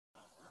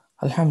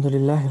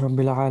আলহামদুলিল্লাহ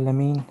রাব্বিল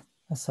আলামিন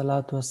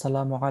আসসালাতু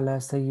ওয়াসসালামু আলা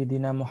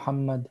সাইয়্যিদিনা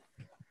মুহাম্মদ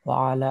ওয়া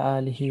আলা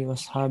আলিহি ওয়া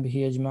আসহাবিহি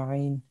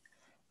আজমাইন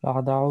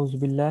বা'দ আউযু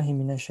বিল্লাহি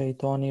মিনাশ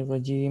শাইতানির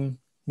রাজীম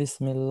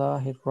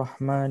বিসমিল্লাহির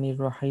রহমানির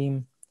রহিম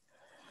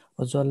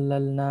ওয়া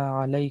যাল্লালনা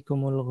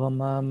আলাইকুমুল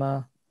গামামা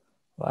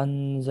ওয়া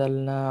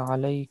আনজালনা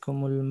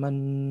আলাইকুমুল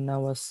মান্না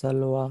ওয়াস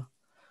সালওয়া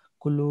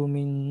কুলু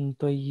মিন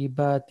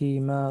তাইয়্যিবাতি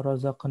মা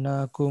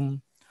রাযাকনাকুম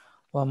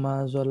وما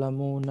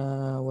ظلمونا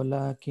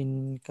ولكن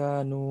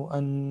كانوا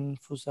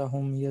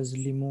أنفسهم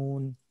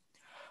يظلمون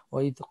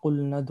وإذ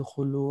قلنا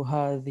ادخلوا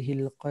هذه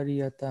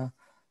القرية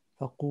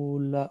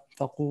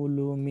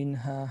فقولوا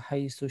منها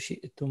حيث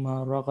شئتما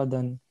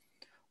رغدا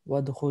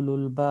وادخلوا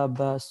الباب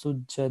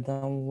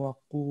سجدا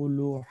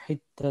وقولوا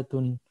حتة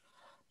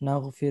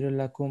نغفر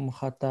لكم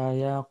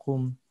خطاياكم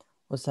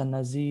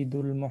وسنزيد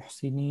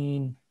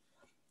المحسنين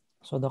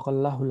صدق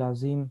الله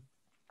العظيم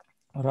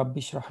رب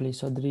اشرح لي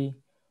صدري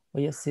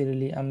ويسر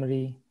لي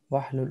أمري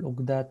واحلل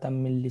عقدة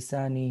من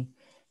لساني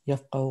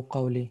يفقه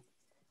قولي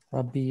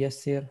ربي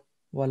يسر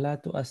ولا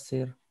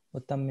تؤسر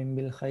وتمم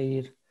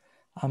بالخير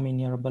آمين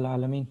يا رب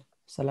العالمين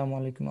السلام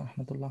عليكم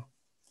ورحمة الله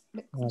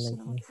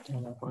ওয়ালাইকুম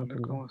আসসালাম ওয়া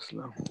ওয়ালাইকুম রাহমাতুল্লাহ।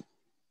 আসসালাম।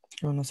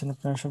 কেমন আছেন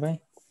আপনারা সবাই?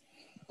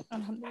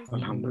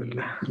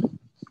 আলহামদুলিল্লাহ।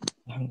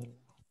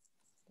 আলহামদুলিল্লাহ।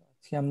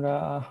 আজকে আমরা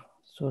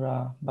সূরা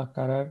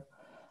বাকারার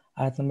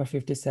আয়াত নাম্বার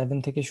 57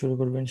 থেকে শুরু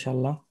করব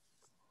ইনশাআল্লাহ।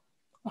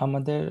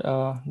 আমাদের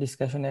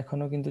ডিসকাশন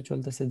এখনো কিন্তু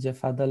চলতেছে যে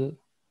ফাদাল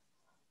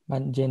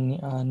যে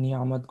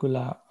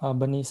নিয়ামতগুলা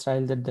বনি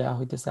ইসরায়েলদের দেয়া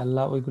হইতেছে,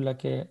 আল্লাহ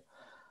ওইগুলাকে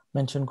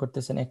মেনশন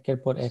করতেছেন একের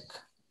পর এক,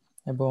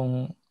 এবং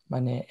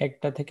মানে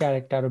একটা থেকে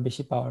আরেকটা আরো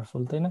বেশি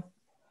পাওয়ারফুল, তাই না?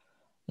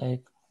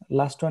 লাইক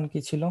লাস্ট ওয়ান কি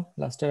ছিল?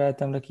 লাস্টের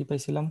আয়াতে আমরা কি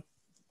পাইছিলাম?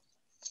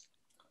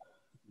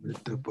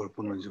 মৃত্যুর পর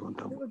পুনর্জীবন।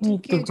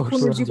 মৃত্যুর পর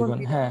পুনর্জীবন।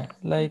 হ্যাঁ,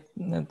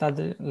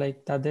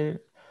 তাদের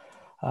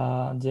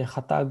যে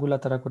খাতাগুলা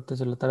তারা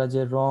করতেছিল, তারা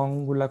যে রং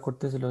গুলা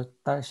করতেছিল,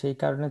 সেই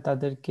কারণে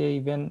তাদেরকে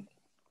ইভেন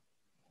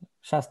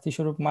শাস্তি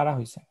স্বরূপ মারা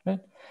হয়েছে।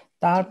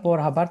 তারপর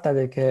আবার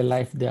তাদেরকে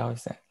লাইফ দেওয়া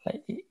হয়েছে।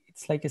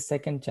 It's like a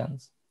second chance,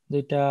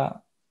 যেটা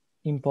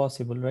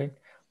ইম্পসিবল, রাইট?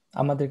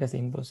 আমাদের কাছে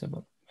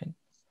ইম্পসিবল,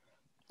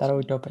 তারা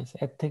ওইটাও পাইছে।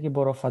 এর থেকে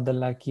বড় ফাদাল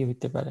আর কি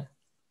হইতে পারে,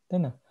 তাই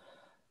না?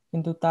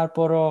 কিন্তু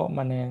তারপরও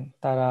মানে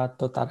তারা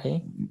তো তারাই,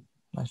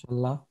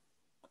 মাশাআল্লাহ।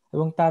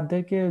 এবং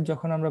তাদেরকে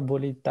যখন আমরা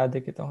বলি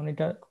তাদেরকে, তখন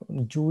এটা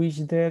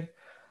জুইশদের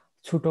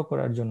ছোট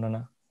করার জন্য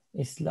না।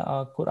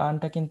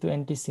 কোরআনটা কিন্তু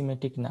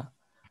অ্যান্টিসেমিটিক না।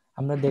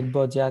 আমরা দেখব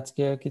যে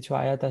আজকে কিছু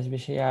আয়াত আসবে,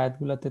 সেই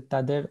আয়াতগুলোতে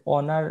তাদের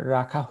অনার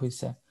রাখা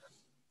হয়েছে,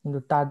 কিন্তু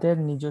তাদের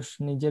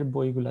নিজের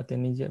বইগুলাতে,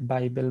 নিজের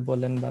বাইবেল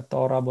বলেন বা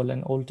তওরা বলেন,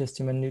 ওল্ড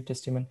টেস্টিমেন্ট, নিউ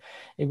টেস্টিমেন্ট,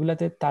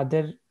 এগুলাতে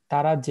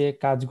তারা যে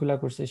কাজগুলা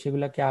করছে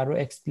সেগুলাকে আরো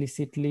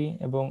এক্সপ্লিসিটলি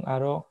এবং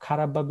আরো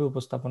খারাপভাবে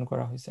উপস্থাপন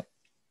করা হয়েছে।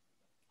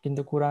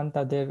 কিন্তু কোরআন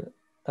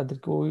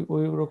তাদেরকে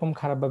ওই রকম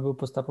খারাপভাবে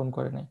উপস্থাপন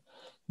করে নাই।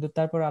 কিন্তু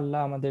তারপর আল্লাহ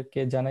আমাদেরকে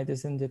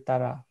জানাইতেছেন যে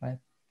তারা মানে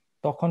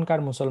তখনকার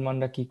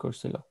মুসলমানরা কি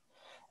করছিল,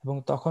 এবং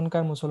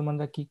তখনকার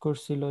মুসলমানরা কি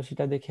করছিল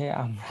সেটা দেখে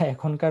আমরা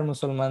এখনকার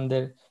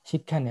মুসলমানদের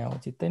শিক্ষা নেওয়া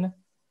উচিত, তাই না?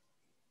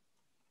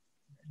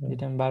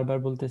 যেটা আমি বারবার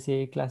বলতেছি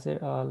এই ক্লাসের,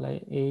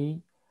 এই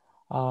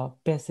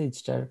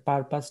প্যাসেজটার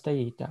পারপাসটাই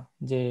এইটা,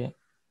 যে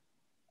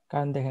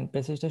কারণ দেখেন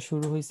প্যাসেজটা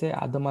শুরু হয়েছে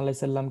আদম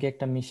আলাইসাল্লামকে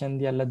একটা মিশন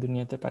দিয়ে আল্লাহ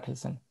দুনিয়াতে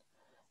পাঠাইছেন,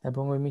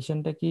 এবং ওই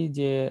মিশনটা কি,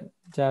 যে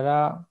যারা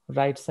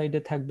রাইট সাইডে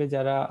থাকবে,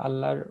 যারা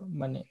আল্লাহর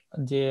মানে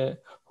যে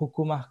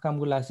হুকুম আহকাম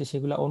গুলো আছে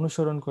সেগুলো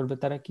অনুসরণ করবে,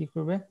 তারা কি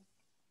করবে?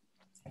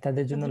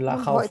 তাদের জন্য লা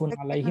খাউফুন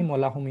আলাইহিম ওয়া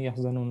লা হুম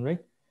ইয়াহজানুন,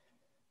 রাইট?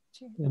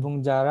 এবং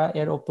যারা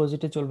এর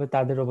অপোজিটে চলবে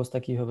তাদের অবস্থা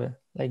কি হবে?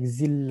 লাইক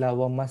জিল্লা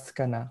ওয়া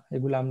মাসকানা,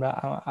 এগুলো আমরা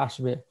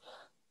আসবে,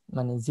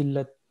 মানে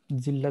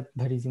জিল্লাত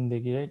ভারী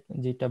জিন্দেগি, রাইট?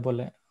 যেটা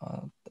বলে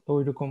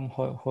ওইরকম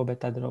হবে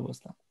তাদের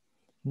অবস্থা,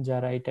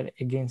 যারা এটার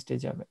এগেইনস্টে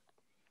যাবে।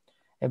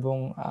 এবং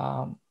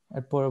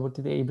এর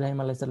পরবর্তীতে ইব্রাহিম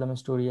আলাইহিস সালামের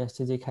স্টোরি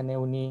আসছে, যেখানে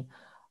উনি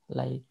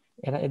লাইক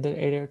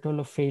এটা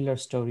হলো ফেইলার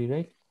স্টোরি,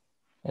 রাইট?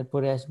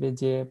 এরপরে আসবে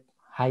যে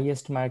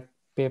হাইয়েস্ট মার্ক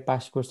পেয়ে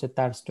পাস করছে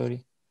তার স্টোরি,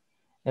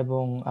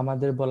 এবং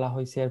আমাদের বলা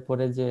হয়েছে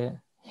এরপরে যে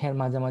এর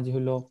মাঝামাঝি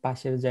হলো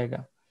পাশের জায়গা,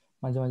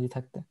 মাঝামাঝি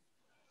থাকতে।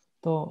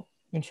 তো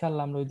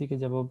ইনশাআল্লাহ আমরা ওইদিকে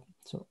যাব।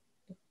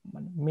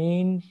 মানে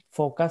মেইন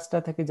ফোকাসটা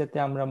থেকে যাতে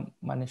আমরা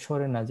মানে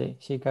সরে না যাই,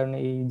 সেই কারণে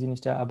এই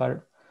জিনিসটা আবার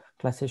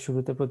ক্লাসের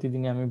শুরুতে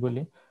প্রতিদিনই আমি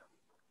বলি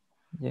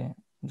যে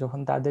যখন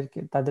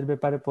তাদের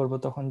ব্যাপারে পড়বো,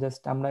 তখন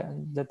জাস্ট আমরা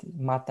যাতে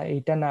মাথা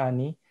এইটা না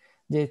আনি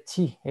যে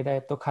ছি এটা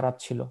এত খারাপ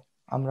ছিল,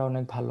 আমরা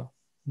অনেক ভালো।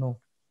 নো,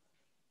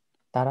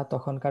 তারা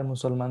তখনকার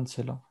মুসলমান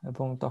ছিল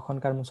এবং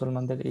তখনকার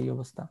মুসলমানদের এই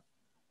অবস্থা,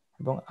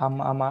 এবং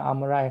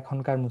আমরা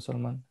এখনকার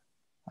মুসলমান,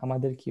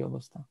 আমাদের কি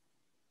অবস্থা,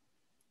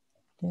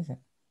 ঠিক আছে?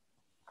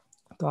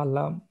 তো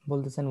আল্লাহ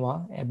বলতেছেন ওয়া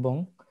এবং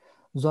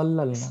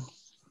জল্লালনা।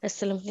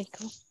 আসসালামু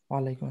আলাইকুম।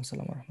 ওয়ালাইকুম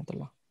আসসালাম ওয়া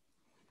রাহমাতুল্লাহ।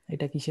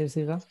 এটা কিসের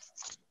সিগা?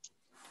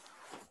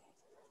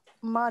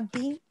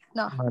 মাদি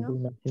নাহনু।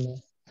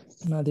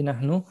 মাদি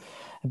নাহনু।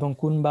 এবং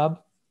কোন বাব?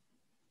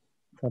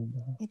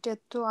 এটা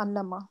তো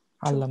আল্লামা।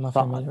 আল্লামা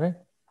ফ্যামিলি, রাইট?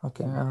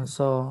 ওকে,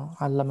 সো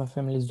আল্লামা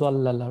ফ্যামিলি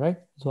জল্লালা, রাইট?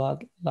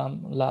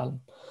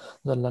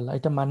 জল্লালা,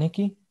 এটা মানে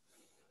কি?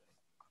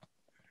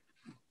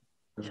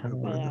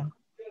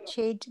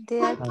 শেড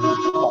দেয়া কি?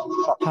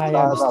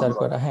 ছায়া বিস্তার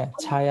করা, হ্যাঁ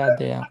ছায়া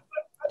দেয়া।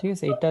 ঠিক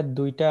আছে, এটা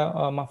দুইটা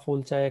মাফুল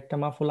চায়, একটা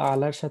মাফুল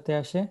আলার সাথে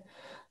আসে,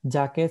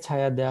 যাকে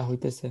ছায়া দেয়া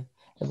হইতেছে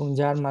এবং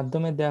যার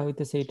মাধ্যমে দেয়া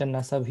হইতেছে, এটা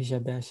নাসাব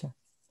হিসাবে আসে।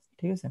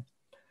 ঠিক আছে,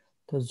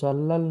 তো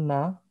জল্লাল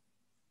না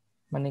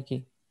মানে কি?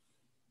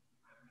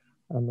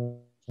 আমরা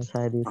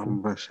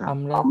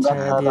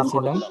ছায়া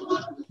দিয়েছিলাম,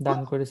 দান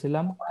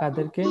করেছিলাম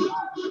কাদেরকে?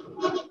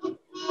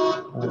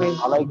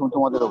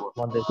 তোমাদের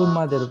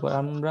উপর।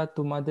 আমরা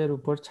তোমাদের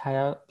উপর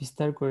ছায়া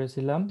বিস্তার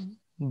করেছিলাম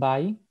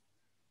বাই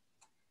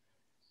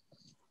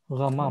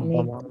গামাম।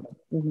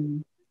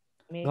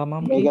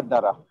 গামাম কি?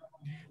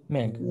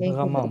 মেঘ,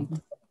 গামাম।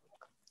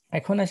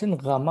 এখন আসেন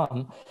গামাম,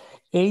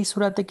 এই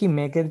সূরাতে কি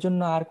মেঘের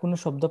জন্য আর কোনো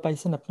শব্দ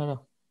পাইছেন আপনারা?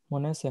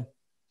 মনে আছে?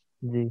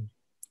 জি,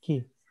 কি?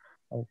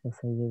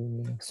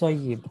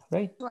 সয়্যিব,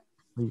 রাইট?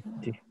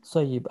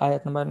 সয়্যিব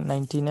আয়াত নাম্বার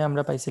 19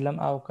 আমরা পাইছিলাম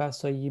আওকা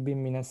সয়্যিবিম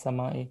মিনাস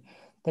সামাই।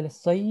 তাহলে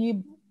সয়্যিব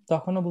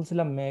তখনও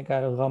বলছিলাম মেঘ,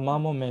 আর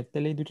গামামও মেঘ,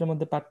 তাহলে এই দুটোর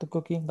মধ্যে পার্থক্য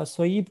কি? বা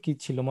সয়্যিব কি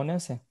ছিল মনে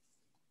আছে?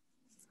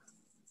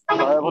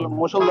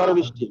 মুষলধারে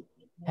বৃষ্টি,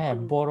 হ্যাঁ,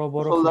 বড়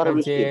বড় ফোঁটা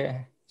যে,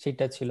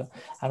 সেটা ছিল।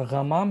 আর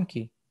গামাম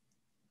কি?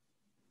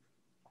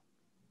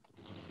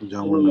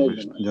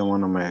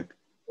 জমানো মেঘ।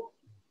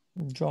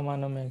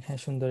 জমানো মেঘ, হ্যাঁ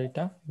সুন্দর,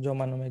 এটা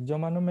জমানো মেঘ।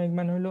 জমানো মেঘ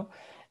মানে হলো,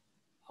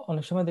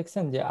 অনেক সময়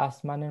দেখছেন যে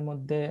আসমানের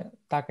মধ্যে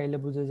তাকাইলে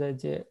বোঝা যায়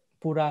যে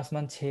পুরো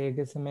আসমান ছেয়ে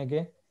গেছে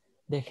মেঘে,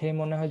 দেখেই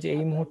মনে হয় যে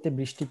এই মুহূর্তে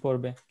বৃষ্টি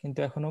পড়বে, কিন্তু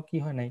এখনো কি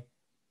হয় নাই?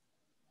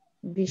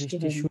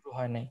 বৃষ্টি শুরু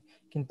হয় নাই,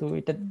 কিন্তু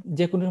এটা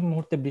যে কোনো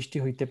মুহূর্তে বৃষ্টি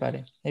হইতে পারে,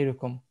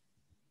 এরকম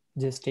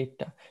যে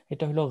স্টেটটা,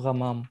 এটা হলো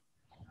গামাম।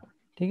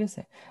 ঠিক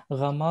আছে,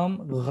 গামাম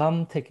গাম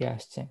থেকে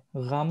আসছে।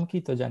 গাম কি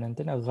তো জানেন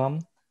তাই না? গাম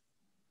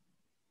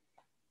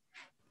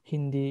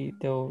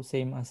হিন্দিতেও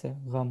সেম আছে,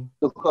 গাম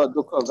দুঃখ,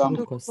 দুঃখ,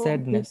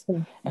 স্যাডনেস।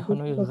 এখন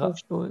ওই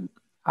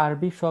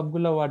আরবি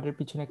সবগুলা ওয়ার্ডের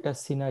পিছনে একটা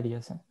সিনারি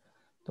আছে।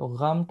 তো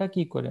গামটা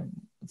কি করে,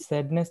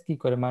 স্যাডনেস কি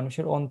করে,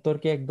 মানুষের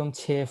অন্তরকে একদম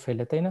ছেয়ে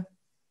ফেলে, তাই না?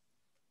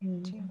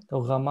 তো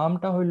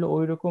গামামটা হইলো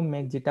ওই রকম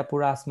মেঘ যেটা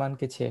পুরো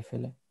আসমানকে ছেয়ে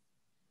ফেলে।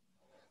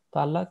 তো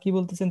আল্লাহ কি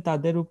বলতেছেন,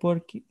 তাদের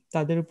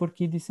উপর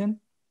কি দিছেন?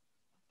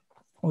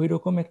 ওই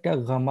রকম একটা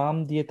গামাম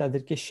দিয়ে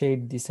তাদেরকে শেড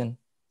দিছেন।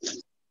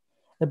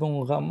 এবং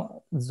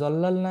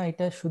জল্লাল না,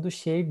 এটা শুধু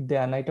শেড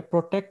দেয়া না, এটা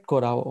প্রোটেক্ট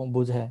করা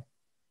বোঝায়।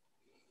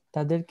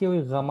 তাদেরকে ওই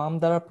গামাম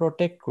দ্বারা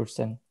প্রোটেক্ট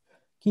করছেন।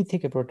 কি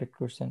থেকে প্রোটেক্ট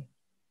করছেন?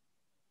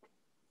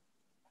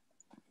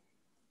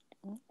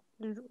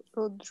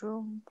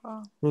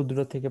 রৌদ্র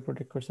থেকে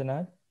প্রোটেক্ট করছেন।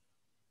 আর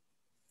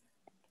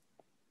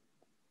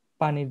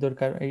পানির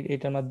দরকার,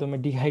 এটার মাধ্যমে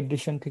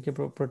ডিহাইড্রেশন থেকে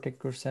প্রোটেক্ট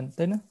করছেন,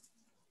 তাই না?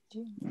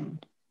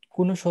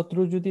 কোন শত্রু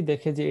যদি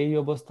দেখে যে এই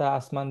অবস্থা,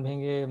 আসমান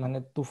ভেঙে মানে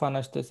তুফান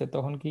আসতেছে,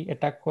 তখন কি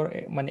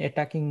মানে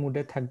অ্যাটাকিং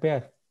মুডে থাকবে?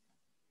 আর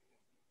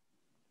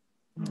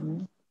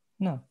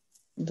না,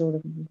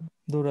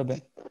 দৌড়াবে।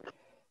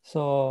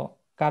 সো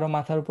কারো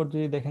মাথার উপর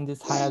যদি দেখেন যে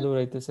ছায়া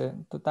দৌড়াইতেছে,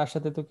 তো তার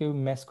সাথে তো কেউ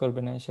ম্যাচ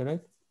করবে না এসে,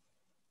 রাইট?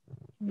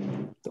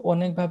 তো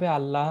অনেকভাবে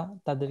আল্লাহ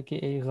তাদেরকে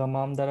এই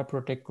গামাম দ্বারা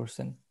প্রোটেক্ট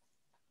করছেন।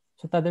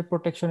 তো তাদের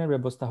প্রোটেকশনের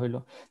ব্যবস্থা হইলো।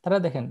 তারা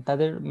দেখেন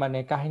তাদের মানে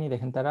কাহিনী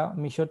দেখেন, তারা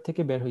মিশর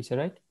থেকে বের হয়েছে,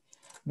 রাইট?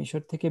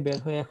 মিশর থেকে বের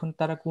হয়ে এখন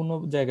তারা কোন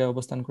জায়গায়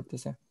অবস্থান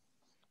করতেছে?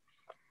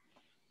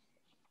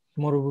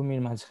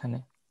 মরুভূমির মাঝখানে।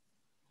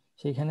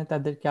 সেইখানে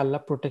তাদেরকে আল্লাহ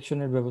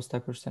প্রোটেকশনের ব্যবস্থা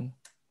করছেন,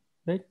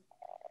 রাইট?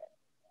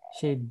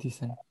 শেড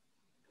দিছেন।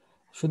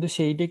 শুধু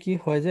সেইডে কি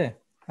হয়ে যায়?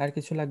 আর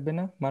কিছু লাগবে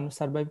না? মানুষ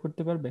সার্ভাইভ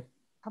করতে পারবে?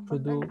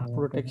 শুধু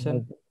প্রোটেকশন।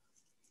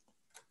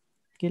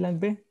 কি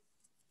লাগবে?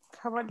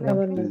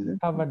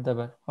 খাবার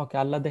দাবার। ওকে,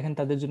 আল্লাহ দেখেন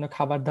তাদের জন্য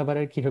খাবার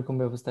দাবারের কিরকম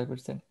ব্যবস্থা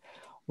করছেন।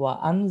 ওয়া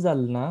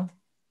আনজালনা,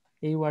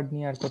 এই ওয়ার্ড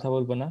নিয়ে আর কথা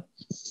বলবো না,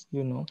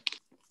 ইউ নো।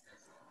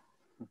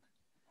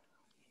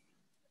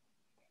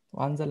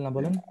 আনজালনা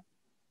বলেন।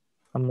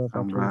 আমরা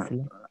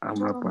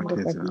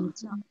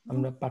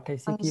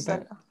পাঠাইছি কি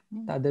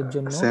তাদের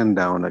জন্য?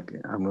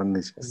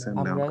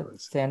 আমরা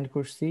সেন্ড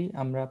করছি,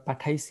 আমরা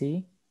পাঠাইছি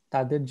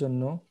তাদের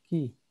জন্য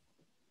কি?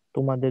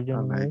 তোমাদের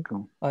জন্য,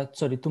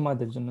 সরি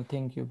তোমাদের জন্য,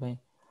 থ্যাংক ইউ ভাই।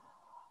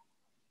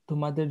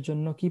 তোমাদের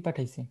জন্য কি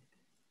পাঠাইছি?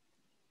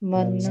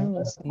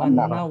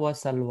 মান্না ওয়া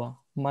সালওয়া।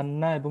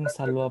 মান্না এবং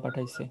সালওয়া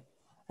পাঠাইছে।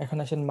 এখন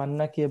আসেন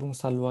মান্না কি এবং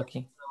সালওয়া কি?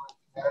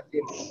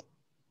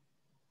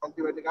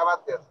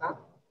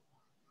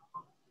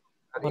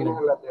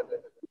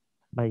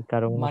 ভাই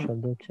কারো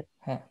শব্দ হচ্ছে।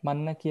 হ্যাঁ,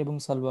 মান্না কি এবং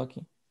সালওয়া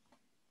কি?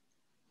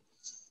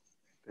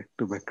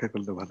 একটু ব্যাখ্যা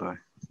করলে ভালো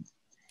হয়।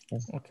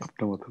 ওকে,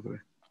 আপনার মতো করে।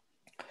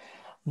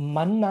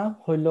 মান্না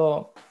হইলো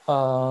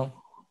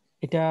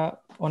এটা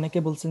অনেকে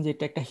বলছেন যে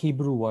এটা একটা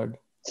হিব্রু ওয়ার্ড,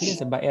 ঠিক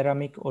আছে, বা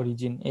অ্যারামিক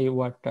অরিজিন এই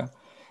ওয়ার্ডটা,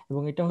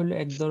 এবং এটা হলো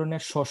এক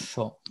ধরনের শস্য।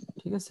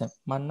 ঠিক আছে,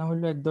 মান্না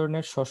হলো এক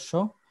ধরনের শস্য,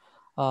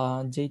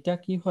 যেটা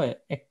কি হয়,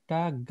 একটা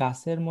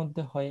গাছের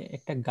মধ্যে হয়।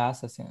 একটা গাছ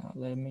আছে,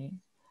 আমি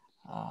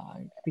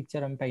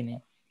পিকচার আমি পাই নাই,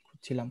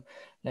 খুঁজছিলাম।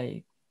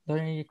 লাইক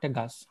ধরেন এই একটা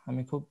গাছ,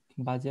 আমি খুব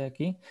বাজে আর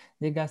কি,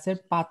 যে গাছের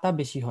পাতা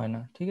বেশি হয়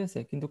না, ঠিক আছে,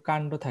 কিন্তু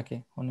কাণ্ড থাকে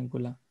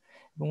অনেকগুলা,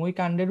 এবং ওই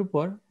কাণ্ডের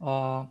উপর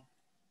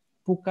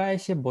পোকা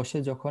এসে বসে,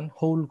 যখন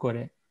হোল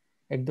করে,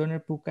 এক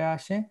ধরনের পোকা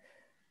আসে,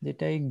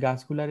 যেটা এই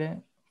গাছগুলারে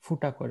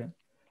ফুটা করে।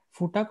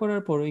 ফুটা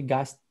করার পর ওই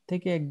গাছ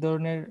থেকে এক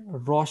ধরনের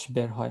রস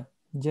বের হয়,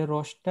 যে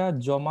রসটা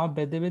জমা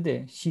বেঁধে বেঁধে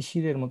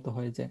শিশিরের মতো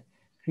হয়ে যায়,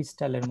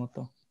 ক্রিস্টালের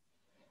মতো।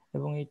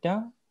 এবং এটা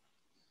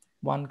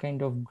ওয়ান কাইন্ড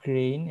অফ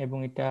গ্রেইন, এবং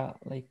এটা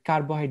লাইক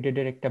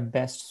কার্বোহাইড্রেটের একটা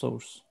বেস্ট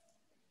সোর্স।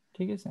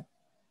 ঠিক আছে,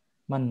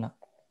 মান্না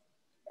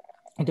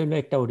এটা হলো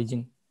একটা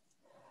অরিজিন।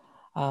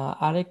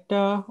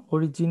 আরেকটা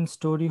অরিজিন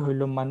স্টোরি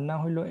হইলো, মান্না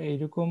হইলো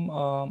এইরকম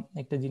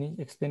একটা জিনিস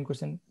এক্সপ্লেন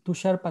করছেন,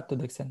 তুষারপাত তো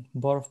দেখছেন,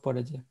 বরফ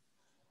পড়ে যে,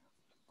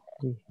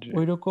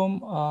 ওইরকম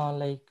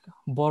লাইক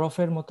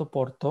বরফের মতো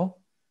পড়তো।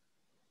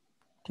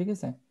 ঠিক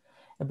আছে,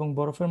 এবং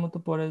বরফের মতো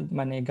পরে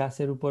মানে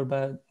গাছের উপর বা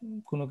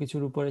কোনো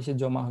কিছুর উপর এসে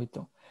জমা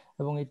হইতো,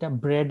 এবং এটা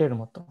ব্রেডের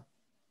মতো।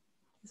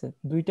 ঠিক আছে,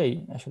 দুইটাই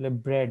আসলে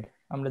ব্রেড,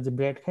 আমরা যে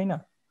ব্রেড খাই না,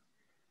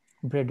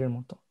 ব্রেডের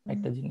মতো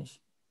একটা জিনিস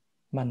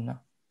মান্না।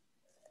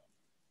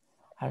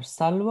 আর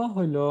সালওয়া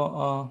হইলো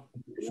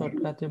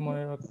শর্টকাটে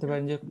মনে রাখতে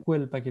পারেন যে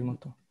কোয়েল পাখির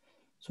মতো,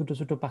 ছোট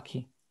ছোট পাখি।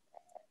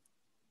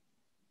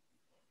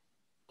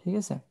 ঠিক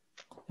আছে,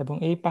 এবং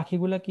এই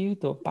পাখিগুলা কি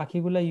হইতো,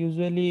 পাখিগুলা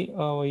ইউজুয়ালি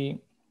ওই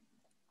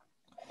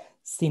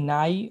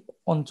সিনাই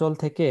অঞ্চল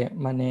থেকে,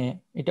 মানে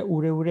এটা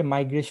উড়ে উড়ে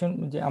মাইগ্রেশন,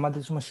 যে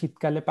আমাদের সময়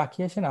শীতকালে পাখি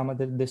আসে না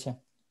আমাদের দেশে,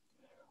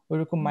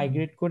 ওইরকম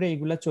মাইগ্রেট করে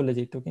এগুলা চলে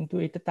যেত, কিন্তু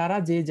এটা তারা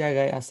যে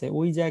জায়গায় আছে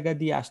ওই জায়গা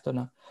দিয়ে আসতো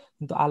না।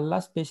 কিন্তু আল্লাহ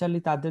স্পেশালি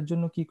তাদের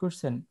জন্য কি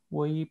করছেন,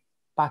 ওই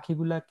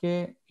পাখিগুলাকে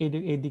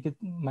এদিকে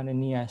মানে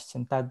নিয়ে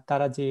আসছেন,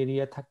 তারা যে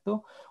এরিয়া থাকতো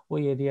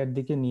ওই এরিয়ার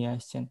দিকে নিয়ে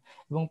আসছেন।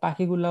 এবং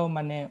পাখিগুলাও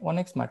মানে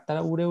অনেক স্মার্ট,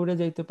 তারা উড়ে উড়ে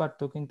যাইতে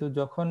পারতো, কিন্তু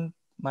যখন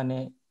মানে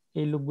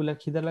এই লোকগুলা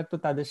খিদা লাগতো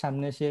তাদের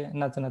সামনে এসে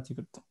নাচানাচি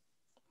করতো।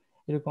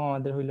 এরকম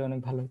আমাদের হইলে অনেক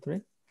ভালো হতো,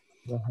 রাইট?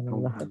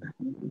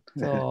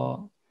 তো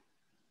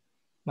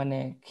মানে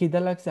খিদা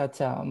লাগছে,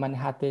 আচ্ছা মানে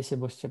হাতে এসে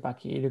বসছে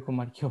পাখি, এরকম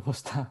আর কি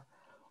অবস্থা।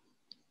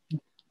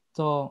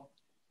 তো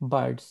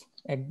বার্ডস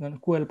একদম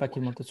কোয়েল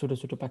পাখির মতো ছোট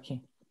ছোট পাখি।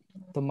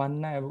 তো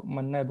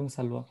মান্না এবং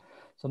সালওয়া।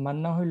 তো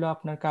মান্না হইলো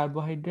আপনার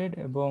কার্বোহাইড্রেট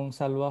এবং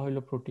সালওয়া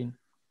হইলো প্রোটিন।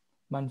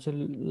 মানুষের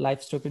লাইফ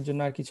স্টকের জন্য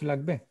আর কিছু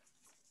লাগবে?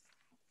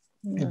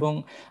 এবং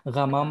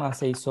গামাম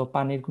আছে, সো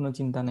পানির কোনো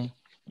চিন্তা নাই,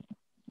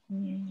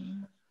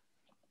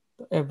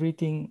 তো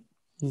এভরিথিং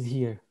ইজ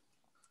হিয়ার,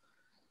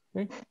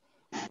 রাইট?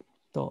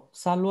 তো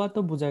সালোয়া তো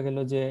বোঝা গেল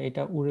যে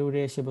এটা উড়ে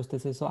উড়ে এসে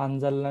বসতেছে, সো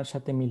আনজালনার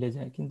সাথে মিলে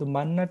যায়, কিন্তু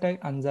মান্নাটা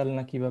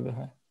আনজালনা কিভাবে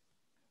হয়?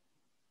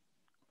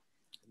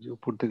 যে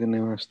উপর থেকে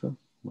নেমে আসতো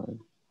মানে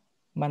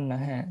মান্না,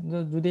 হ্যাঁ,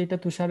 যদি এটা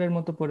তুষারের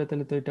মতো পড়ে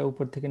তাহলে তো এটা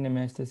উপর থেকে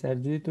নেমে আসতেছে, আর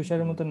যদি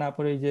তুষারের মতো না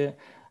পড়ে, এই যে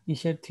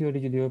ইসের থিওরি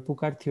যদি হয়,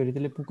 পোকার থিওরি,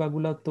 তাহলে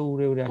পোকাগুলা তো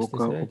উড়ে উড়ে পোকা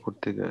আসতেছে, রাইট? উপর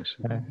থেকে আসে।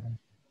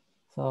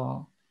 তো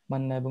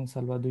মান্না এবং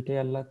সালওয়া দুইটাই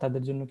আল্লাহ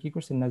তাদের জন্য কি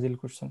করছেন, নাজিল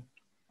করছেন।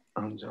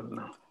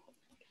 আনজালনা।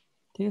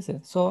 ঠিক আছে,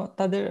 সো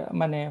তাদের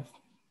মানে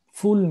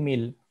ফুল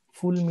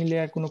মিলে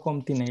আর কোনো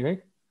কমতি নেই,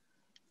 রাইট?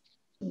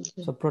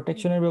 সো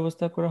প্রোটেকশনের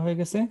ব্যবস্থা করা হয়ে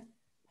গেছে,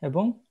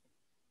 এবং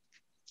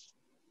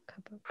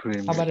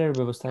ফ্রেম খাবারের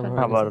ব্যবস্থা হয়ে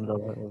খাবার গেছে।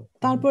 দাবার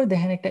তারপর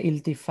দেখেন একটা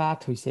ইলতিফাত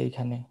হইছে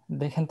এখানে,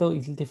 দেখেন তো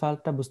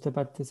ইলতিফাতটা বুঝতে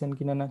পারতেছেন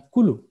কিনা না।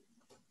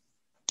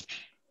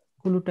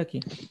 কুলুটা কি?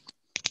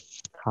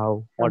 খাও,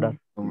 অর্ডার।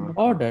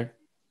 Order,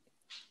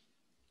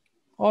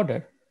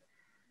 order.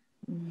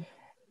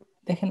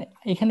 দেখেন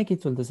এখানে কি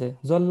চলতেছে,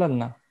 জল্লাল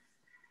না,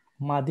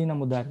 মাদি না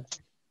মুদারি?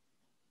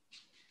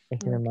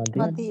 এখানে মাদি।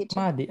 মাদি এটা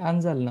মাদি,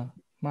 আনজাল না,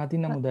 মাদি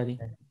না মা- মুদারি?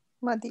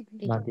 মাদি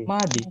মাদি।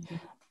 মাদি।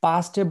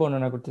 পাস্টে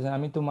বর্ণনা করতেছে,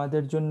 আমি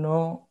তোমাদের জন্য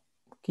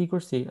কি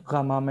করছি,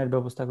 গামামের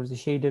ব্যবস্থা করছি,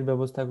 শেডের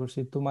ব্যবস্থা করছি,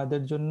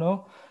 তোমাদের জন্য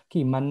কি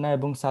মান্না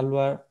এবং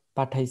সালওয়ার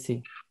পাঠাইছি।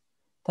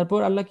 তারপর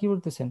আল্লাহ কি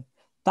বলতেছেন,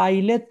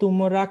 তাইলে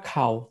তোমরা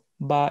খাও,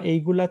 বা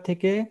এইগুলা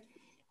থেকে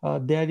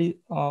দেয়ারি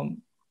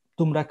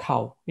তোমরা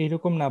খাও,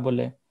 এইরকম না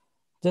বলে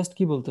জাস্ট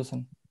কি বলতেছেন,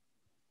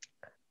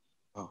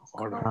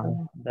 অর্ডার। খাও,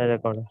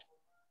 ডাইরেক্ট অর্ডার।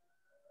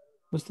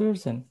 বুঝতে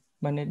পারছেন?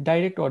 মানে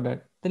ডাইরেক্ট অর্ডার,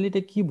 তাহলে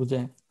এটা কি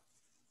বোঝায়?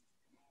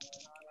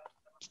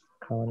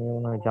 খাওয়া নিয়ে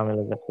মনে হয়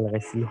ঝামেলা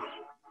লাগাইছিল।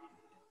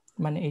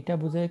 মানে এটা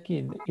বোঝায় কি,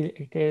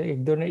 এটা এক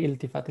ধরনের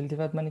ইলতিফাত।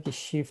 ইলতিফাত মানে কি,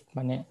 শিফট,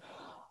 মানে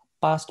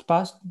পাস্ট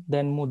পাস্ট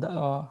দেন মুদা।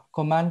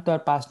 কমান্ড তো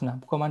আর পাস্ট না,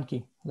 কমান্ড কি,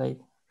 লাইক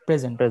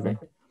প্রেজেন্ট, প্রেজেন্ট।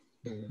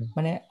 রাইট?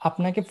 মানে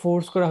আপনাকে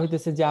ফোর্স করা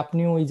হইতেছে যে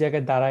আপনিও ওই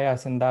জায়গায় দাঁড়ায়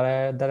আছেন,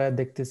 দাঁড়ায় দাঁড়ায়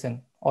দেখতেছেন,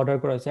 অর্ডার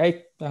করা হয়েছে, এই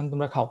এখন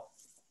তোমরা খাও।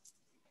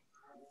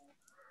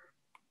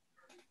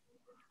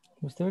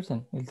 বুঝতে পারছেন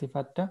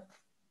ইলতিফাতটা?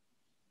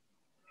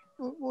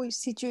 ওই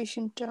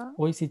সিচুয়েশনটা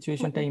ওই মানে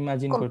সিচুয়েশনটা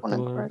ইমাজিন করতে, কল্পনা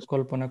করার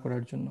কল্পনা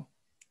করার জন্য।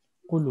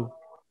 কুলু,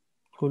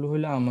 কুলু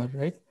হইলো আমার,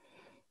 রাইট?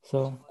 সো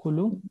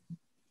কুলু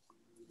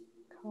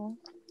খাওয়া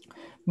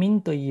মিন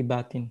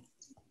তয়্যিবাতিন।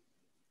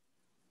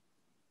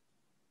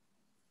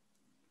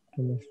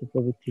 সমস্ত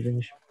পবিত্র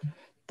জিনিস।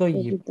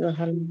 তয়্যিব,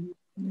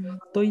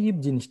 তয়্যিব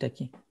জিনিসটা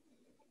কি?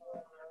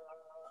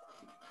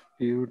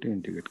 পিউরিটি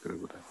ইন্ডিকেট করে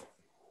কোথায়?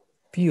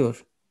 Pure,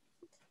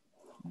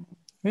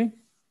 right?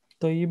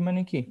 তয়্যিব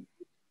মানে কি?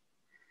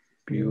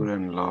 পিওর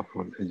এন্ড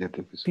লফুল, এই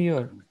জাতীয় কিছু।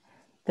 পিওর।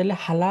 তাহলে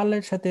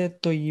হালালের সাথে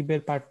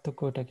তয়্যিবের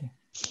পার্থক্যটা কি?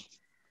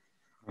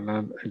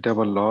 হালাল এটা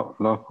আবার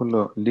লফুল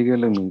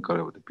লিগ্যাল মিন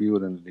করে, পিওর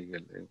এন্ড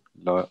লিগ্যাল,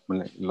 ল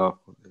মানে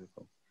লফুল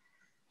এরকম।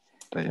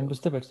 তাই আমি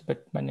বুঝতে পারছি, বাট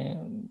মানে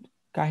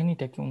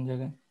কাহিনীটা কোন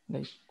জায়গায়,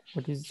 লাইক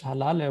হোয়াট ইজ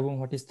হালাল এবং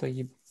হোয়াট ইজ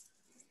তৈয়ব?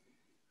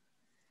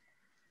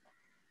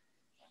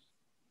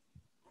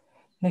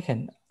 দেখেন,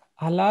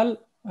 হালাল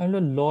হলো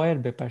ল এর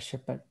ব্যাপার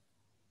স্যাপার,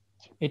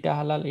 এটা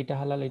হালাল, এটা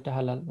হালাল, এটা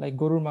হালাল। লাইক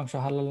গরুর মাংস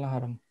হালাল না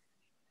হারাম?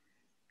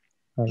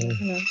 হালাল।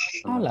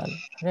 হালাল,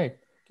 রাইট?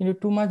 কিন্তু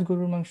টু মাছ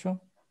গরুর মাংস,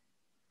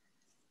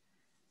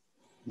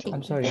 আই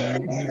এম সরি,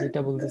 আমি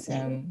যেটা বলতেছি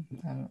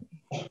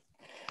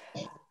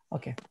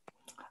ওকে।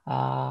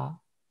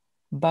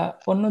 বা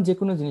অন্য যে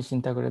কোনো জিনিস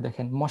চিন্তা করে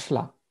দেখেন,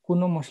 মশলা,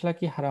 কোনো মশলা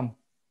কি হারাম?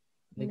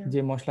 Like যে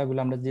মশলাগুলো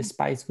আমরা, যে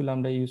স্পাইসগুলো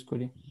আমরা ইউজ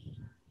করি,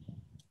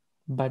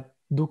 বাট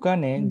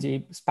দোকানে যে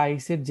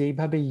স্পাইসের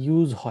যেইভাবে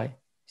ইউজ হয়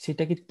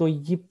সেটা কি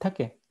তৈয়িব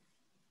থাকে?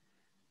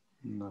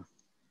 না।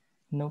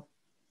 নো।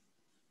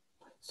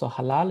 সো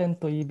হালাল এন্ড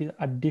তৈয়িব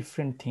আর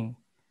ডিফারেন্ট থিং,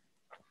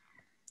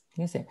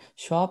 ঠিক আছে?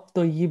 সব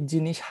তৈয়িব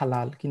জিনিস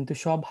হালাল, কিন্তু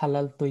সব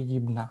হালাল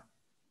তৈয়িব না,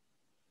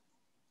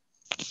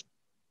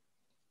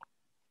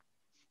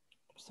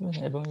 বুঝতে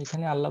পারছেন? এবং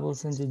এখানে আল্লাহ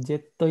বলছেন যে যে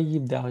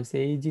তৈয়িব দেওয়া হয়েছে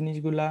এই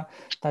জিনিসগুলা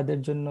তাদের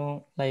জন্য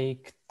like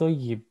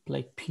তৈয়িব,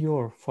 like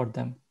pure for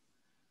them.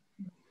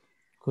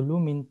 কুলু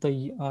মিন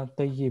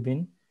তৈয়িবিন,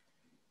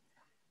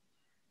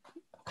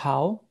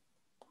 খাও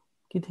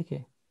কি থেকে,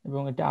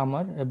 এবং এটা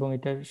আমার, এবং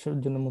এটার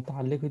জন্য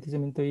মুতাআল্লিক হইতেছে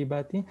মিন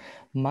তৈয়িবাতি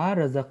মা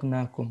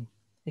রাযাকনাকুম।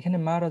 এখানে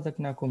মা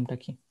রাযাকনাকুমটা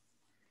কি?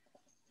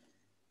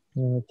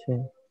 হচ্ছে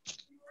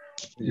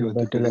এই যে ওই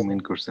দুইটাকে মেন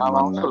করছে,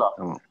 মান্না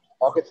এবং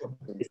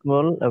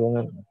স্মল এবং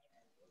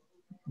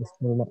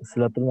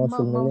সিলাতুল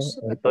মাউসুল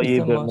মিলে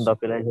তৈয়িবের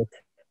মুদাফিলাই হচ্ছে।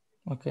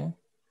 ওকে,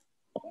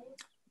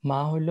 মা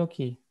হইলো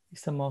কি?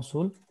 ইসম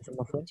মাউসুল,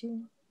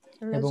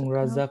 এবং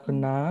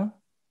রাযাকনা,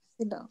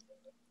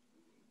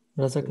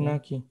 রাযাকনা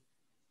কি?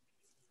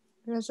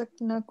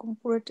 রাযাকনাকুম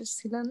পুরোটা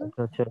ছিল না?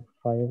 এটা হচ্ছে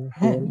ফাইল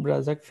হ্যাঁ, ফিল।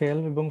 রাযাক ফেল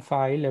এবং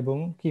ফাইল এবং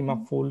কি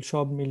মাফউল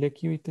সব মিলে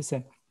কি হইতেছে?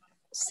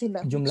 সিলা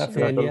জুমলা হচ্ছে।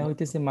 ফেলিয়া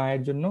হইতেছে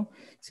মায়ের জন্য,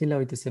 সিলা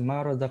হইতেছে মা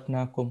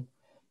রাযাকনাকুম,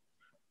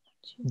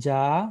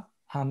 যা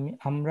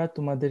আমরা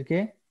তোমাদেরকে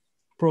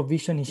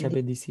প্রভিশন হিসাবে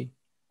দিছি,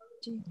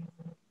 জি।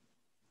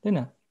 তাই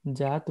না?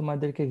 যা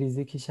তোমাদেরকে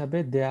রিজিক হিসাবে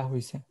দেয়া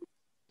হয়েছে।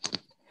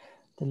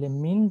 তাহলে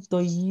মিন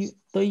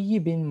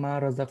তৈয়িবিন মা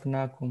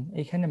রাযাকনাকুম,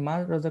 এখানে মা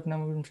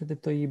রাযাকনাকুমের সাথে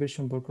তৈয়িবের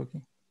সম্পর্ক কি?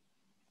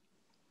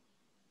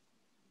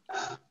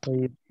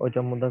 তৈয়িব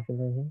ওইটা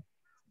মুদাফিলাই,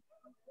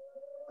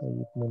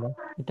 তৈয়িব মুদাফ।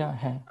 এটা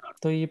হ্যাঁ,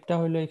 তৈয়িবটা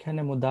হলো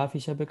এখানে মুদাফ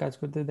হিসাবে কাজ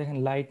করতে, দেখেন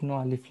লাইট নো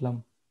আলিফ লাম,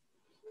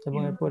 এবং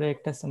এরপরে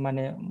একটা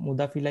মানে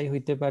মুদাফিলাই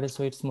হইতে পারে,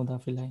 সো ইটস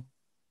মুদাফিলাই।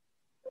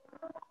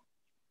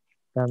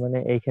 তার মানে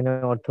এইখানে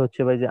অর্থ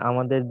হচ্ছে ভাই যে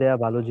আমাদের দেয়া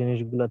ভালো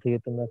জিনিসগুলা থেকে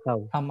তোমরা খাও।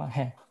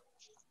 হ্যাঁ,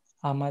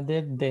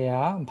 আমাদের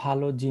দেয়া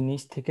ভালো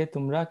জিনিস থেকে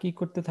তোমরা কি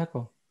করতে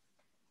থাকো?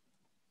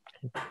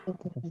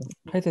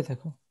 খাইতে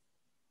থাকো,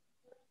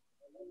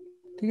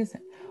 ঠিক আছে?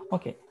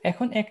 ওকে,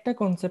 এখন একটা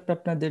কনসেপ্ট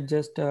আপনাদের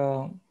জাস্ট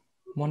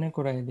মনে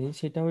করাই দিই,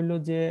 সেটা হলো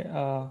যে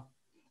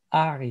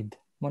আইদ,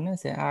 মনে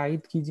আছে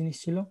আইদ কি জিনিস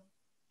ছিল?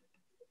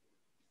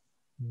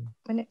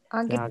 মানে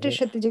আগেরটার আগে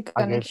সাথে যে আগের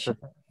কানেকশন।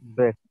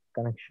 Break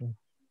connection.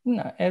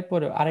 না,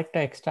 এরপরে আরেকটা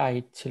এক্সট্রা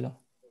আইদ ছিল,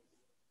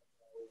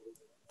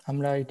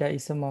 আমরা এটা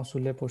ইসম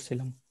মাউসুলে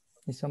পড়ছিলাম।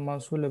 ইসম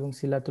মাউসুল এবং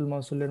সিলাতুল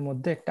মাউসুলের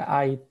মধ্যে একটা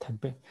আইদ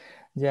থাকবে,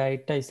 যে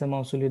আইদটা ইসম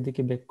মাউসুলের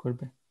দিকে ব্যাক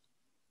করবে।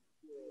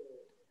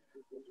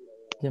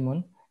 যেমন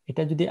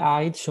এটা যদি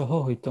আইদ সহ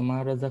হইতো, মা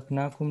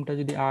রাযাকনাকুমটা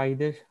যদি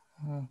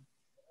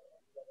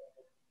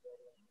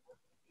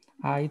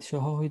আইদ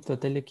সহ হইতো,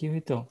 তাহলে কি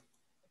হইতো?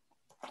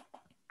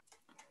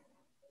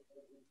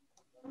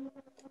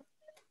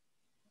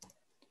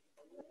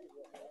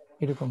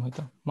 এরকম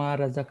হইতো, মা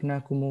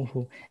রাযাকনাকুমুহু,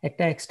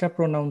 একটা এক্সট্রা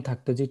প্রোনাউন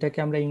থাকতো, যেটাকে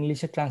আমরা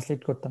ইংলিশে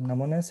ট্রান্সলেট করতাম না,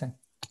 মনে আছে?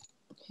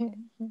 হ্যাঁ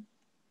হ্যাঁ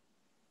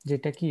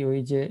যেটা কি ওই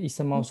যে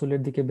ইসম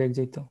মাউসুলের দিকে ব্যাক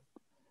যাইতো,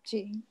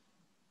 জি।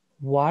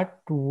 What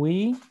we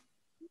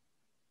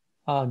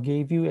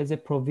gave you as a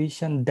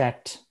provision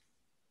that,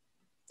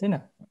 তাই না?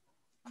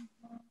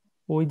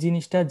 ওই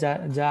জিনিসটা যা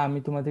যা আমি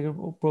তোমাদেরকে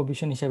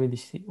প্রভিশন হিসাবে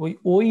দিচ্ছি,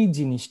 ওই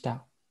জিনিসটা,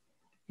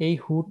 এই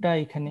হুটা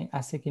এখানে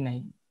আছে কি নাই?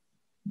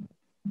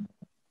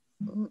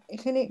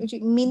 এখানে ওই যে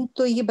মিন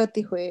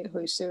তৈয়িবাতি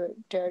হয়েছে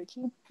এটা আর কি,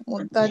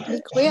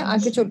 মুতাল্লিক হয়ে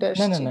আগে চলে না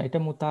না আসছে। না, এটা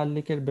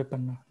মুতাল্লিকের ব্যাপার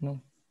না, নো,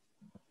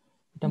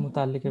 এটা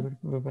মুতাল্লিকের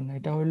ব্যাপার না,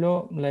 এটা হলো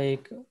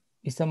লাইক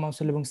ইসম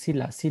মাউসুল এবং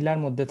সিলার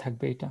মধ্যে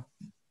থাকবে এটা,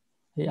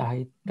 এই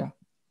আয়াতটা,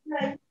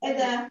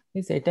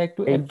 ঠিক আছে? এটা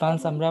একটু এই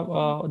অ্যাডভান্স, আমরা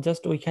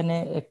জাস্ট ওইখানে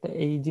একটা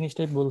এই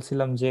জিনিসটাই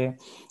বলছিলাম যে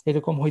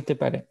এরকম হইতে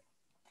পারে,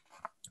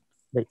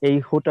 এই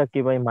হুটা কি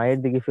ভাই মায়ের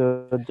দিকে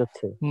ফেরত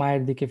যাচ্ছে?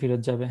 মায়ের দিকে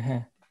ফেরত যাবে,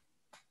 হ্যাঁ,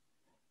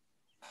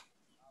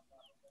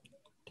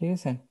 ঠিক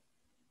আছে?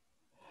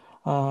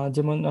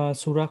 যেমন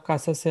সূরা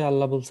কাসাসে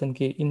আল্লাহ বলছেন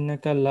কি,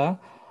 ইন্নাকা লা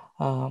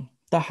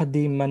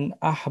তাহদি মান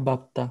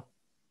আহবাবতা,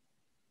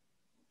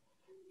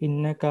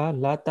 ইন্নাকা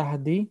লা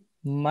তাহদি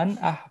মান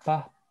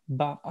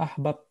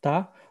আহবাবতা,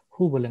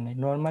 হু বলে নাই।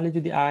 নর্মালি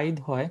যদি আইদ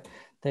হয়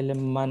তাহলে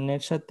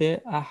মানের সাথে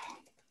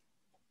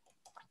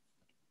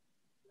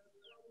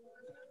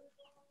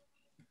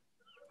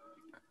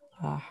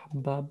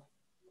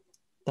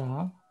আহবাবতা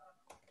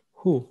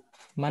হু,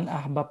 মান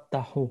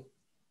আহবাবতাহু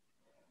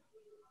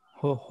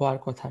হওয়ার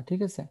কথা,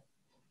 ঠিক আছে?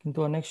 কিন্তু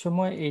অনেক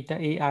সময়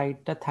এই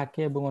আয়াতটা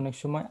থাকে এবং অনেক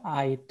সময়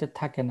আয়াতটা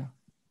থাকে না।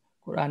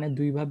 কোরআনে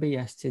দুই ভাবেই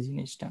আসছে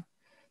জিনিসটা।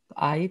 তো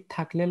আয়াত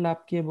থাকলে লাভ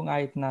কি এবং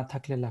আয়াত না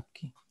থাকলে লাভ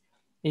কি,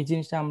 এই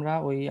জিনিসটা আমরা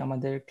ওই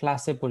আমাদের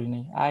ক্লাসে পড়ি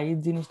নাই। আয়াত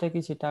জিনিসটা কি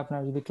সেটা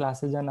আপনারা যদি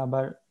ক্লাসে যান,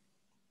 আবার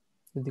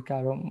যদি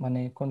কারো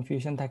মানে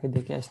কনফিউশন থাকে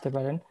দেখে আসতে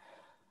পারেন।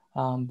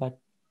 বাট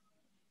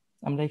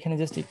আমরা এখানে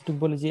জাস্ট একটু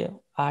বলি যে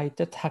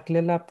আয়াতটা থাকলে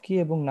লাভ কি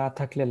এবং না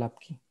থাকলে লাভ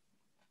কি,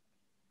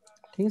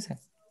 ঠিক আছে?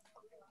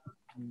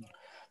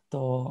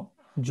 তো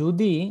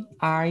যদি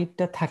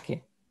আয়াতটা থাকে,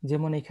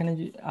 যেমন এখানে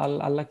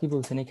আল্লাহ কি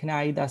বলছেন, এখানে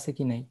আয়াত আছে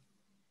কি নাই?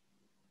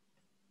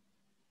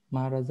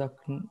 মা রাজাক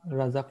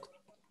রাজাক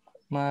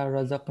মা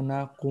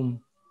রাজাকনাকুম,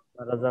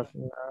 রাজাক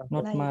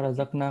নট নাই। মা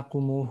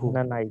রাজাকনাকুমুহু,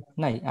 না নাই।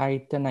 নাই,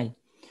 আয়াতটা নাই।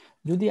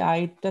 যদি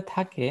আয়াতটা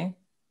থাকে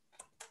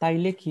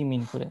তাইলে কি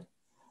মিন করে?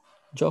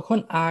 যখন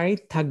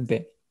আয়াত থাকবে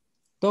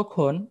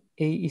তখন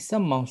এই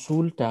ইসম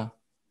মাউসুলটা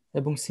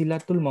এবং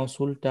সিলাতুল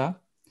মাউসুলটা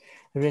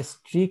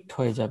রেস্ট্রিক্ট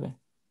হয়ে যাবে।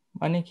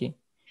 মানে কি,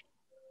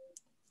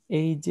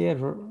 এই যে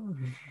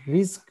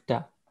রিস্কটা,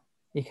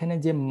 এখানে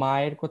যে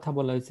মায়ের কথা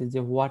বলা হয়েছে যে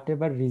হোয়াট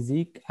এভার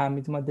রিজিক আমি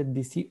তোমাদের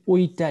দিছি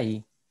ওইটাই,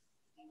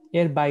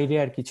 এর বাইরে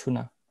আর কিছু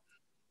না।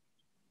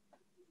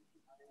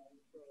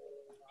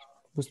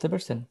 বুঝতে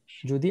পারছেন?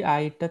 যদি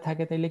আয়াতটা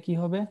থাকে তাহলে কি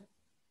হবে,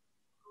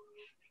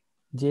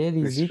 যে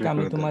রিজিক রেস্ট্রিক্ট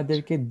আমি করে দেওয়া হচ্ছে।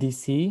 তোমাদেরকে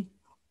দিছি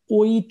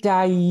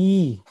ওইটাই,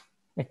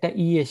 একটা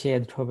এসে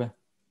অ্যাড হবে।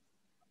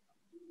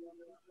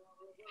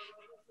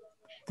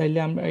 তাইলে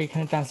আমরা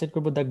এখানে ট্রান্সলেট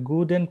করব the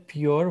good and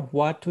pure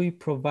what we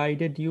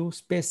provided you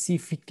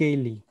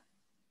specifically.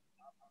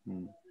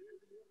 হুম।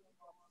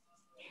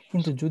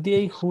 কিন্তু যদি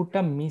এই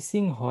হুটা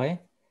মিসিং হয়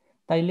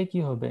তাইলে কি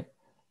হবে?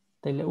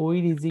 তাইলে ওই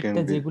ক্যান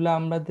রিজিকটা বি যেগুলো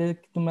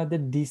তোমাদের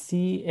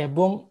দিছি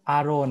এবং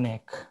আরো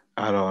অনেক,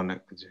 আরো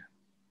অনেক যে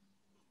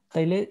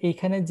তাইলে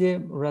এখানে যে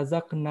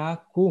রাজাক না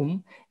কুম,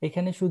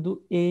 এখানে শুধু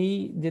এই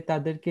যে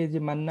তাদেরকে যে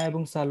মান্না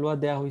এবং সালোয়া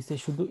দেয়া হয়েছে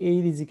শুধু এই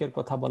রিজিকের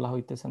কথা বলা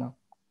হইতেছে না।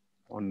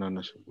 অন্যান্য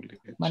সবগুলি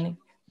আছে। মানে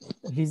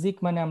রিজিক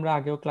মানে আমরা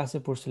আগেও ক্লাসে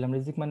পড়ছিলাম,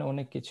 রিজিক মানে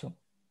অনেক কিছু।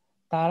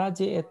 তারা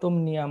যে এত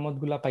নিয়ামত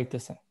গুলা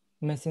পাইতেছে,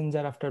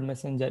 মেসেঞ্জার আফটার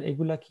মেসেঞ্জার,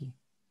 এগুলা কি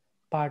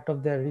পার্ট অফ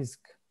দ্য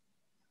রিস্ক,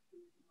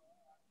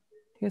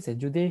 ঠিক আছে?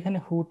 যদি এখানে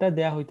হুটা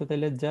দেয়া হইতো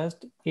তাহলে জাস্ট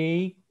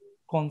এই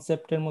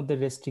কনসেপ্টের মধ্যে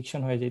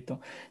রেস্ট্রিকশন হয়ে যেত।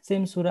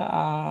 সেম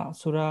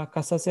সূরা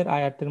কাসাসের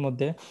আয়াতের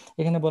মধ্যে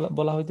এখানে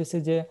বলা হইতেছে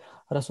যে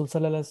রাসূল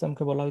সাল্লাল্লাহু আলাইহি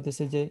ওয়াসাল্লামকে বলা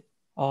হইতেছে যে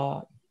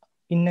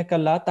ইন্নাকা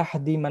লা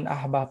তাহদি মান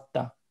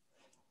আহবাবতা,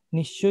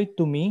 নিশ্চয়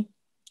তুমি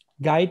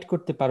গাইড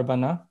করতে পারবা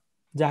না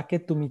যাকে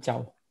তুমি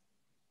চাও।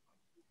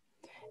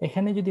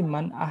 এখানে যদি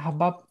মান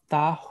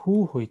আহবাবতা হু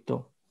হইতো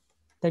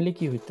তাহলে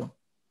কি হইতো?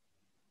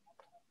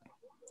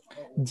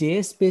 যে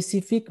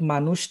স্পেসিফিক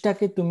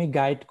মানুষটাকে তুমি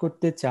গাইড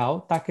করতে চাও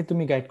তাকে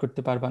তুমি গাইড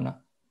করতে পারবা না।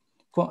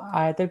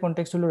 আয়াতের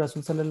কনটেক্সট হলো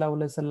রাসূল সাল্লাল্লাহু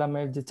আলাইহি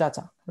সাল্লামের যে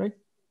চাচা, রাইট?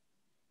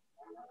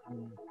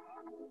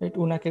 রাইট,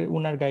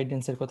 উনার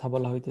গাইডেন্সের কথা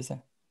বলা হইতেছে।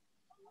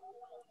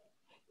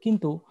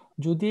 কিন্তু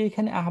যদি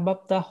এখানে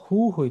আহবাবতা হু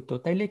হইতো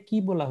তাইলে কি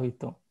বলা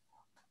হইতো?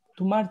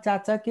 তোমার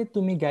চাচাকে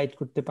তুমি গাইড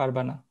করতে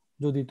পারবা না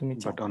যদি তুমি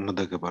চাও, বাট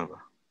অন্যদেরকে পারবা।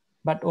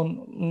 বাট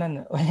না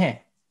না, হ্যাঁ,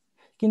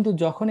 কিন্তু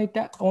যখন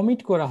এটা অমিট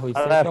করা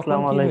হয়েছে তখন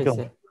আসসালামু কি আলাইকুম।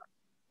 হয়েছে?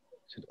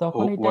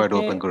 তখন ওয়াইড এটাকে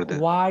ওপেন করে দেয়,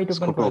 ওয়াইড ওপেন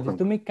স্কোপ করা ওপেন হয়েছে,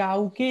 করে। তুমি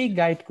কাউকেই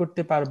গাইড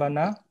করতে পারবা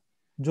না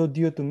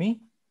যদিও তুমি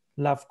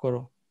লাভ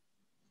করো।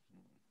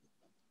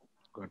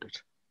 Got it.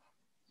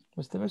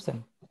 বুঝতে পারছেন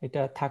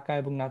এটা থাকা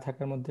এবং না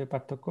থাকার মধ্যে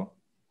পার্থক্য?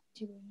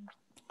 জি ভাইয়া।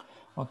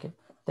 ওকে,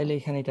 তাহলে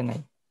এখানে এটা নাই,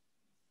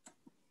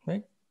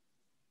 রাইট?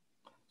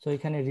 সো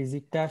এখানে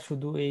রিজিকটা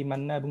শুধু এই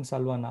মান্না এবং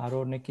সালওয়া না, আরো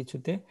অনেক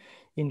কিছুতে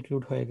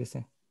ইনক্লুড হয়ে গেছে।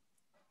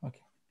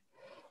 ওকে,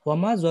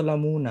 ওয়ামা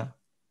যালামুনা,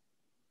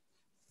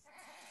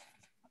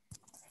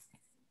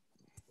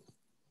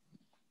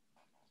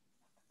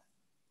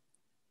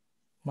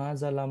 মা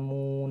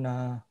যালামুনা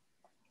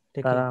এটা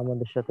কি? তারা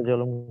আমাদের সাথে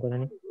জুলুম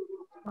করেনি।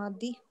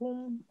 মাদিহুম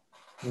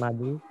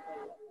মাদি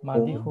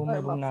মাদি হুম হুম আর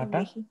এবং মাফুল নাটা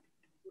বিহি।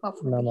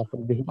 মাফুল না বিহি।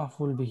 মাফুল বিহি।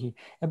 মাফুল বিহি,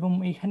 এবং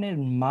এখানে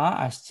মা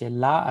আসছে,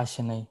 লা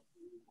আসে নাই,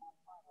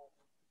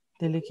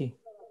 তাহলে কি?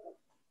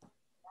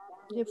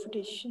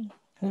 রেফুটেশন।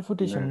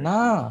 রেফুটেশন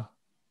না, Narration.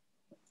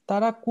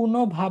 তারা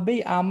কোনোভাবেই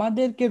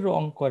আমাদেরকে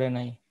রং করে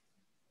নাই,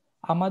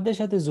 আমাদের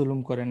সাথে জুলুম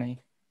করে নাই।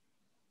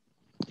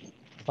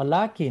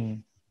 ওয়ালাকিন,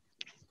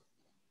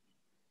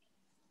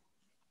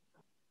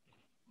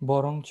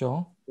 বরঞ্চ,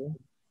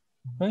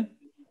 right?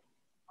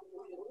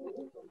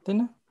 তাই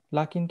না?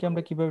 লাকিনকে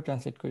আমরা কিভাবে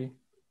ট্রান্সলেট করি?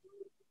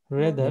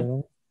 Rather,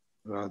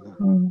 Rather.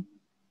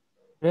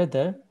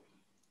 রেদার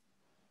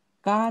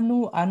কানু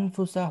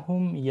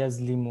আনফুসাহুম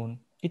ইয়াজলিমুন।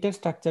 এটার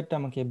স্ট্রাকচারটা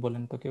আমাকে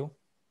বলেন তো কেউ,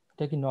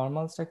 এটা কি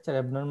নর্মাল স্ট্রাকচার,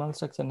 অ্যাবনর্মাল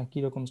স্ট্রাকচার, না কি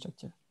রকম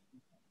স্ট্রাকচার?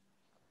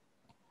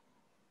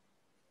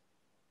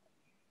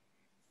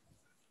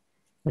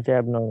 এটা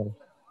অ্যাবনর্মাল।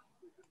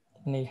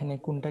 মানে এখানে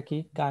কোনটা কি?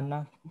 কানা,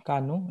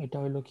 কানু, এটা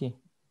হলো কি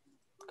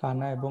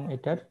কানা এবং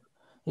এটার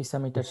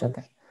ইসলাম এটার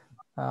সাথে,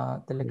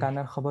 তাহলে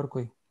কানার খবর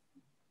কই?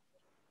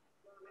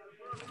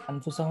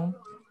 আনফুসাহুম,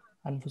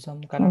 আনফুসাহুম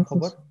কানার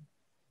খবর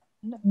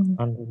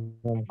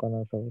আনফুসাহুম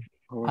কানার খবর।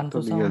 খবর তো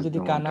আনফুসাহুম যদি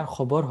লিয়াজলাম ওটা। কানার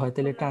খবর হয়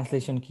তাহলে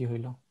ট্রান্সলেশন কি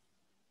হইল?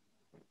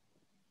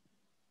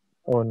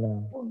 ও না,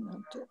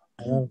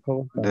 কানার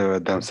খবর তো They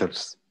were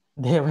themselves.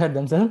 They were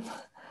themselves?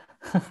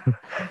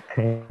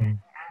 হ্যাঁ,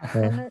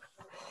 হ্যাঁ।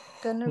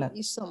 কানার না,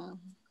 ইসম।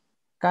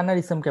 কানার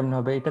ইসম কেমন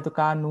হবে? এটা তো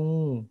কানু।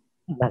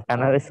 না,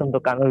 কানার ইসম তো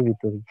কানোর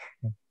ভিতরই।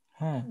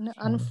 হ্যাঁ, না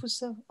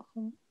আনফুসা।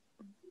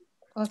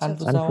 আচ্ছা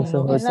আচ্ছা।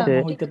 আনফুসাহুম আনফুসাহুম হ্যাঁ না হচ্ছে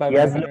হইতে পারবে না,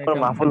 কারণ ইয়াজলুমের এটা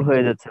মাফুল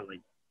হয়ে যাচ্ছে ভাই।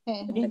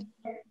 হ্যাঁ কি?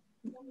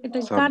 এটা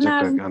সাবজেক্ট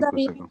কানার আর কি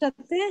মুদারি আনফুসাকুম।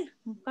 সাথে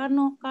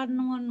কানো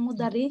কানো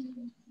মুদারি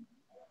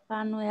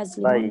কানো ভাই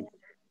ইয়াজলিমুন।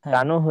 হ্যাঁ,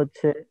 কানো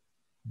হচ্ছে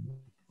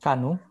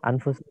কানু।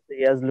 আনফুসাহুম হচ্ছে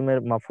ইয়াজলুমের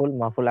মাফুল,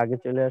 মাফুল আগে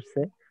চলে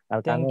আসছে, আর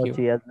কানো থ্যাংক ইউ,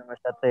 হচ্ছে ইয়াজলুমের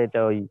সাথে এটা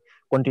ওই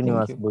থ্যাংক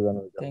কন্টিনিউয়াস ইউ,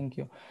 বোঝানোর জন্য। Thank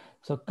you.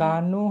 সো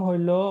কানু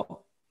হইল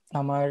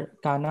আমার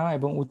কানা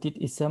এবং উতিত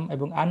ইসম,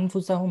 এবং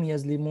আনফুসাহুম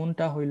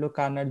ইয়াজলিমুনটা হইল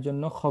কানার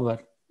জন্য খবর,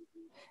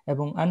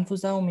 এবং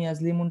আনফুসাহুম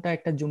ইয়াজলিমুনটা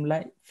একটা জুমলা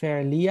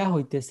ফেলিয়া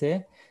হইতেছে,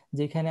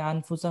 যেখানে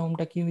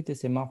আনফুসাহুমটা কি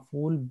হইতেছে?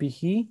 মাফুল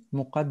বিহি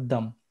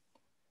মুকাদ্দাম,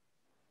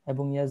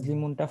 এবং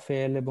ইয়াজলিমুনটা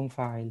ফেল এবং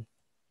ফাইল।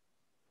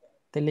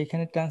 তাহলে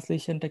এখানে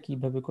ট্রান্সলেশনটা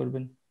কিভাবে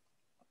করবেন?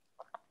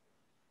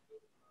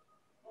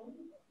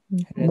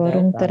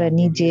 বরং হেদায়েত? তারা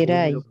নিজেদের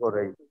নিজেরাই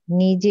উপরেই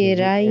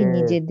নিজেরাই নিজেদের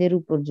নিজেদের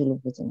উপর জুলুম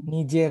করেছে।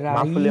 নিজেরাই।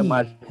 মাফুলে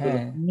মাসগুলো।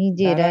 হ্যাঁ, তারা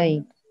নিজেরাই।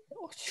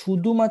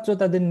 শুধুমাত্র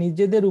তাদের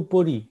নিজেদের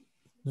উপরই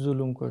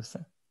জুলুম করছে।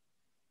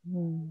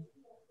 হুম।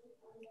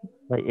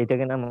 ভাই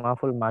এটাকে না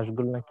মাফুল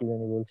মাসগুল না কি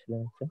জানি বলছিলেন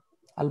একটা?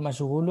 আল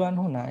মাশগুলু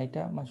আনহু না,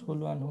 এটা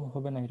মাশগুলু আনহু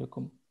হবে না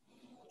এরকম।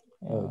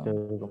 ও, এটা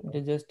এরকম। এটা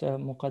জাস্ট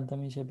মুকাদ্দাম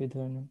হিসেবে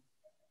ধরে নেন,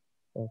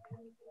 ওকে।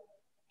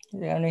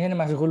 কারণ এখানে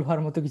মাশগুল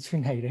হওয়ার মতো কিছুই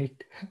নাই, রাইট?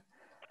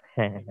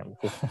 হ্যাঁ, হ্যাঁ, হ্যাঁ,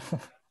 বুঝছি।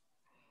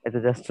 এটা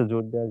জাস্ট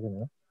জোর দেওয়ার জন্য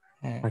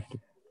হ্যাঁ, আর কি।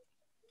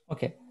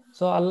 ওকে।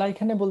 সো আল্লাহ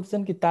এখানে বলছেন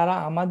কি, তারা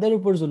আমাদের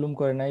উপর জুলুম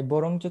করে নাই,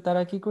 বরঞ্চ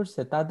তারা কি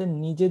করছে? তাদের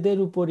নিজেদের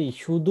উপরই,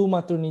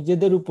 শুধুমাত্র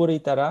নিজেদের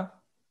উপরেই তারা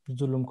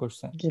জুলুম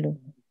করছে। জুলুম।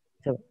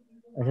 আচ্ছা,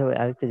 আচ্ছা ভাই,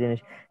 আরেকটা জিনিস,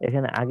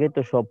 এখানে আগে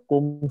তো সব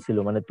কম ছিল,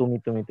 মানে তুমি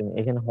তুমি তুমি,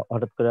 এখানে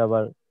হঠাৎ করে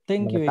আবার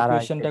থ্যাংক মানে ইউ এই তারা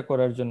কোয়েশ্চেনটা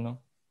করার জন্য।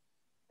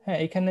 হ্যাঁ,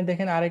 এখানে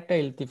দেখেন আরেকটা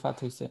ইলতিফাত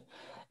হয়েছে।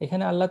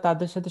 এখানে আল্লাহ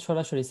তাদের সাথে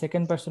সরাসরি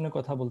সেকেন্ড পার্সনে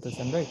কথা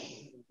বলতেছেন, রাইট?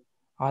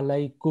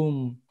 আলাইকুম,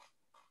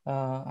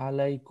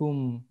 আলাইকুম,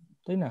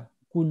 তাই না?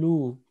 কুলু,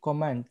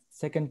 কমান্ড,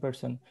 সেকেন্ড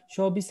পার্সন,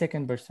 সবই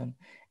সেকেন্ড পার্সন।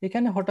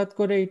 এখানে হঠাৎ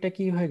করে এটা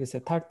কি হয়ে গেছে?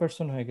 থার্ড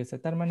পার্সন হয়ে গেছে।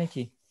 তার মানে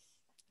কি?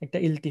 একটা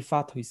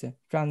ইলতিফাত হয়েছে,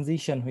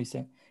 ট্রানজিশন হয়েছে।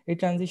 এই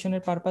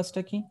ট্রানজিশনের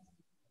পারপাসটা কি?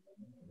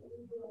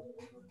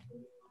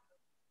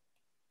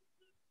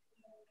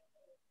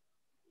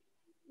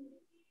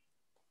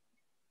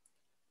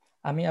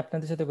 আমি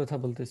আপনাদের সাথে কথা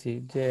বলতেছি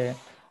যে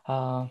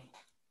আহ,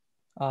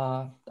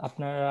 আহ,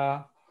 আপনারা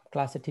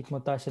ক্লাসে ঠিক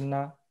মতো আসেন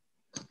না,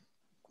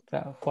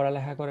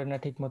 পড়ালেখা করেন না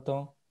ঠিক মতো।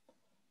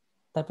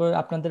 তারপর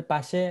আপনাদের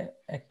পাশে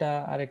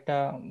আরেকটা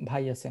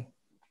ভাই আছে,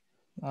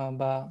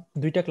 বা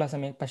দুইটা ক্লাস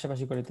আমি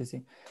পাশাপাশি করিতেছি।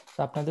 তো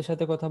আপনাদের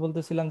সাথে কথা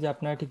বলতেছিলাম যে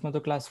আপনারা ঠিকমতো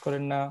ক্লাস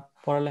করেন না,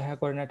 পড়ালেখা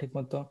করেন না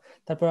ঠিকমতো।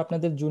 তারপর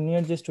আপনাদের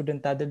জুনিয়র যে স্টুডেন্ট,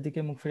 তাদের দিকে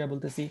মুখ ফিরা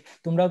বলতেছি,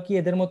 তোমরাও কি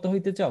এদের মতো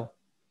হইতে চাও?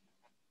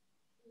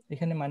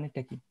 এখানে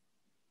মানেটা কি?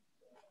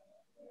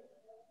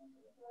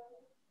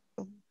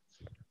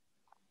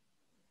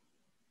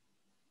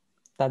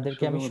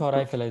 তাদেরকে আমি শুধুমাত্র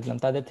সরাই ফেলাই দিলাম,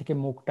 তাদের থেকে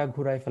মুখটা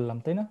ঘুরাই ফেললাম,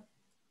 তাই না?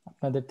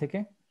 আপনাদের থেকে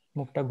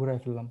মুখটা ঘুরাই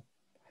ফেললাম।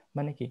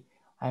 মানে কি?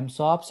 I am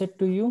so upset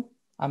to you,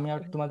 আমি আর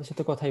তোমাদের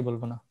সাথে কথাই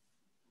বলবো না।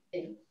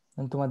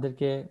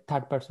 তোমাদেরকে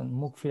থার্ড পার্সন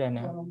মুখ ফিরায়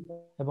নেওয়া।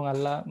 এবং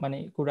আল্লাহ মানে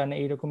কোরআনে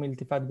এইরকম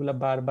ইলতিফাত গুলা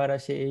বারবার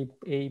আসে এই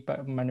এই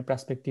মানে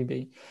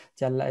পার্সপেক্টিভেই,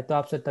 যে আল্লাহ এত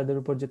আপসেট তাদের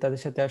উপর যে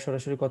তাদের সাথে আর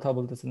সরাসরি কথা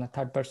বলতেছেন না,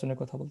 থার্ড পার্সনে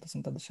কথা বলতেছেন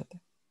তাদের সাথে,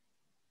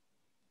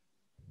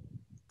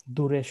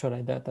 দূরে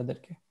সরাই দেয়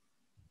তাদেরকে।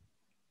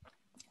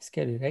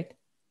 Scary, right?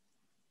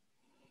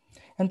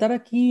 তারা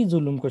কি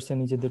জুলুম করছে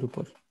নিজেদের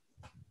উপর?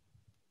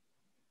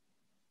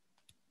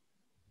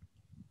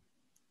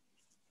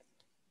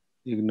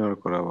 ইগনোর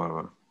করা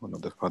বারবার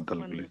ওনাদের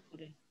ফাদ্দালগুলি।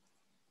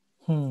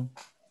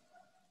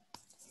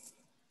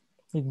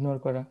 ইগনোর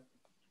করা।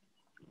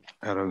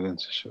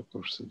 অ্যারোগেন্স শো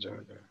করছে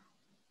জায়গায়।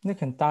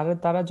 দেখেন তারা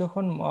তারা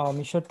যখন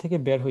মিশর থেকে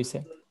বের হয়েছে,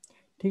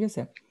 ঠিক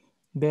আছে,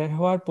 বের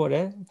হওয়ার পরে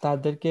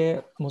তাদেরকে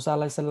মুসা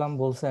আলাহিসাল্লাম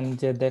বলছেন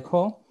যে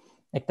দেখো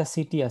একটা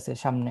সিটি আছে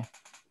সামনে,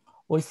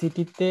 ওই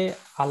সিটিতে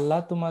আল্লাহ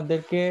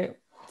তোমাদেরকে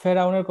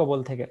ফেরাউনের কবল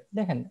থেকে,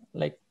 দেখেন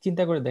লাইক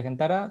চিন্তা করে দেখেন,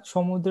 তারা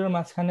সমুদ্রের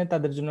মাঝখানে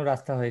তাদের জন্য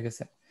রাস্তা হয়ে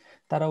গেছে,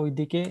 তারা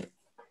ওইদিকে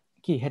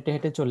কি হেঁটে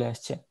হেঁটে চলে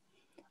আসছে।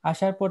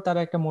 আসার পর তারা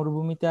একটা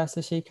মরুভূমিতে আছে,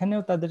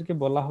 সেইখানেও তাদেরকে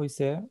বলা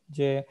হয়েছে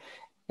যে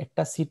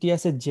একটা সিটি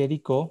আছে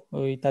জেরিকো,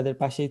 ওই তাদের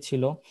পাশেই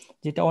ছিল,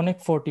 যেটা অনেক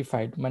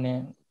ফোর্টিফাইড, মানে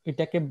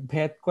এটাকে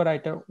ভেদ করা,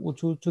 এটা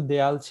উঁচু উঁচু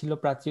দেয়াল ছিল,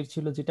 প্রাচীর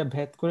ছিল, যেটা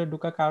ভেদ করে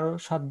ঢোকা কারোর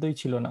সাধ্যই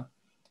ছিল না।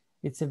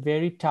 It's a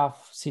very tough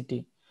city.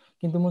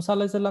 কিন্তু মুসা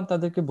আলাহিসাল্লাম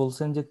তাদেরকে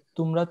বলছেন যে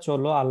তোমরা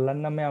চলো, আল্লাহর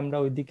নামে আমরা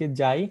ওইদিকে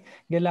যাই,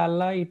 গেলে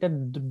আল্লাহ এটা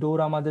ডোর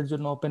আমাদের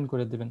জন্য ওপেন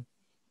করে দিবেন।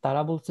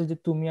 তারা বলছে যে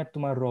তুমি আর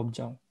তোমার রব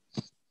যাও,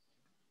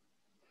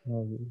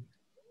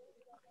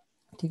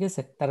 ঠিক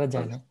আছে? তারা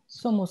যায় না।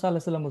 সো মুসা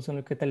আলাহিসাল্লাম বলছেন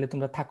 "ওকে, তাহলে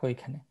তোমরা থাকো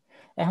এখানে।"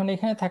 এখন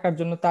এখানে থাকার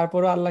জন্য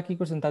তারপরও আল্লাহ কি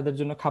করছেন, তাদের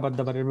জন্য খাবার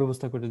দাবারের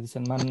ব্যবস্থা করে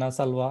দিয়েছেন, Manna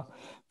সালওয়া,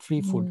 free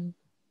food.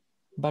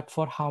 But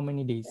for how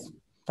many days?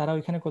 তারা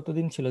ওইখানে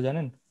কতদিন ছিল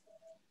জানেন?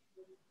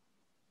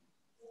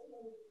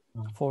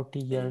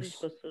 40 ইয়ার্স।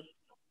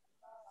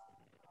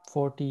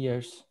 40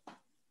 ইয়ার্স।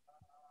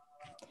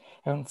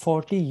 এবং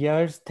 40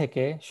 ইয়ার্স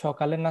থেকে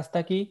সকালের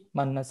নাস্তা কি?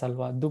 মান্না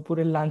সালওয়া।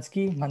 দুপুরের লাঞ্চ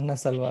কি? মান্না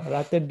সালওয়া।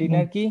 রাতের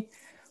ডিনার কি?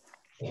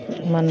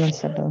 মান্না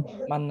সালওয়া।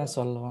 মান্না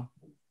সালওয়া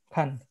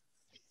খান।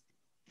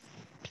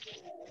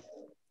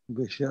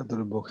 বেশি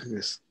আদরে বকে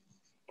গেছে।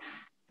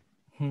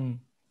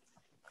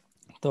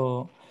 তো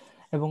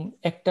এবং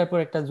একটার পর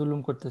একটা জুলুম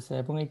করতেছে,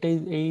 এবং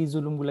এই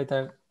জুলুমগুলাই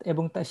তার,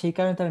 এবং সেই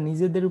কারণে তারা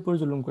নিজেদের উপর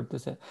জুলুম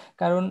করতেছে।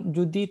 কারণ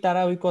যদি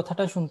তারা ওই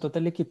কথাটা শুনতো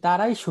তাহলে কি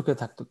তারাই সুখে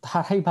থাকতো,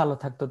 তারাই ভালো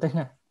থাকতো, তাই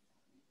না?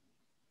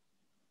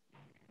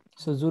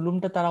 সো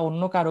জুলুমটা তারা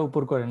অন্য কারো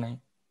উপর করে নাই,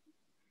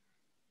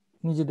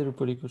 নিজেদের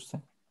উপরই করছে।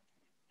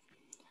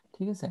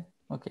 ঠিক আছে,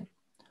 ওকে।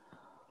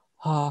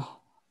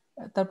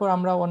 তারপর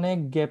আমরা অনেক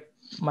গ্যাপ,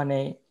 মানে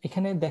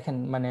এখানে দেখেন,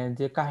 মানে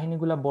যে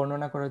কাহিনীগুলা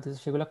বর্ণনা করা হইতেছে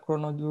সেগুলা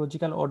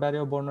ক্রোনোলজিক্যাল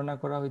অর্ডারেও বর্ণনা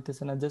করা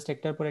হইতেছে না, জাস্ট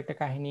একটার পর একটা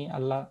কাহিনী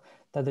আল্লাহ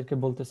তাদেরকে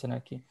বলতেছেন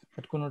আর কি।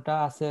 বাট কোনোটা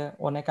আছে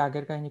অনেক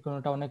আগের কাহিনী,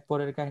 কোনোটা অনেক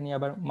পরের কাহিনী,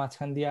 আবার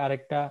মাঝখান দিয়ে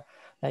আরেকটা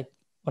লাইক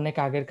অনেক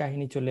আগের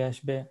কাহিনী চলে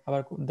আসবে,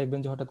 আবার দেখবেন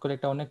যে হঠাৎ করে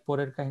একটা অনেক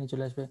পরের কাহিনী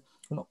চলে আসবে।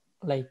 কোনো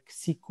লাইক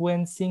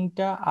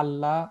সিকোয়েন্সিংটা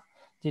আল্লাহ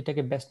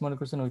যেটাকে বেস্ট মনে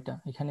করছেন ওইটা।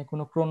 এখানে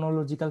কোনো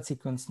ক্রোনোলজিক্যাল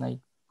সিকোয়েন্স নাই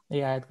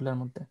এই আয়াতগুলোর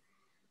মধ্যে।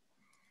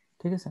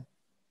 ঠিক আছে,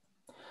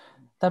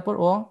 তারপর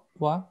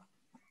ওয়া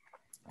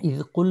ইয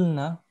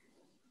কুলনা,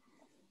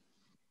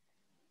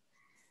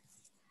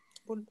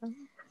 বললাম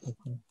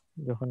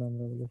যখন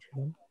আমরা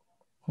বলেছিলাম,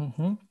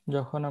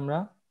 যখন আমরা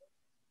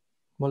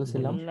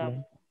বলেছিলাম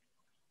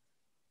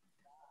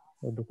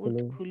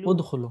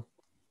উদখুলু,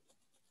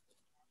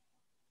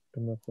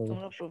 তোমরা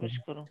প্রবেশ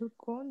করো।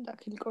 কোন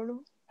দাখিল করো।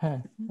 হ্যাঁ,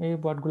 এই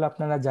ওয়ার্ডগুলো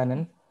আপনারা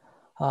জানেন।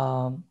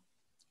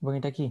 এবং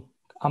এটা কি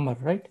আমার,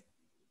 রাইট?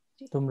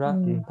 তোমরা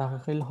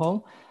দাখিল হও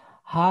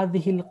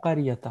হাদিহিল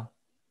কারিয়াতা,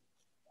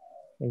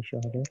 এই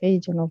শহরে, এই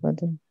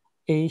জনপদে,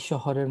 এই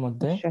শহরের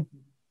মধ্যে,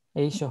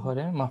 এই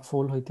শহরে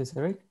মাফউল হইতেছে,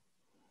 রাইট?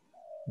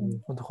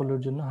 উদখুলুর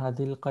জন্য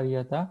হাদিল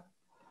কারিয়াতা,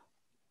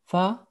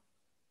 ফা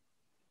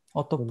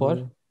অতঃপর,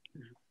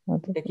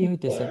 এটা কি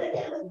হইতেছে?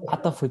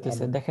 আতাফ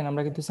হইতেছে। দেখেন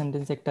আমরা কিন্তু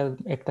সেন্টেন্স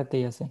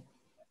একটাতেই আছে,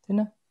 তাই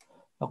না?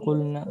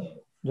 না,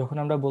 যখন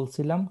আমরা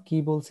বলছিলাম কি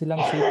বলছিলাম,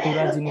 সেই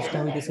পুরা জিনিসটা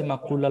হইতেছে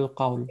মাকুল আল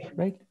কাউল,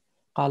 রাইট?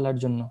 কালার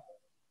জন্য।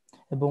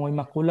 এবং ওই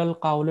মাকুল আল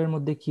কাউলের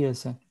মধ্যে কি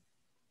আছে?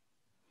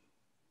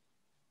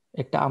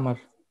 একটা আমার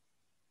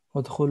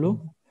উদখুলু,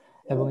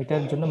 এবং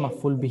এটার জন্য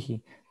মাফুল বিহি।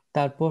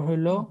 তারপর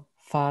হইলো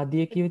ফা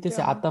দিয়ে কি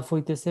হইতেছে? আতাফ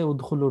হইতেছে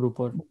উদখুলুর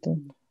উপর।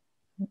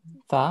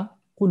 ফা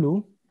কুলু,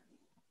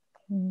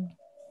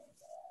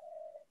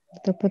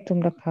 তারপর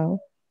তোমরা খাও।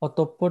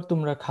 অতঃপর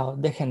তোমরা খাও।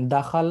 দেখেন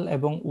দাখাল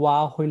এবং ওয়া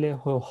হইলে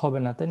হবে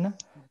না, তাই না?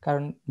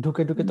 কারণ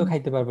ঢুকে ঢুকে তো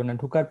খাইতে পারবে না,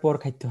 ঢুকার পর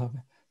খাইতে হবে।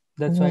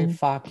 দ্যাটস ওয়াই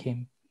ফা খেম।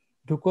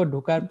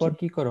 ঢুকার পর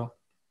কি করো?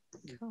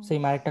 সেই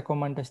আরেকটা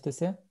কমান্ড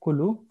আসতেছে,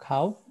 কুলু,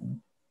 খাও,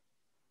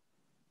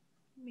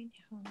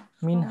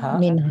 মিনহা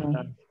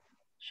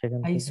সেখান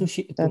হাইসু থেকে,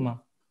 শিতুমা।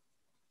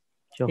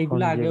 যখন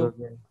এগুলো আগেও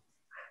যেভাবে,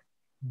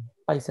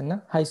 পাইছেন না?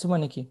 হাইসু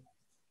মানে কি?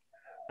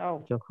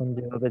 যখন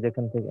যেভাবে,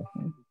 যেখান থেকে।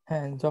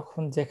 হ্যাঁ,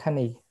 যখন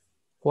যেখানেই,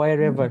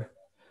 wherever,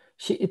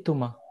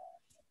 শিতুমা,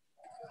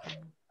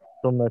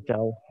 তোমরা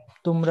চাও,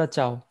 তোমরা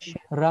চাও,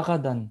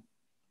 রাগাদান,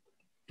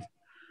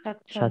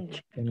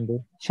 স্বাচ্ছন্দ্যে।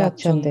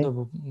 স্বাচ্ছন্দ্য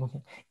মুখে।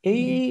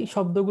 এই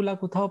শব্দগুলা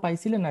কোথাও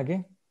পাইছিলেন আগে?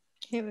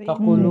 হ্যাঁ,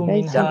 ফাকুলু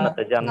মিনহা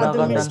জান্নাতে,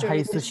 রাগাদান story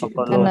হাইসু তে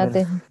শিতুম।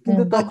 জান্নাতে,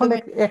 কিন্তু তখন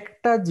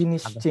একটা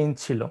জিনিস চেঞ্জ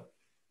ছিল।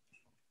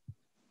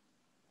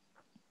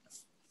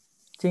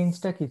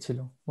 চেঞ্জটা কি ছিল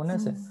মনে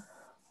আছে?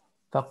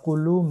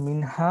 ফাকুলু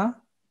মিনহা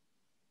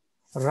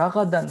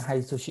রাগাদান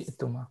হাইসু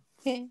শিতুমা।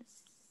 হ্যাঁ,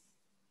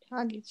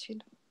 আগে ছিল।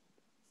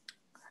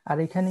 আর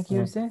এখানে কি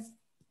হয়েছে?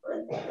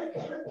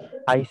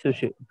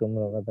 আইসুশি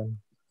তোমরা গাদান।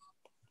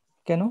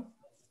 কেন?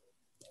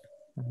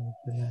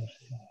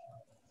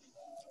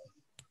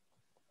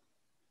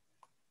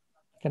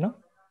 কেন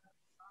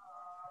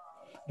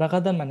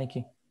রাগাদান মানে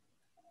কি?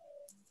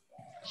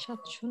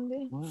 স্বাচ্ছন্দ্যে,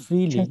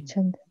 ফ্রিলি।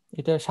 স্বাচ্ছন্দ্য।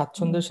 এটা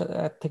স্বাচ্ছন্দ্যের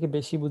থেকে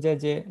বেশি বোঝায়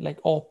যে লাইক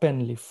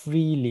ওপেনলি,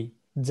 ফ্রিলি,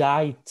 যা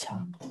ইচ্ছা,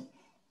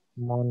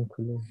 মন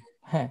খুলে।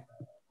 হ্যাঁ,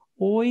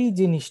 ওই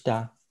জিনিসটা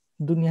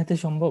দুনিয়াতে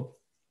সম্ভব?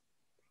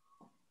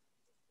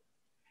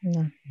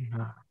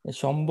 না,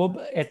 সম্ভব,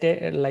 এটা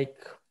লাইক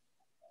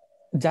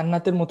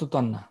জান্নাতের মতো তো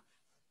আর না।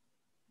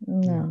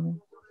 না,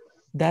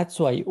 দ্যাটস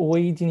ওয়াই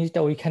ওই জিনিসটা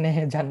ওইখানে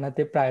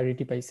জান্নাতে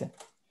প্রায়োরিটি পাইছে।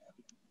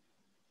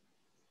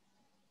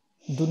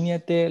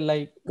 দুনিয়াতে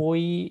লাইক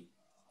ওই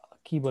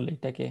কি বলে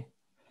এটাকে,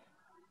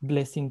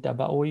 ব্লেসিংটা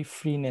বা ওই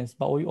ফ্রিনেস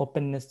বা ওই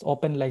ওপেননেস,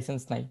 ওপেন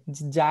লাইসেন্স নাই।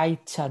 যা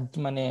ইচ্ছা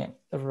মানে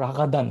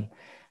রাগাদান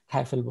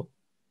খায় ফেলবো,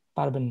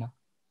 পারবেন না।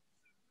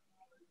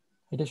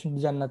 এটা শুধু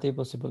জান্নাতেই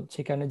পসিবল,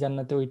 সেই কারণে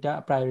জান্নাতে ওইটা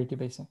প্রায়োরিটি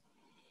পাইছে।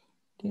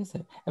 ঠিক আছে,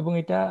 এবং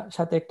এটা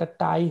সাথে একটা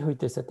টাই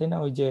হইতেছে, তাই না?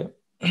 ওই যে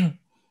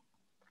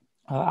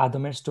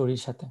আদমের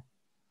স্টোরির সাথে।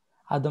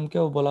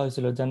 আদমকেও বলা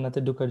হয়েছিল জান্নাতে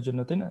ঢোকার জন্য,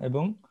 তাই না,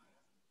 এবং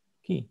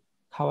কি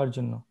খাওয়ার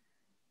জন্য,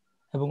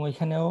 এবং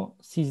ওইখানেও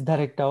সিজদার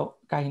একটা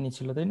কাহিনী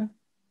ছিল, তাই না?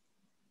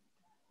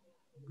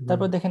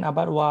 তারপর দেখেন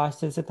আবার ওয়া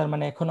আসতেছে, তার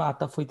মানে এখনো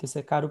আতাফ হইতেছে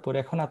কার উপর?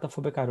 এখন আতাফ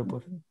হবে কার উপর?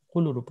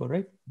 কুলুর উপর,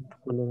 রাইট?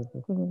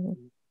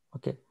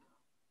 ওকে,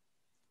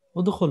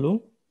 উদখুলু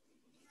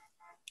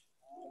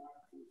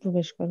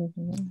প্রবেশ করো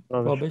তুমি।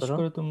 প্রবেশ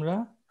করো তোমরা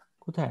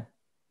কোথায়?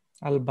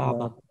 আল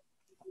বাবা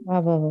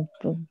বাবা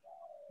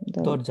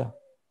দরজা,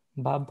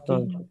 বাব কি?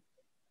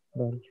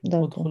 দরজা।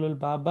 উদখুলুল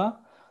বাবা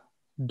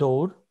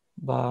ডোর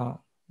বা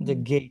যে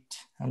গেট,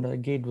 আমরা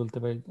গেট বলতে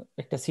পারি।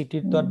 একটা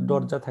সিটির তো আর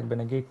দরজা থাকবে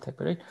না, গেট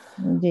থাকবে, রাইট?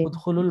 জি।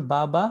 উদখুলুল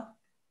বাবা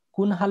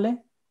কোন হালে?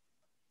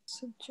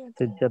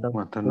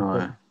 মাথা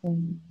নয়,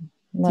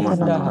 মাথা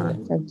সিজদার নয়, হালে,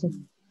 সাজ্জা।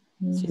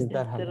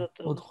 সিজদার হালে।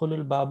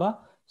 উদখুলুল বাবা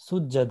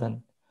সুজ্জাদান,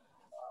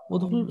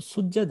 উদখুল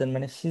সুজ্জাদান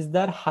মানে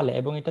সিজদার হালে,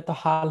 এবং এটা তো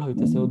হাল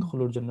হইতেছে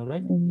উদখুলুর জন্য,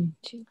 রাইট?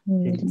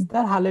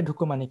 সিজদার হালে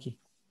ঢুকো মানে কি?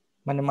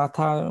 মানে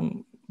মাথা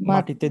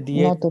মাটিতে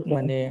দিয়ে নত করে।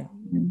 মানে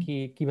কি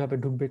কিভাবে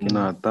ঢুকবে না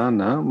কেমনে? তা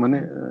না, মানে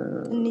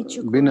নিচু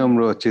করে।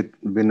 বিনম্র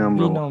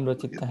বিনম্র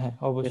চিত্তে, হ্যাঁ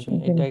অবশ্যই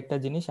এটা একটা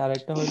জিনিস। আর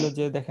একটা হইলো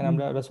যে দেখেন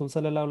আমরা রাসূল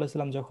সাল্লাল্লাহু আলাইহি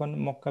সাল্লাম যখন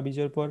মক্কা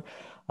বিজয়ের পর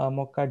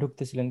মক্কায়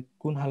ঢুকতেছিলেন,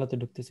 কোন হালতে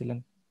ঢুকতেছিলেন?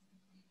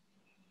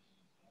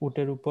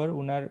 উটের উপর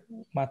উনার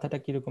মাথাটা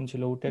কিরকম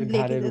ছিল? উটের লেগে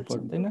ঘাড়ের যাচ্ছে উপর,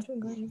 তাই না?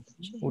 গাড়ি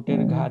পিছে।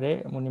 উটের ঘাড়ে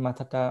উনি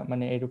মাথাটা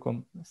মানে এরকম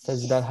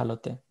সাজদার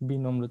হালতে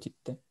বিনম্র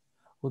চিত্তে।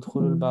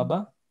 উদখুলুল বাবা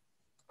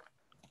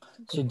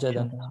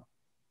সুজ্জাদান,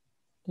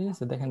 ঠিক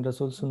আছে? দেখেন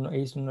রাসূল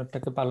এই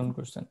সুন্নতটাকে পালন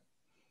করছেন।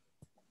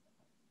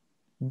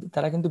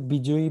 তারা কিন্তু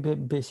বিজয়ী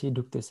বেশি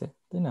ঢুকতেছে,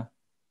 তাই না?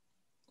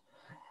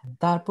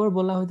 তারপর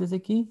বলা হইতেছে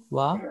কি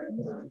ওয়া,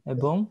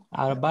 এবং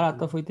আবার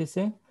আতাফ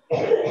হইতেছে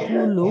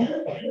কুলু।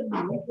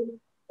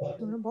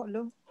 তোমরা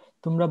বলো।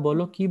 তোমরা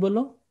বলো, কি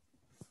বলো?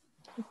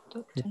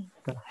 হিত্তাতুন।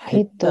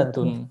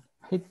 হিত্তাতুন।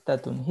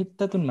 হিত্তাতুন,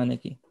 হিত্তাতুন মানে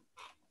কি?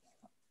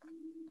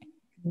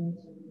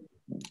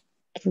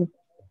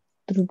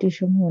 ত্রুটি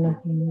সমূহ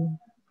নাকি?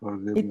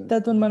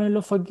 হিত্তাতুন মানে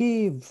হলো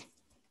ফরগিভ,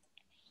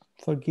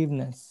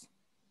 ফরগিভনেস,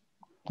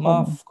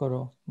 মাফ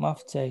করো, মাফ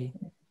চাই,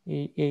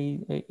 এই এই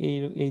এই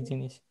এই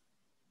জিনিস,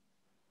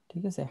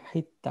 ঠিক আছে?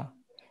 হিত্তা,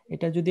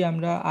 এটা যদি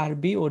আমরা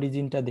আরবি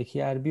অরিজিনটা দেখি,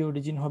 আরবি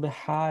অরিজিন হবে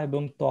হা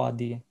এবং ত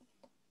দিয়ে,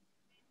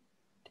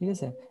 ঠিক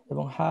আছে?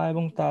 এবং হা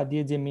এবং তা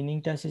দিয়ে যে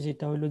মিনিংটা আসে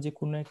সেটা হলো যে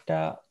কোনো একটা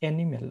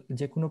অ্যানিমেল,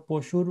 যে কোনো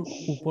পশুর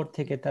উপর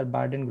থেকে তার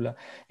বার্ডেন গুলা,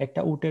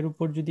 একটা উটের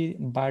উপর যদি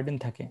বার্ডেন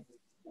থাকে,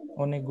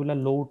 অনেকগুলা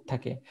লোড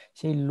থাকে,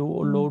 সেই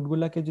লোড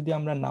গুলাকে যদি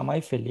আমরা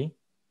নামাই ফেলি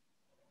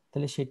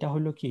তাহলে সেটা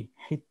হলো কি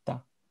হিত্তা,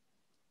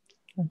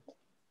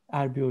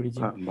 আরবি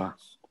অরিজিন।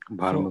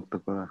 ভারমুক্ত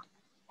করা।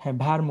 হ্যাঁ,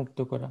 ভার মুক্ত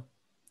করা।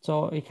 তো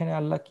এখানে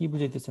আল্লাহ কি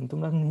বুঝাইতেছেন?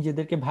 তোমরা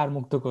নিজেদেরকে ভার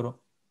মুক্ত করো।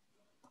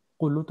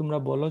 কুলু, তোমরা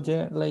বলো যে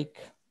লাইক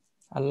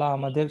আল্লাহ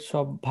আমাদের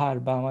সব ভার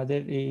বা আমাদের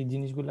এই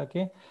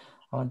জিনিসগুলাকে,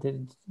 আমাদের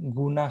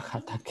গুনাহ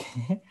খাতাকে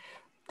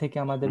থেকে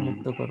আমাদের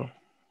মুক্ত করো।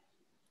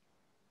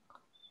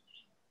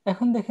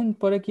 এখন দেখেন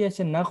পরে কি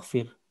আছে?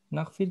 নাগফির।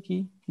 নাগফির কি,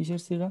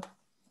 কিসের সিরা?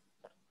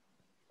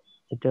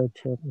 এটা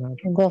হচ্ছে আপনার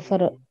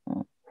গফর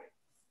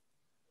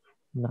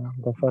না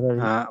গফারের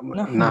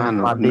নাহানো,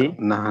 মাদি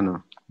নাহানো,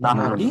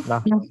 মাদি?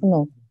 নাহনু।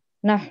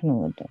 নাহনু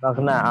এটা।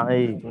 না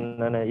এই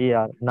মানে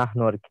ইয়া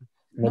নাহনু আর কি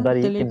না,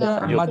 মুদারি তাহলে কিন্তু এটা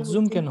মাঝুম।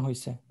 মাজজুম কেন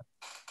হইছে?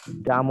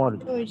 জামর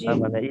ওই যে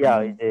মানে ইয়া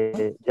ওই যে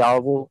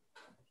জাওয়াবু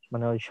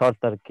মানে ওই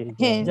শর্ত আর কি যে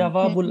হ্যাঁ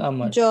জাওয়াবুল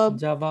আমর, জব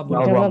জাওয়াবুল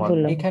জাওয়াবু আমর। আমর।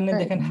 জবাবুল্লাহ। এখানে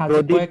দেখেন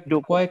যদি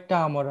কয়েকটা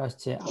আমর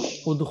আসছে।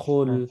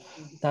 উদখুল,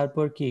 হ্যাঁ,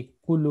 তারপর কি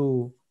কুলু,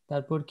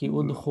 তারপর কি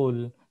উদখুল,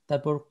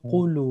 তারপর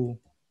কুলু,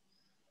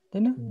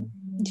 তাই না?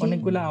 জি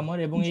অনেকগুলা আমর,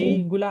 এবং জি।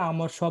 এইগুলা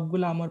আমর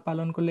সবগুলা আমর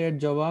পালন করলে এর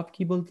জবাব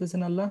কি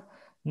বলতেছেন আল্লাহ?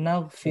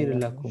 নাগফির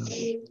লাকুম,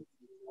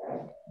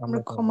 আমরা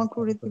ক্ষমা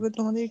করে দিব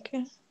তোমাদেরকে।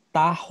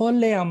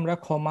 তাহলে আমরা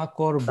ক্ষমা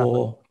করব,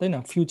 তাই না?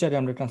 ফিউচারে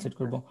আমরা ট্রান্সলেট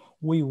করব,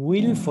 we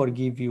will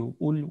forgive you,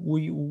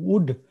 we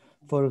would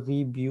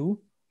forgive you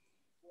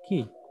কি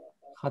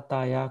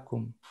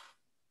খাতায়াকুম,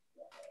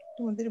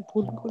 তোমাদের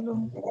ভুলগুলো।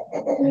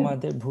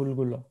 তোমাদের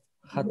ভুলগুলো,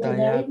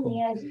 খাতায়াকুম।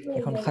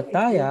 এখন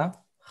খাতায়া,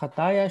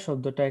 খাতায়া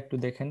শব্দটা একটু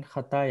দেখেন।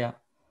 খাতায়া,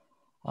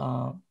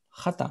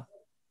 খাতা,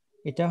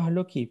 এটা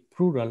হলো কি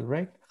প্লুরাল,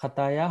 রাইট?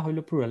 খাতায়া হলো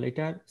প্লুরাল,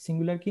 এটার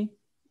সিঙ্গুলার কি?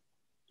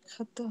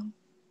 খাতা।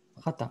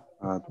 খাতা।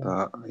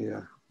 ইয়া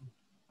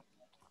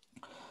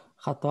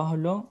খাতা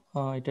হলো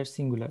এটার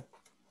সিঙ্গুলার,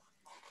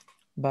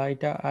 বা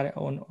এটা আর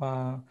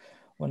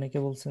অনেকে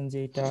বলছেন যে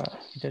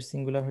এটার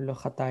সিঙ্গুলার হলো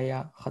খাতায়া,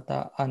 খাতা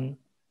আন,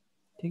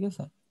 ঠিক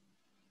আছে?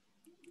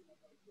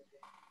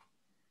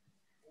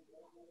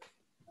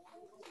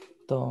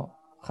 তো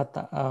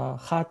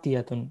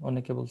খাতিয়াতুন,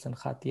 অনেকে বলছেন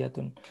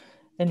খাতিয়াতুন,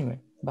 এনিওয়ে,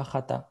 বা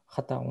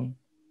খাতাউন।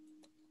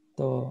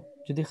 তো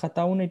যদি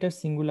খাতাউন এটার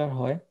সিঙ্গুলার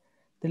হয়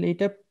তাহলে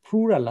এটা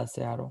প্লুরাল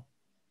আছে আরো,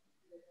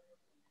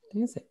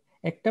 ঠিক আছে?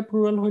 একটা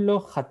প্লুরাল হইলো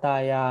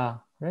খাতায়া,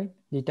 রাইট,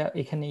 যেটা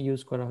এখানে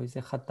ইউজ করা হয়েছে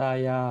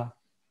খাতায়া।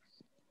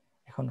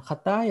 এখন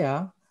খাতায়া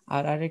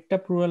আর আরেকটা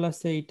প্লুরাল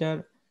আছে এটার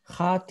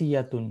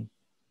খাতিয়াতুন,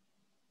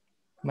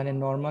 মানে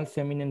নর্মাল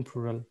ফেমিনিন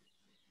প্লুরাল।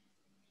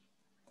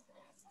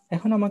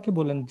 এখন আমাকে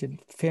বলেন যে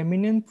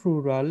ফেমিনিন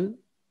প্লুরাল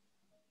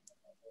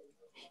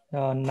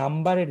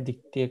নাম্বারের দিক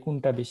থেকে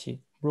কোনটা বেশি,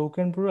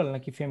 ব্রোকেন প্লুরাল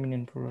নাকি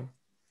feminine plural?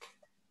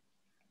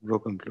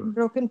 Broken plural.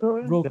 Broken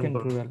plural. Broken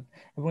plural.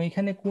 এবং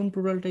এখানে কোন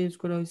প্লুরালটা ইউজ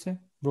করা হয়েছে?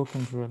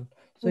 Broken plural.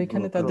 তো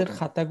এখানে তাদের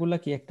খাতাগুলা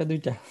কি একটা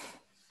দুইটা?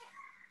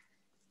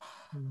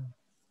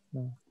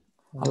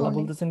 আল্লাহ অনেক।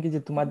 বলতেছেন কি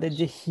যে তোমাদের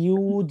যে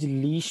হিউজ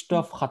লিস্ট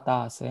অফ খাতা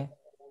আছে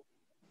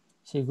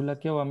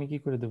সেগুলাকেও আমি কি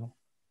করে দেব?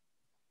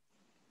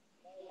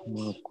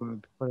 মাফ করে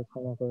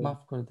দিন। মাফ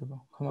করে দেব,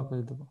 ক্ষমা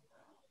করে দেব।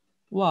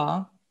 ওয়া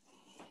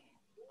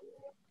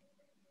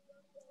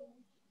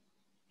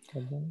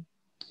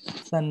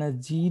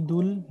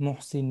সানাজিদুল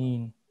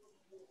মুহসিনিন,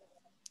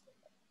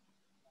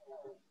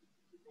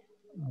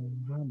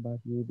 আমরা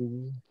বাড়িয়ে দেব।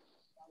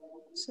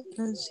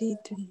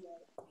 সানাজিদুল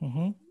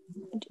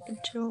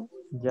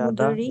জাদা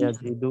মুদারি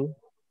ইয়াজিদু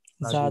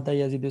জাদা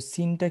ইয়াজিদু,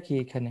 সিনটা কি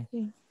এখানে?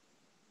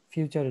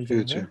 ফিউচারের জন্য,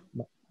 future.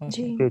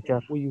 G future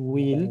we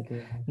will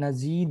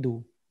নাজিদু,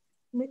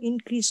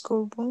 increase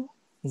করব।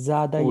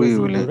 জাদা We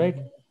ইয়াজিদু, will right?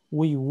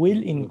 We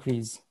will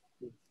increase,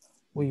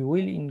 we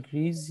will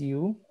increase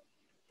you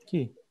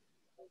কি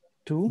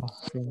টু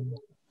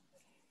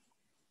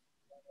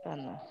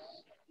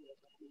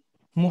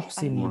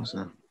মুহসিনিন।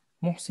 মুহসিন,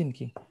 মুহসিন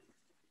কি?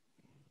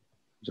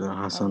 যারা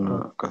হাসান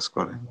কাজ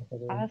করে।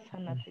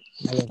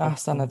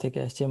 আহসানা থেকে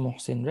আসছে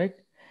মুহসিন, রাইট?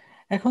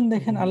 এখন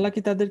দেখেন আল্লাহ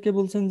কি তাদেরকে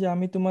বলছেন যে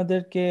আমি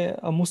তোমাদেরকে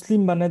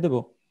মুসলিম বানিয়ে দেব?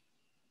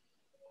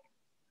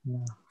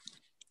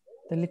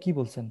 তাহলে কি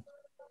বলছেন?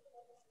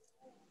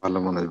 ভালো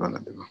মানুষ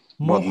বানিয়ে দেবো,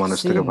 বদ মানুষ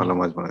থেকে মুহসিন, ভালো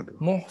মানুষ বানিয়ে দেবো।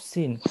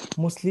 মুহসিন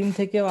মুসলিম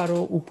থেকে আরো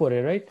উপরে,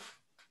 রাইট?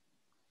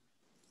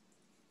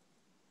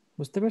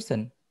 বুঝতে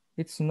পারছেন?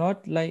 ইটস নট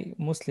লাইক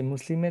মুসলিম,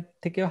 মুসলিমের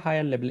থেকেও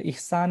হায়ার লেভেল,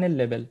 ইহসানের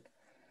লেভেল,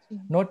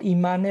 নট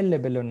ইমানের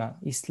লেভেলও না।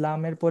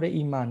 ইসলামের পরে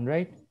ইমান,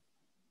 রাইট?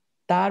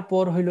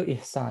 তারপর হইল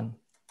ইহসান,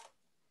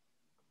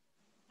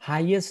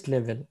 হাইয়েস্ট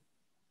লেভেল।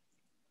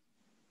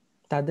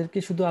 তাদেরকে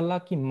শুধু আল্লাহ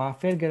কি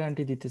মাফের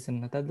গ্যারান্টি দিতেছেন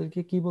না, তাদেরকে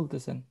কি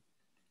বলতেছেন?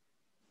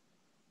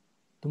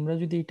 তোমরা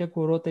যদি এটা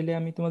করো তাহলে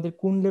আমি তোমাদের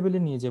কোন লেভেলে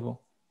নিয়ে যাব?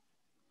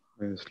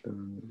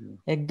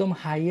 একদম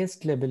হাইয়েস্ট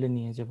লেভেলে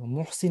নিয়ে যাব,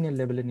 মুহসিনের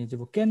লেভেলে নিয়ে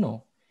যাব। কেন?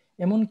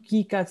 এমন কি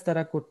কাজ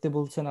তারা করতে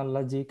বলছেন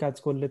আল্লাহ, যে কাজ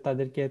করলে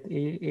তাদেরকে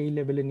এই এই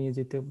লেভেলে নিয়ে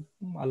যেতে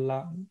আল্লাহ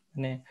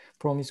মানে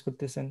প্রমিস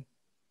করতেছেন?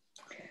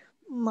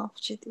 মাফ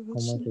চাইতে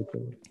বলছেন।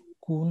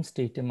 কোন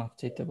স্টেটে মাফ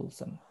চাইতে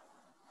বলছেন?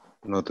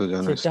 নতুন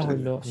সেটা স্টাইল।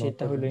 হইলো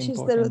ইম্পর্টেন্ট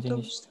সিজদারত জিনিস।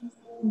 অবস্থা।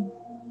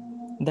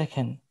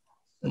 দেখেন,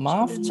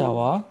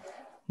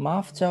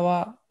 মাফ চাওয়া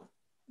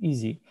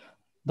ইজি।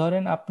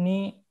 ধরেন আপনি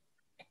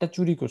একটা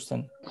চুরি করছেন,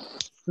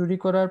 চুরি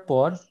করার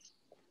পর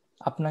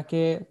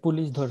আপনাকে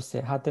পুলিশ ধরছে,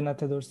 হাতে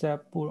নাতে ধরছে,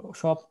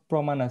 সব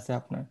প্রমাণ আছে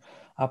আপনার,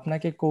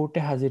 আপনাকে কোর্টে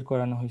হাজির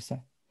করানো হয়েছে।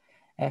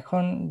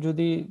 এখন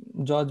যদি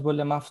জজ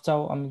বলে মাফ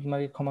চাও, আমি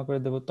তোমাকে ক্ষমা করে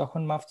দেব,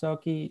 তখন মাফ চাওয়া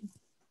কি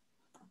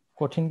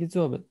কঠিন কিছু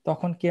হবে?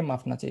 তখন কে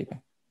মাফ না চাইবে?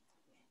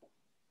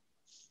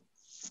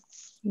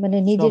 মানে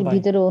নিজের সবাই।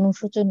 ভিতরে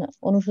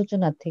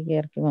অনুশোচনা থেকে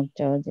আর কি মাপ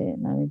চাওয়া, যে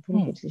না আমি ভুল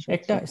করছি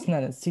একটা সত্যি। না,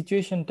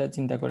 সিচুয়েশনটা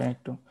চিন্তা করেন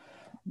একটু।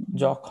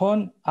 যখন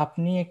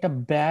আপনি একটা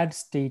ব্যাড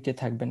স্টেটে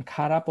থাকবেন,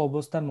 খারাপ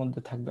অবস্থার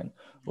মধ্যে থাকবেন,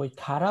 ওই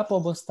খারাপ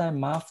অবস্থায়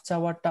মাফ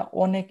চাওয়াটা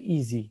অনেক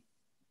ইজি।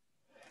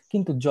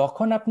 কিন্তু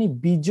যখন আপনি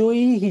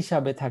বিজয়ী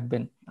হিসাবে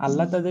থাকবেন,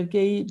 আল্লাহ তাদেরকে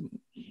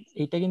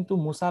এইটা কিন্তু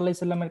মুসা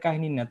আলাইসাল্লামের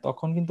কাহিনী না,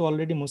 তখন কিন্তু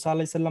অলরেডি মুসা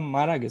আলাইসাল্লাম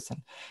মারা গেছেন।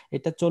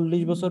 এটা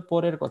 40 বছর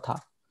পরের কথা।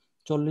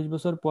 40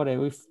 বছর পরে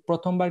ওই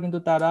প্রথমবার কিন্তু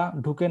তারা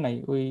ঢুকে নাই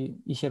ওই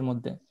ইসের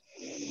মধ্যে,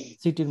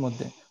 সিটির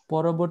মধ্যে।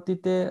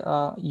 পরবর্তীতে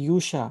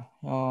ইউশা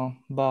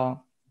বা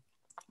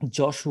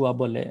জশুয়া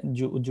বলে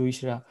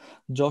জুইশরা,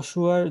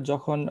 জশুয়ার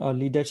যখন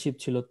লিডারশিপ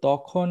ছিল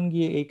তখন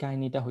গিয়ে এই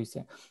কাহিনীটা হয়েছে।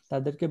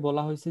 তাদেরকে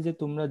বলা হয়েছে যে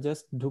তোমরা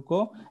জাস্ট ঢুকো,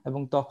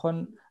 এবং তখন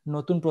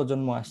নতুন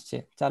প্রজন্ম আসছে।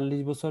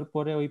 40 বছর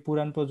পরে ওই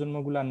পুরান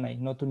প্রজন্মগুলো আর নাই,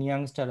 নতুন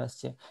ইয়াংস্টার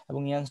আসছে,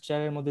 এবং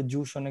ইয়াংস্টারের মধ্যে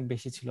জুস অনেক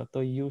বেশি ছিল। তো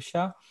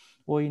ইউশা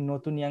ওই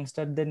নতুন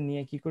ইয়াংস্টারদের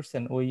নিয়ে কি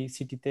করছেন, ওই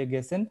সিটিতে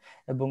গেছেন,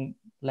 এবং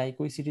লাইক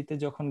ওই সিটিতে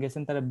যখন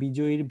গেছেন তারা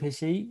বিজয়ীর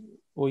ভেসেই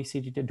ওই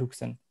সিটিতে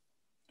ঢুকছেন।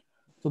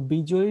 তো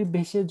বিজয়ীর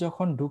বেশে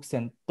যখন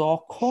ঢুকছেন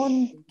তখন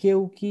কেউ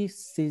কি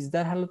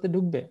সিজদার হালতে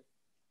ঢুকবে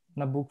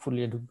না বুক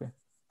ফুলিয়ে ঢুকবে?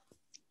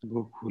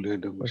 বুক ফুলিয়ে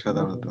ঢুকবে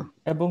সাধারণত।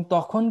 এবং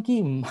তখন কি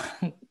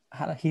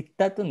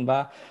হিত্তাতুন বা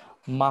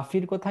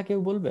মাফির কথা কেউ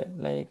বলবে,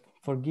 লাইক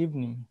ফরগিভ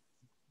মি?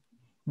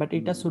 বাট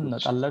এটা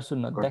সুন্নত, আল্লাহর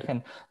সুন্নত। দেখেন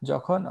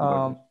যখন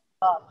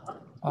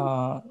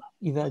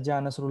ইযা জা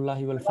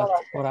নাসরুল্লাহি ওয়াল ফাত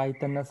ওয়া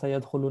রাআইতান নাসা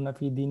ইয়াদখুলুনা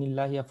ফি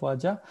দীনিল্লাহি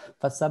আফওয়াজা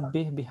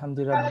ফাসাব্বিহ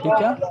বিহামদি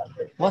রাব্বিকা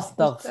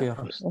ওয়াস্তাগফির।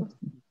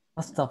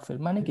 আস্তাগফির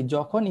মানে কি?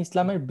 যখন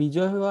ইসলামের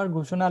বিজয় হওয়ার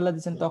ঘোষণা আল্লাহ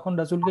দিচ্ছেন, তখন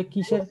রাসূলকে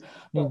কিসের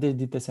নির্দেশ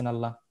দিতেছেন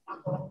আল্লাহ?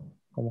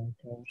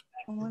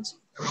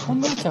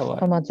 ক্ষমা চাওয়ার,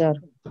 ক্ষমা চাওয়ার।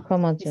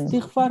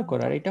 ইস্তিগফার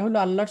করার। এটা হলো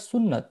আল্লাহর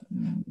সুন্নাত।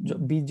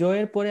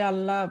 বিজয়ের পরে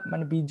আল্লাহ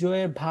মানে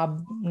বিজয়ের ভাব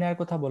নেওয়ার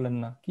কথা বলেন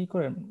না, কি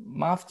করেন?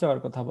 মাফ চাওয়ার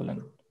কথা বলেন,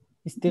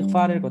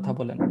 ইস্তিগফারের কথা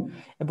বলেন।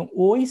 এবং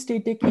ওই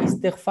স্টেটে কি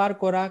ইস্তিগফার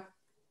করা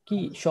কি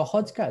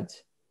সহজ কাজ?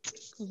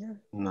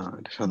 না,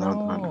 এটা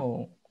সাধারণত হয় না।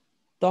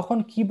 No. তখন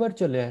কিবার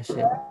চলে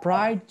আসে,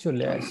 প্রাইড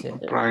চলে আসে।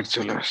 প্রাইড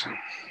চলে আসে।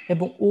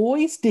 এবং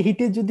ওই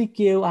স্টেটে যদি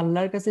কেউ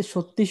আল্লাহর কাছে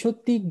সত্যি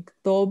সত্যি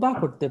তওবা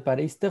করতে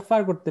পারে,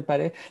 ইস্তেগফার করতে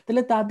পারে,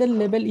 তাহলে তাদের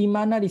লেভেল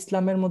ঈমান আর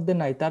ইসলামের মধ্যে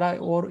নাই, তারা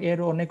এর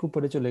অনেক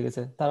উপরে চলে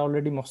গেছে, তারা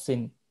অলরেডি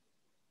মুহসিন।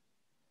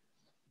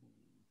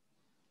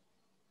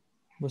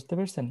 বুঝতে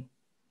পারছেন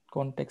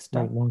কনটেক্সটটা?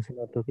 মহসিন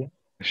অর্থ কি?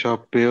 সব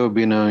পেয়েও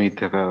বিনয়ী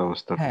থাকার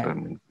অবস্থাটা হ্যাঁ,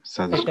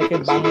 সাজেস্ট এটাকে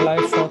করতেছে।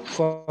 বাংলায় সৎ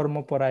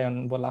কর্মপরায়ণ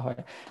বলা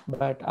হয়,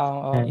 বাট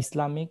হ্যাঁ,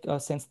 ইসলামিক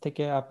সেন্স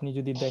থেকে আপনি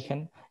যদি দেখেন,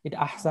 এটা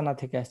আহসানা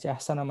থেকে আসছে।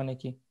 আহসানা মানে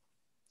কি?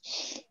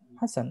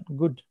 হাসান,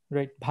 গুড,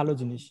 রাইট, ভালো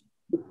জিনিস।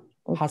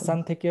 ওকে। হাসান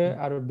থেকে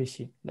আরো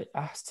বেশি, লাইক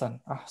আহসান,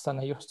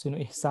 আহসানা ইহসিনু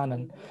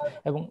ইহসানান।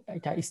 এবং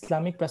এটা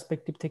ইসলামিক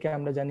পার্সপেক্টিভ থেকে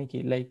আমরা জানি কি,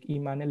 লাইক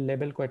ইমানের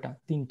লেভেল কয়টা?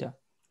 3টা,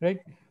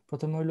 রাইট?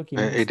 প্রথমে হলো কি,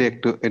 এটা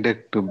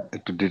মুসলিম।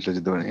 একটু ডিটেইলস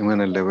দিতে পারেন,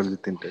 ইমানের লেভেল যে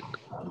তিনটা একটু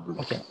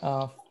বুঝতে। ওকে,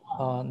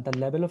 the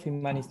level of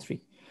Iman is 3।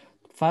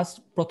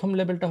 প্রথম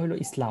লেভেলটা হলো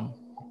ইসলাম,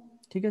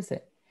 ঠিক আছে?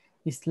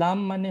 ইসলাম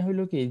মানে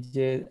হলো কি,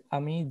 যে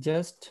আমি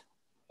জাস্ট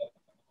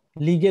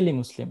লিগেলি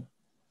মুসলিম।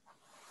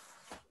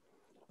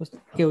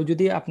 কেউ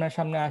যদি আপনার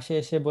সামনে আসে,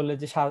 এসে বলে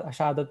যে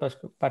শাহাদাত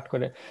পাঠ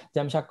করে যে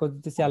আমি সাক্ষ্য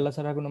দিতেছি আল্লাহ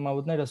ছাড়া কোনো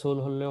মাবুদ নাই, রাসূল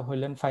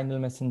হইলেন final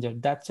Messenger,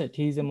 that's it,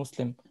 he is a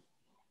মুসলিম।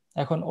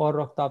 এখন ওর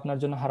রক্ত আপনার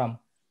জন্য হারাম।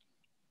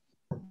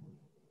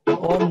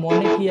 ওর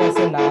মনে কি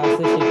আছে না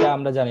আছে সেটা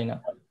আমরা জানি না,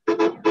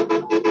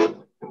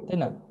 তাই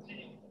না?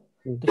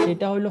 তো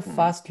সেটা হলো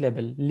ফার্স্ট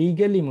লেভেল,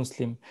 লিগ্যালি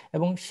মুসলিম।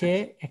 এবং সে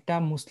একটা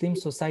মুসলিম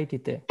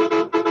সোসাইটিতে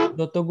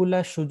যতগুলা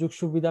সুযোগ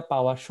সুবিধা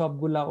পাওয়ার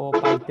সবগুলা ও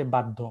পাইতে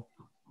বাধ্য,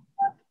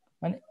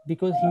 মানে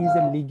because he is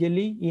a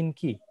legally in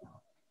কি,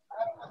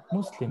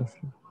 মুসলিম।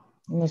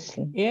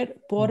 মুসলিম। এর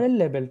পরের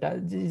লেভেলটা,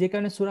 যে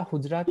কারণে সূরা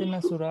হুজরাতে না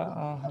সূরা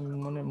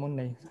মনে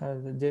নেই,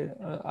 যে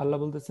আল্লাহ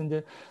বলতেছেন যে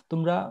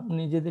তোমরা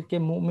নিজেদেরকে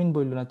মুমিন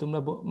বললো না, তোমরা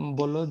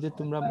বলো যে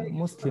তোমরা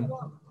মুসলিম।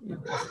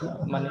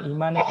 মানে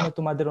ঈমান এখনো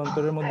তোমাদের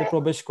অন্তরের মধ্যে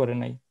প্রবেশ করে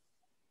নাই।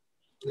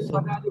 So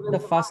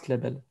the first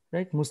level,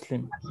 right,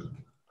 Muslim.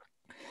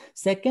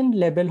 Second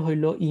level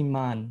হইল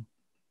ঈমান,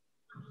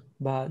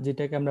 বা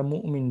যেটাকে আমরা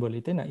মুমিন বলি,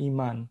 তাই না?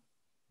 ঈমান,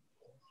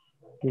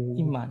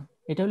 ঈমান,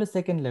 এটা হলো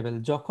সেকেন্ড লেভেল।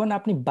 যখন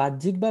আপনি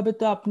বাহ্যিকভাবে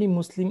তো আপনি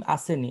মুসলিম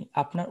আসেনি,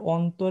 আপনার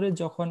অন্তরে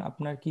যখন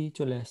আপনার কি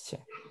চলে আসছে,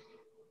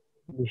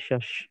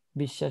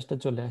 বিশ্বাসটা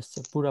চলে আসছে,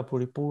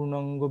 পুরাপুরি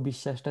পূর্ণাঙ্গ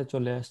বিশ্বাসটা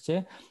চলে আসছে,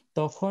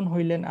 তখন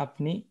হইলেন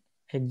আপনি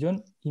একজন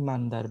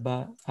ঈমানদার বা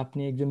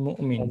আপনি একজন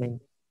মুমিন,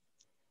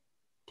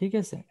 ঠিক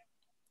আছে?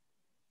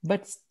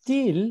 বাট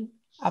স্টিল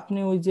আপনি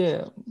ওই যে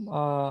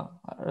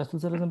রাসূল সাল্লাল্লাহু আলাইহি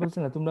ওয়াসাল্লাম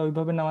বলছেন না, তোমরা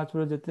ওইভাবে নামাজ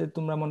পড়ে যেতে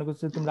তোমরা মনে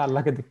করছো যে তোমরা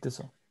আল্লাহকে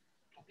দেখতেছো,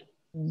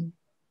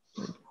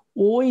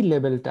 ওই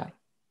লেভেলটা।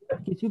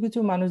 কিছু কিছু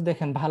মানুষ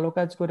দেখেন ভালো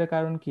কাজ করে,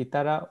 কারণ কি,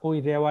 তারা ওই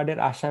রেওয়ার্ডের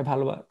আশায়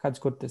ভালো কাজ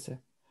করতেছে,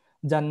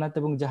 জান্নাত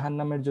এবং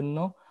জাহান্নামের জন্য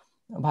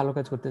ভালো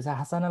কাজ করতেছে।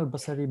 হাসান আল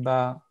বসরি বা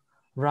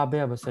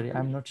Rabeya Basri,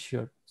 I am not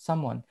sure,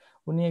 someone,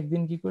 উনি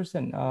একদিন কি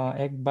করছেন,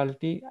 এক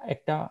বালতি,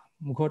 একটা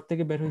ঘর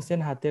থেকে বের হয়েছেন,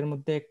 হাতের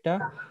মধ্যে একটা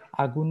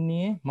আগুন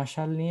নিয়ে,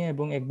 মশাল নিয়ে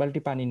এবং এক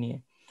বালতি পানি নিয়ে।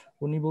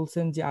 উনি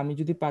বলছেন যে আমি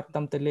যদি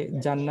পারতাম তাহলে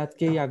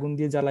জান্নাতকে এই আগুন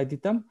দিয়ে জ্বালাই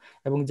দিতাম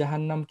এবং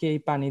জাহান্নামকে এই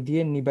পানি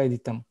দিয়ে নিবাই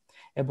দিতাম,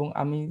 এবং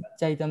আমি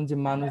চাইতাম যে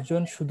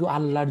মানুষজন শুধু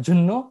আল্লাহর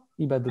জন্য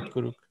ইবাদত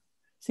করুক।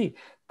 সি,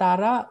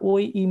 তারা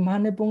ওই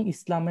ঈমান এবং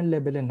ইসলামের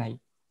লেভেলে নাই,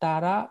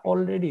 তারা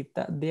already,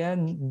 they are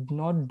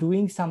not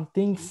doing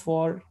something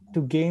for to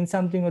gain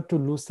something or to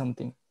lose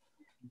something,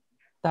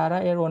 তারা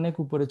এর অনেক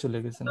উপরে চলে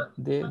গেছেন।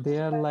 দে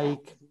আর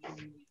লাইক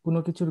কোনো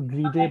কিছুর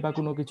গ্রিডে বা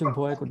কোনো কিছুর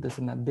ভয়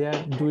করতেছেন না, দে are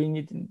doing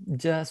it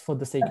just for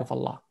the sake of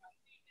Allah.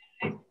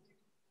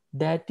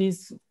 That is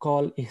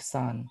call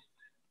ইহসান,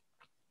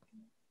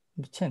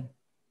 বুঝছেন?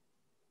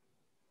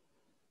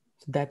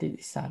 That is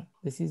Ihsan,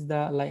 this is the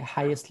like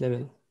highest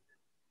level.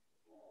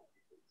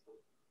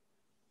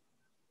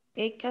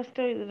 এই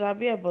কাজটা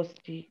রাবিয়া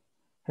বসরি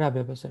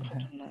রাবেয়া বসরি,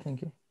 হ্যাঁ, থ্যাংক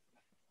ইউ।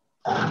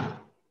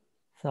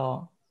 তো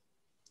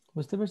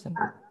বুঝতে পারছেন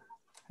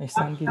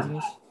ইহসান কি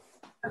জিনিস?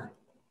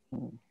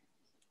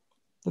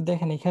 তো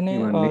দেখেন এখানে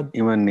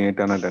ইমান নিয়ে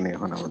টানাটানি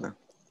এখন আমাদের।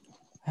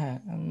 হ্যাঁ,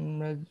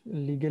 আমরা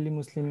লিগ্যালি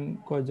মুসলিম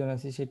কয়জন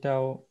আছি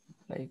সেটাও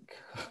লাইক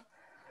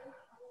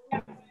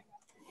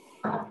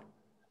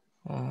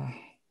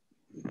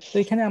তো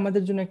এখানে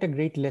আমাদের জন্য একটা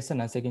গ্রেট লেসন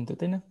আছে কিন্তু,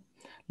 তাই না?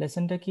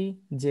 লেসনটা কি,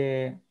 যে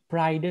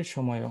প্রাইডের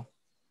সময়ও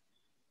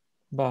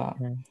বা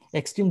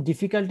এক্সট্রিম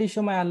ডিফিকাল্টির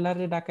সময়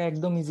আল্লাহরে ডাকা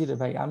একদম ইজি রে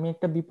ভাই। আমি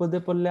একটা বিপদে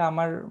পড়লে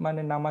আমার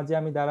মানে নামাজে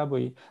আমি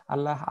দাঁড়াবোই,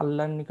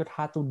 আল্লাহর নিকট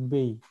হাত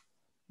উঠবেই,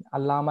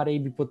 আল্লাহ আমার এই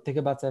বিপদ থেকে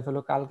বাঁচায়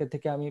ফেলো, কালকে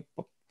থেকে আমি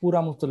পুরা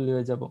মুসল্লি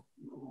হয়ে যাব।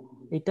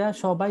 এটা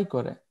সবাই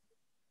করে,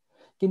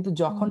 কিন্তু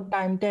যখন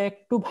টাইমটা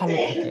একটু ভালো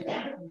থাকে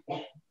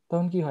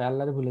তখন কি হয়,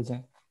 আল্লাহরে ভুলে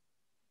যায়,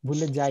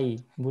 ভুলে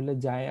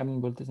যায়, আমি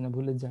বলতেছি না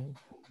ভুলে যাই,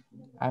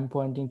 I am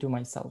Poynting two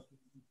myself.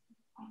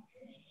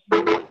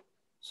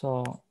 So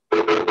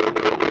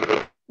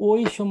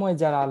ওই সময়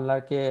যারা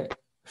আল্লাহকে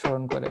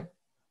স্মরণ করে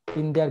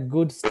ইন দেয়ার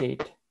গুড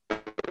স্টেট,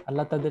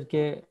 আল্লাহ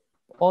তাদেরকে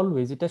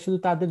অলওয়েজ, এটা শুধু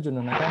তাদের জন্য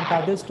না, কারণ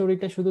তাদের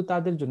স্টোরিটা শুধু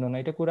তাদের জন্য না,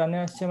 এটা কোরআনে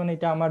আসছে, মানে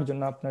এটা আমার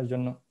জন্য, আপনার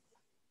জন্য,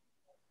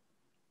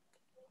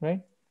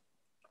 রাইট?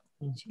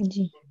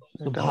 জি।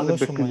 তো এটা ভালো আমাদের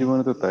ব্যক্তি সময়,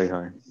 জীবনে তো তাই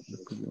হয়,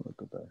 ব্যক্তি জীবনে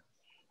তো তাই।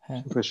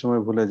 হ্যাঁ সুখের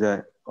সময় ভুলে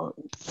যায়,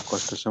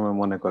 কষ্টের সময়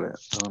মনে করে।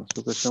 তখন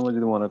সুখের সময়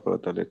যদি মনে করে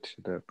তাহলে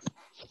সেটা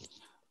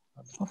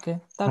ওকে।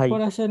 ভাই তারপর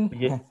আসেন, ওই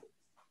যে হ্যাঁ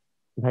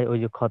ভাই ওই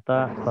যে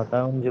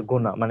খতাউন যে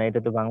গুনাহ, মানে এটা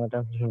তো বাংলা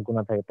ট্রান্সলেশন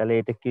গুনাহ থাকে, তাহলে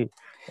এটা কি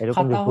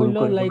এরকম যে খাতা ভুল হইলো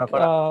করে লাইক, গুনাহ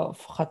করা?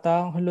 খাতা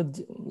হইলো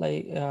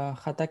লাইক,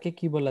 খাতাকে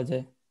কি বলা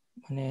যায়,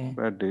 মানে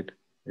ব্যাড ডিড,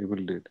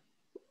 ইভিল ডিড।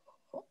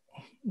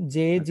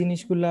 যে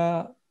জিনিসগুলা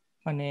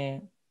মানে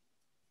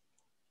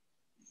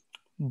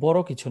বড়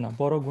কিছু না,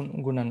 বড়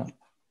গুণা না,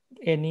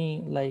 এনি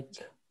লাইক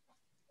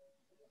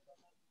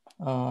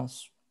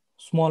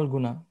স্মল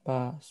গুণা বা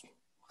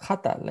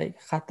খাতা, লাইক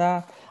খাতা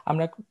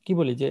আমরা কি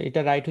বলি যে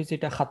এটা রাইট হয়েছে,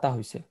 এটা খাতা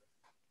হয়েছে,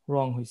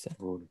 রং হয়েছে,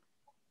 ভুল।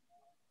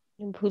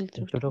 ভুল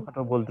ত্রুটি।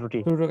 ছোটখাটো ভুল ত্রুটি।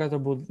 ছোটখাটো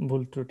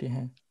ভুল ত্রুটি,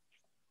 হ্যাঁ।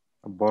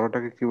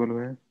 বড়টাকে কি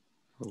বলবে?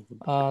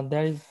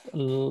 দ্যার ইজ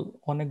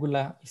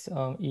অনেকগুলা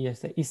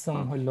আছে, ইসম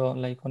হইলো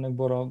লাইক অনেক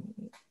বড়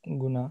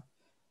গুণা,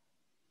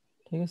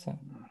 ঠিক আছে।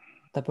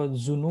 তারপর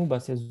জুনুব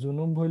আছে,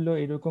 জুনুব হইলো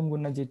এরকম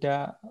গুণা যেটা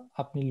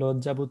আপনি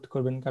লজ্জা বোধ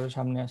করবেন কারো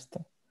সামনে আসতে,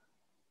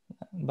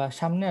 বা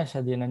সামনে আসা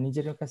দিয়ে না,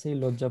 নিজের কাছেই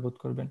লজ্জা বোধ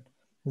করবেন,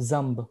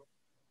 জাম্ব,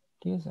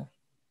 ঠিক আছে।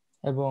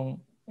 এবং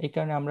এই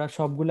কারণে আমরা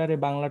সবগুলারে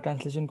বাংলা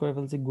ট্রান্সলেশন করে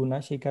ফেলছি গুনাহ।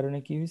 সেই কারণে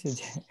কি হয়েছে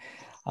যে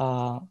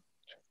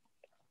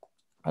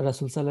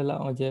রাসূল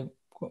সাল্লাল্লাহু যে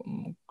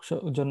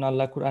জন্য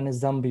আল্লাহ কোরআনে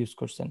জাম্ব ইউজ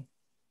করছেন,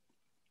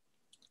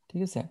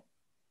 ঠিক আছে।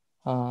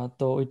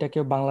 তো ওইটাকে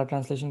বাংলা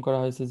ট্রান্সলেশন করা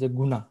হয়েছে যে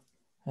গুনাহ।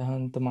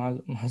 এখন তো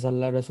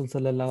মাশাআল্লাহ রাসূল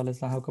সাল্লাল্লাহু আলাইহি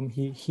ওয়াসাল্লাম how come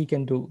he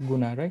can do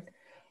গুনাহ, রাইট?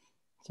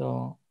 তো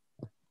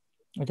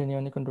এটা নিয়ে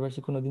অনেক কন্ট্রোভার্সি।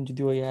 কোনোদিন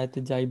যদি ওই আয়াতে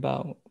যাই বা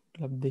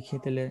দেখি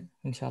তাহলে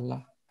ইনশাআল্লাহ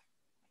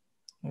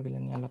ওইগুলো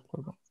নিয়ে আলাপ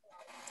করবো।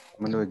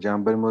 মানে ওই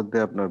জাম্পের মধ্যে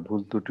আপনার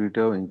ভুল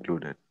ত্রুটিটাও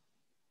ইনক্লুডেড।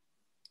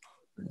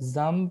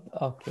 জাম্প,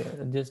 ওকে,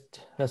 জাস্ট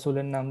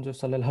রাসূলের নাম যে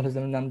সাল্লাল্লাহু আলাইহি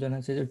ওয়াসাল্লামের নাম জানা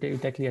আছে,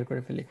 এটা ক্লিয়ার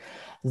করে ফেলি।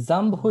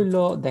 জাম্প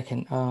হইলো, দেখেন,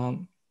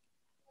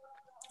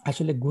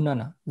 আসলে গুনাহ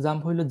না।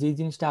 জাম্প হইলো যে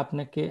জিনিসটা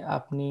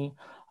আপনি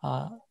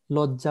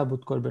লজ্জা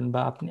বোধ করবেন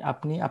বা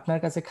আপনি আপনার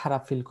কাছে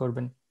খারাপ ফিল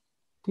করবেন,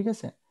 ঠিক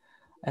আছে।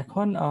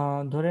 এখন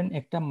ধরেন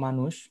একটা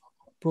মানুষ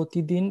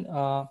প্রতিদিন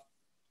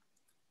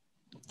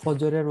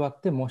ফজরের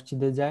ওয়াক্তে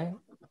মসজিদে যায়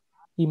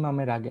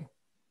ইমামের আগে,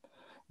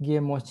 গিয়ে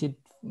মসজিদ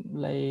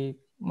লাইক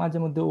মাঝে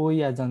মধ্যে ওই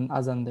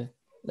আজান দেয়,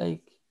 লাইক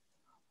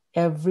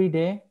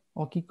এভরিডে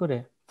ও কি করে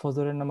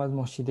ফজরের নামাজ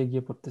মসজিদে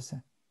গিয়ে পড়তেছে,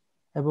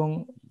 এবং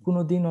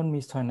কোনোদিন ওর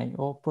মিস হয় নাই,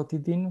 ও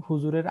প্রতিদিন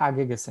হুজুরের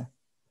আগে গেছে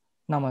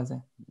নামাজে।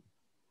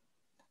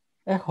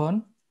 এখন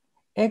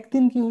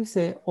একদিন কি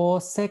হয়েছে, ও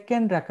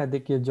সেকেন্ড রাকাতে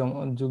গিয়ে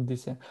যোগ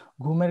দিছে,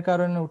 ঘুমের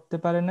কারণে উঠতে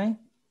পারে নাই,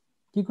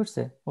 কি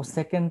করছে, ও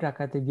সেকেন্ড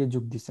রাকাতে গিয়ে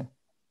যোগ দিছে।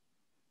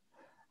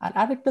 আর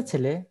আরেকটা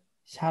ছেলে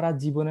সারা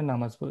জীবনে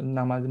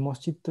নামাজ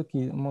মসজিদ তো কি,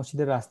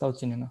 মসজিদের রাস্তাও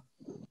চিনে না,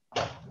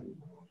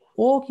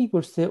 ও কি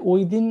করছে,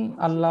 ওই দিন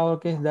আল্লাহ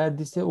ওকে হিদায়াত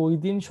দিছে, ওই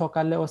দিন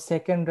সকালে ও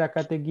সেকেন্ড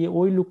রাকাতে গিয়ে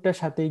ওই লোকটার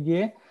সাথে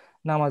গিয়ে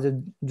নামাজে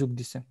যোগ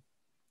দিছে।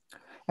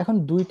 এখন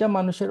দুইটা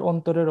মানুষের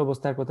অন্তরের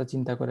অবস্থার কথা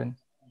চিন্তা করেন।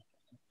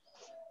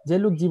 যে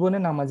লোক জীবনে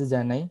নামাজে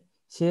যায় নাই,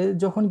 সে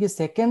যখন গিয়ে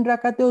সেকেন্ড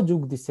রাকাতেও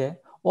যোগ দিছে,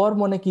 ওর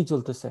মনে কি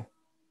চলতেছে?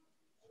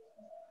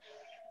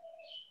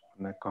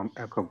 মানে আমি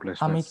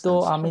অ্যাকমপ্লিশমেন্ট তো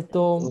সেন্স। আমি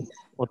তো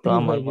ও তো ফ্রি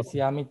আমার হয়ে মতো। গেছি,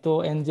 আমি তো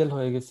এঞ্জেল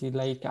হয়ে গেছি,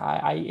 লাইক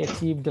আই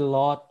অ্যাচিভড এ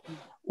লট।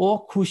 ও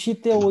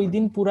খুশিতে ওই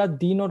দিন পুরা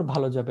দিন ওর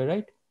ভালো যাবে,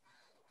 রাইট?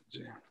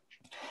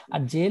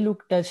 আর যে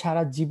লোকটা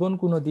সারা জীবন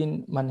কোনোদিন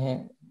মানে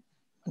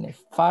মানে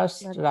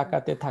ফার্স্ট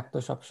রাকাতে থাকতো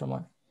সব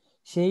সময়,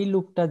 সেই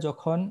লোকটা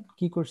যখন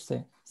কি করছে,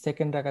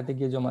 সেকেন্ড রাকাতে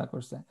গিয়ে জমা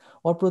করছে,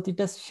 ওর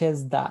প্রতিটা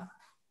সেজদা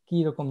কি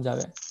রকম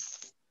যাবে,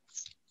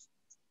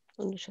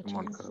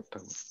 মন খারাপ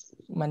থাকবে।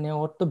 মানে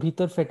ওর তো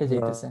ভিতর ফেটে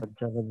যাইতেছে।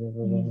 লজ্জা করবে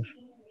হুম। মানুষ।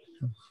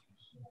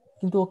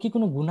 কিন্তু ও কি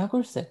কোনো গুনাহ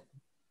করছে?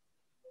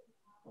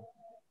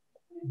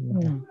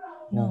 না।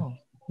 No,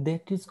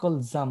 that is call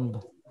jumbo.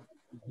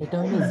 এটা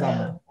হলো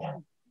জাম্ব।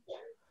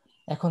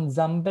 এখন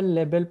জাম্বের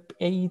লেভেল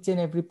এইচ এন্ড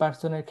এভরি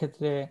পার্সনের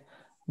ক্ষেত্রে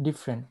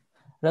ডিফারেন্ট।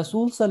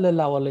 রাসূল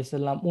সাল্লাল্লাহু আলাইহি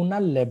সাল্লাম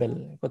উনার লেভেল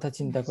কথা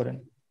চিন্তা করেন,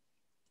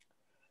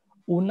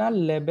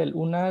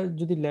 উনার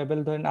যদি লেভেল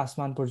ধরেন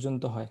আসমান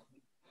পর্যন্ত হয়,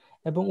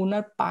 এবং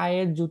উনার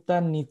পায়ের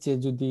জুতার নিচে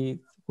যদি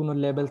কোনো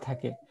লেভেল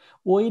থাকে,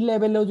 ওই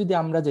লেভেলেও যদি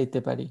আমরা যাইতে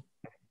পারি,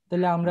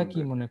 তাহলে আমরা কি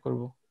মনে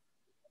করব?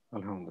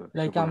 আলহামদুলিল্লাহ,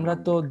 লাইক শুকর আমরা তো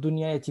আলহামদুলিল্লাহ।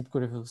 দুনিয়ায় অ্যাচিভ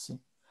করে ফেলছি।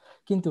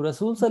 কিন্তু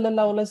রাসূল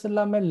সাল্লাল্লাহু আলাইহি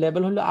সাল্লামের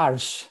লেভেল হলো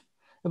আরশ,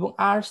 এবং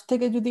আরশ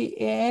থেকে যদি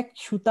এক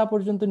সুতা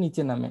পর্যন্ত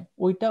নিচে নামে,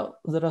 ওইটা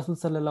রাসূল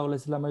সাল্লাল্লাহু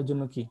আলাইহি সাল্লামের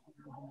জন্য কি?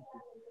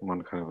 মন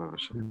খারাপ হবে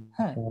সে।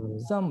 হ্যাঁ,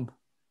 জাম্ব।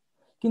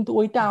 কিন্তু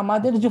ওইটা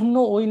আমাদের জন্য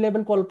ওই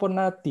লেভেল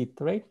কল্পনাতীত,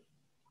 রাইট?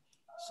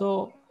 সো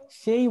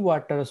সেই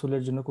ওয়ার্ডটা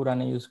রাসূলের জন্য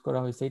কোরআনে ইউজ করা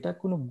হয়েছে, এটা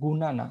কোনো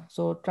গুনাহ না।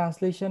 সো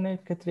ট্রান্সলেশনের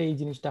ক্ষেত্রে এই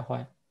জিনিসটা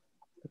হয়,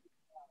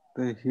 তো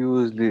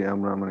হিউজলি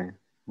আমরা মানে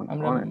মানে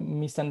আমরা অনেক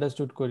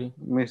মিসআন্ডারস্টুড করি।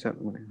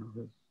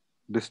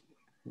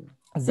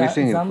 মানে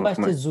মিসিং জাম্ব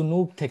আসছে মানে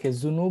জুনুব থেকে।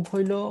 জুনুব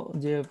হইলো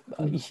যে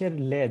ইসের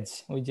লেজ,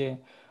 ওই যে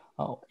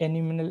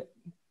অ্যানিমেল,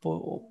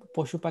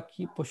 পশু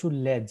পাখি, পশুর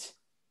লেজ।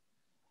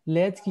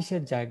 লেজ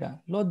কিসের জায়গা?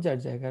 লজ্জার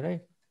জায়গা,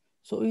 right?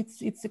 So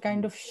it's a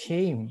kind of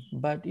shame,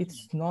 but it's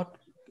not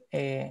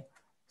a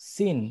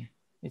sin.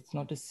 It's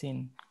not a sin.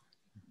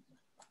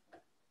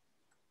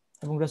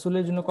 এবং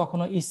রাসূলের জন্য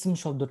কখনো ইসম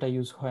শব্দটা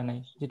ইউজ হয় নাই,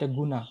 যেটা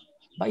গুনাহ,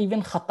 বা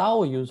ইভেন খাতাও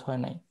ইউজ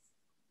হয় নাই।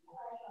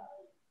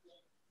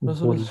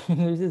 রাসূলের ভুল।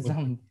 জন্য হইছে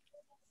জাম্ব।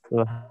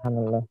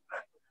 সুবহানাল্লাহ।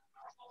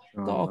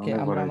 তো ওকে,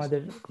 অনেক আমরা বড়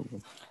আমাদের খুব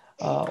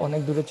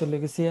অনেক দূরে চলে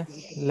গেছি।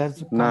 লেটস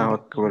না কাম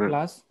ব্যাক টু একেবারে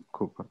ক্লাস।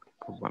 খুব ভালো,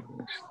 খুব ভালো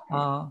জিনিস।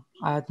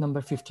 আয়াত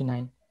নাম্বার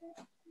 59,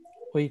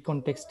 ওই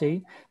কনটেক্সটেই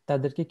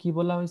তাদেরকে কি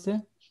বলা হয়েছে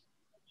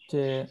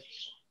যে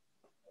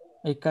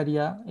এই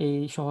কারিয়া, এই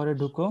শহরে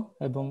ঢুকো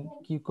এবং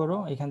কি করো,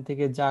 এখান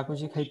থেকে যা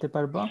খুশি খাইতে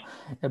পারবা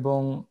এবং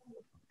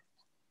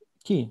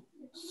কি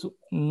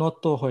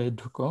নত হয়ে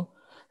ঢুকো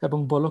এবং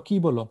বলো, কি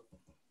বলো,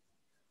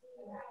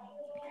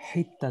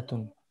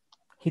 হিত্তাতুন,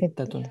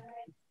 হিত্তাতুন।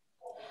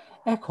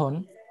 এখন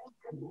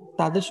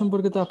তাদের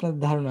সম্পর্কে তো আপনাদের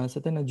ধারণা আছে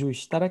তাই না, জুইশ,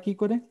 তারা কি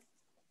করে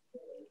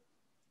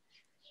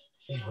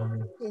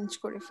চেঞ্জ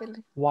করে ফেলে।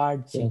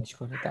 ওয়ার্ড চেঞ্জ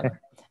করে তারা,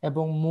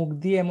 এবং মুখ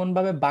দিয়ে এমন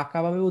ভাবে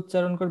বাঁকাভাবে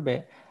উচ্চারণ করবে।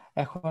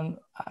 এখন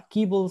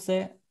কি বলছে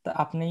তা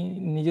আপনি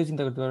নিজেও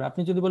চিন্তা করতে পারবেন।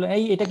 আপনি যদি বলেন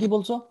এই এটা কি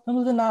বলছো, আমি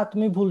বলছি না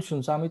তুমি ভুল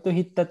শুনছো, আমি তো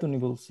হিত্তাতুনই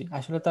বলছি,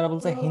 আসলে তারা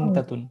বলছে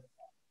হিন্তাতুন।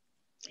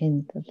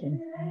 হিন্তাতুন।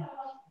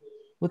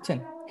 বুঝছেন?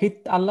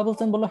 আল্লাহ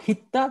বলছেন বলো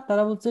হিত্তা,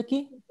 তারা বলছে কি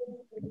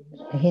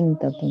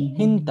হিন্তাতুন।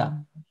 হিন্তা।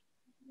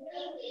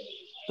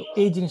 তো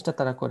এই জিনিসটা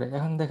তারা করে।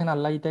 এখন দেখেন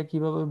আল্লাহ এটা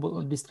কিভাবে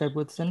ডিসক্রাইব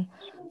করতেছেন,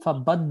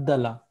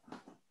 ফাবাদ্দালা।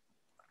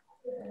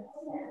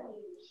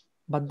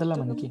 বাদ্দালা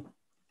মানে কি?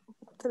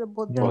 তারা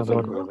যারা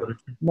বদল বদল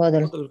করেছে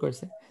বদল। বদল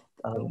করেছে।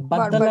 তারা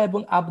বাদ্দালা বারবার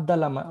এবং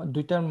আবদালা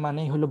দুইটার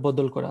মানেই হলো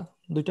বদল করা।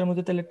 দুইটার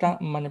মধ্যে তাহলে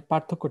মানে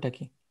পার্থক্যটা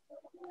কি?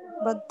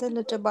 বাদল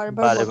এটা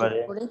বারবার বারে বদল বারে,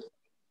 করে।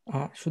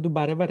 শুধু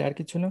বারে বারে, আর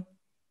কিছু না?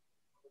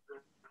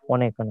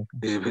 অনেক অনেক।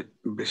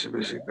 বেশি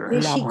বেশি করে তাহলে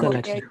বেশি আবদালা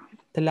করে কি? আর কি।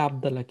 তাহলে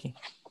আবদালা কি?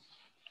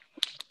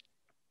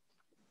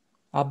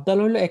 আবদাল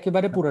হলো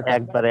একেবারে পুরাটা,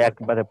 একবারে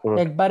একবারে পুরোটা।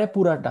 একবারে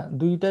পুরাটা।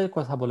 দুইটার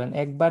কথা বলেন,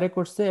 একবারে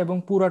করছে এবং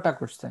পুরাটা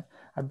করছে।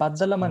 আর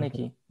বাদ্দালা মানে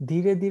কি?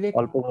 ধীরে ধীরে,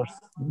 অল্প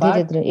করছে।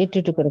 ধীরে বাট ধীরে একটু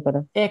একটু করে করা।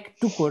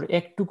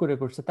 একটু করে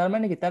করছে। তার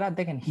মানে কি, তারা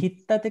দেখেন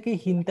হিত্তা থেকে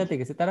হিন্তাতে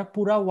গেছে, তারা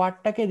পুরা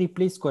ওয়ার্ডটাকে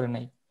রিপ্লেস করে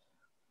নাই,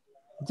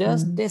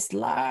 জাস্ট এ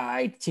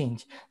স্লাইট চেঞ্জ।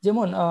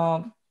 যেমন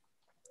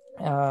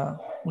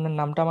ওনার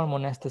নামটা আমার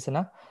মনে আসতেছে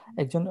না,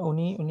 একজন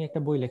উনি উনি একটা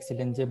বই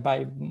লিখছিলেন যে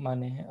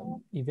মানে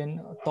ইভেন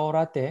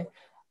তওরাতে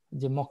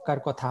যে মক্কার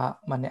কথা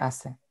মানে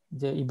আছে,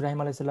 যে ইব্রাহিম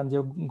আলাইহিস সালাম যে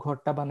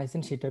ঘরটা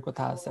বানাইছেন সেটার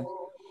কথা আছে।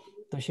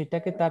 তো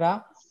সেটাকে তারা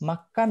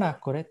মাক্কা না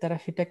করে তারা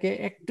সেটাকে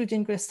একটু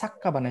চেঞ্জ করে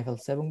সাক্কা বানাই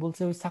ফেলছে এবং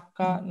বলছে ওই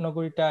সাক্কা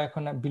নগরীটা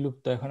এখন আর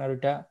বিলুপ্ত, এখন আর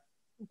ওইটা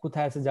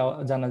কোথায় আছে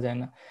জানা যায়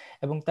না।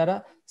 এবং তারা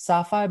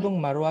সাফা এবং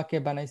মারওয়াকে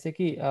বানাইছে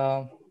কি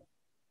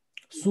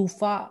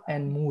সুফা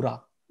এন্ড মুরা,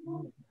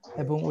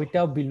 এবং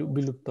ওইটাও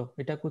বিলুপ্ত,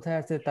 এটা কোথায়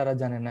আছে তারা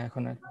জানে না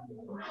এখন আর।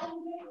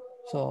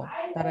 সো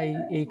তারা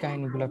এই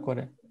কাহিনীগুলা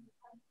করে।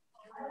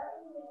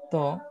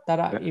 তো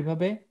তারা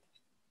এইভাবে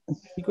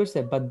কি করছে,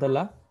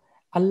 বাদ্দালা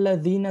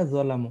আল্লাযীনা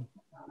যালামু।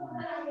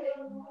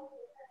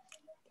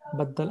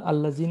 বাদ্দাল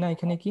আল্লাযীনা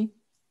এখানে কি?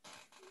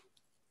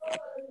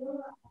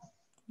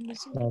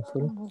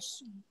 মাউসুল।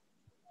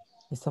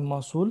 ইসম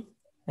মাউসুল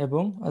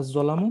এবং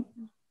আয-যালামু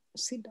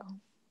সিলা।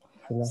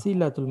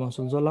 সিলাতুল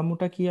মাউসুল।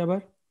 যালামুটা কি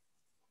আবার?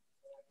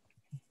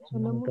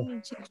 সোনামণি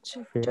যে হচ্ছে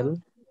একটা ফেল।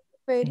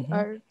 ফাইল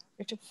আর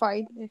এটা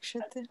ফাইল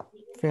একসাথে।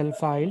 Fail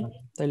file.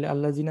 তাহলে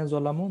আল্লাযীনা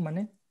যালামু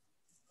মানে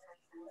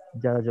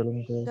যারা জুলুম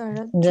করে,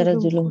 যারা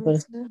জুলুম জুলুম করে।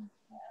 করেছে।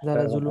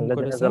 যারা জুলুম আল্লাযীনা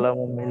করেছে।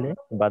 যালামু মিলে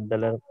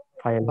বাদদালের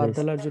ফাইল হয়েছে।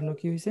 বাদ্দালার জন্য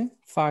কি হয়েছে?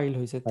 ফাইল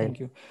হয়েছে। ফাইল। Thank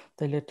you.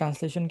 তাহলে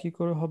ট্রান্সলেশন কি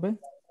করে হবে?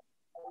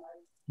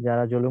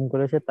 যারা জুলুম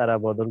করেছে তারা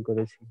বদল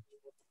করেছে।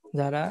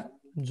 যারা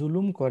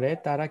জুলুম করে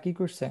তারা কি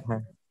করছে?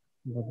 হ্যাঁ,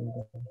 বদল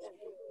করেছে।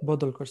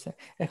 বদল করছে।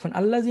 এখন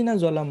আল্লাযীনা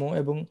যালামু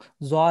এবং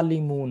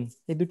যালিমুন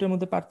এই দুটোর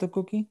মধ্যে পার্থক্য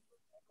কি?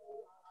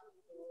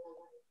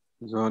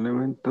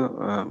 জালিমিন তো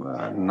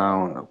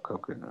নাউন,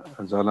 কাউকে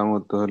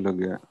জালামত তো হলো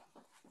গিয়া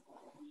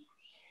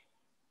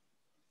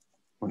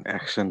কোন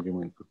অ্যাকশন কে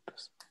মিন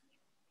করতেছে।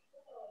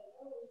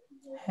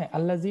 হ্যাঁ,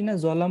 আল্লাযীনা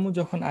যালামু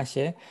যখন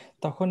আসে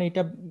তখন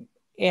এটা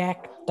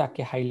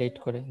একটাকে হাইলাইট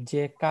করে,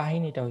 যে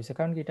কাহিনীটা হয়েছে,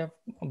 কারণ কি এটা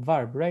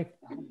ভার্ব, রাইট?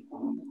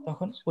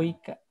 তখন ওই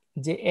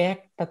যে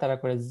একটা তারা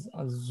করে,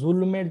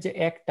 জুলমের যে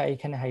একটা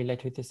এখানে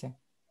হাইলাইট হইতেছে।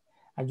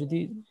 আর যদি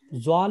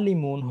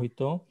জালিমুন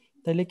হইতো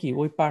তাহলে কি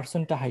ওই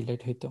পার্সনটা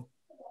হাইলাইট হইতো,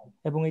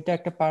 এবং এটা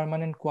একটা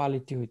পার্মানেন্ট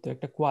কোয়ালিটি হইতো,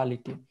 একটা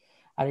কোয়ালিটি।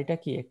 আর এটা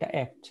কি একটা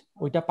অ্যাক্ট,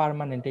 ওইটা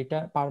পার্মানেন্ট, এটা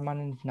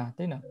পার্মানেন্ট না,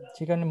 তাই না?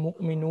 সেখানে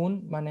মুমিনুন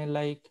মানে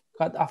লাইক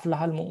কাদ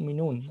আফলাহাল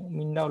মুমিনুন,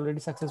 মুমিনরা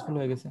অলরেডি সাকসেসফুল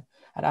হয়ে গেছে।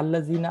 আর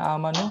আল্লাযীনা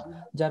আমানু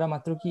যারা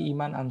মাত্র কি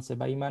ঈমান আনছে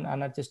বা ঈমান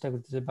আনার চেষ্টা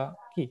করতেছে বা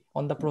কি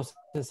অন দা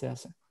প্রসেসে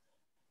আছে।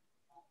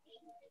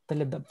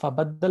 তাহলে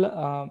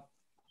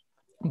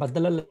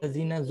বাদ্দালা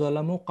আল্লাযীনা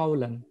যালামু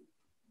কাওলান,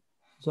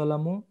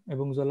 যালামু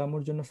এবং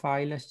যালামুর জন্য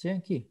ফাইল আসছে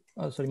কি,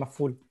 সরি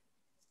মাফউল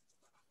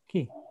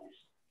কি,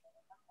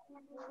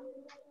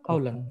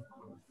 কাওলান।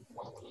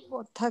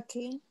 কথা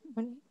কি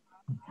মানে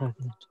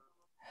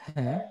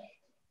হ্যাঁ,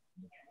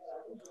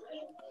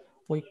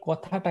 ওই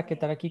কথাটাকে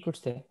তারা কি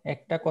করছে,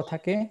 একটা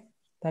কথাকে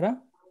তারা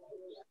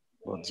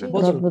বদলে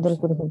বদল রদ বদল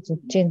করছে, করে ফেলছে,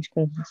 চেঞ্জ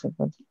করে ফেলছে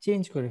পদ।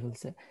 চেঞ্জ করে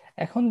ফেলছে।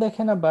 এখন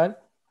দেখেন আবার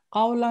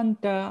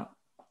কাওলানটা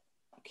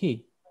কি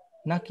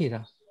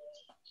নাকিরা,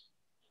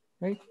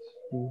 রাইট,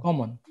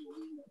 কমন,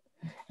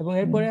 এবং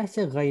এরপরে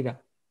আসছে গাইরা।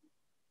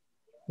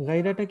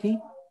 গাইরাটা কি?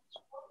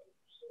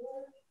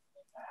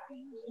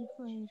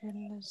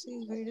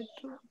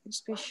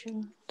 স্পেশাল।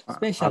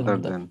 স্পেশাল আদার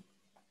মুদাফ, দেন।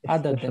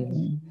 আদার দেন।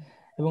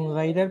 এবং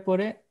গাইরার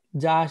পরে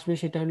যা আসবে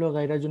সেটা হলো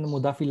গাইরার জন্য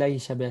মুদাফ ইলাইহি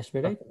হিসাবে আসবে,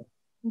 রাইট।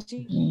 জি।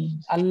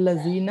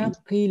 আল্লাযিনা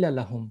কিলা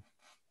লাহুম,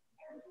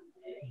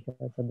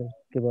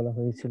 তাদেরকে বলা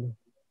হয়েছিল।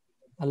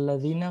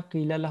 আল্লাযিনা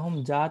কিলা লাহুম,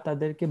 যা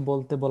তাদেরকে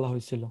বলতে বলা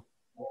হয়েছিল।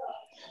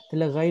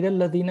 তাহলে গাইরাল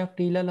লাযিনা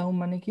কিলা লাহুম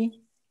মানে কি?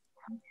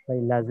 ভাই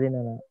লাজিনা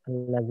না,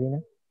 আল্লাযিনা,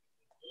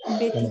 মানে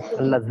ব্যতীত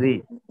আল্লাযী,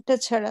 এটা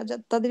ছাড়া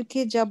তাদেরকে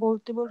যা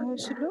বলতে বলা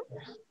হয়েছিল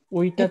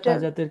ওইটা এটা।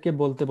 তাদেরকে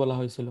বলতে বলা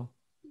হয়েছিল।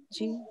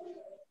 জি।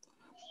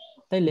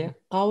 তাইলে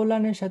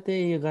কাওলানের সাথে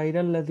এই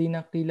গাইরাল লাযিনা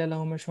কিলা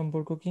লাহুমের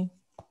সম্পর্ক কি?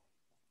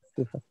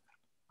 সিফাত,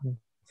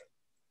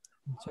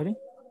 সরি,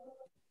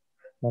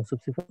 মাওসুফ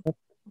সিফাত।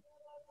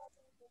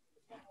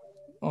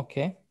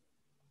 ওকে,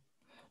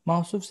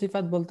 মাওসুফ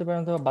সিফাত বলতে পারেন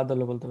অথবা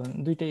বাদলও বলতে পারেন,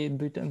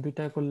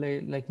 দুইটা করলে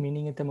লাইক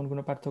মিনিং এ তেমন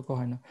কোনো পার্থক্য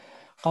হয় না।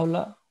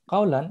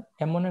 কাওলান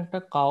এমন একটা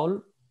কাউল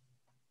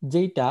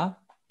যেটা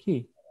কি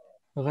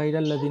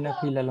গাইরাল লাযিনা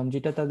কিলা লাহুম,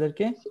 যেটা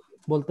তাদেরকে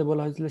বলতে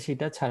বলা হয়েছিল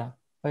সেটা ছাড়া,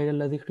 গাইরাল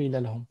লাযী কিলা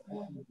লাহুম,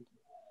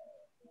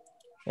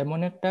 এমন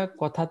একটা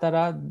কথা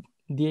তারা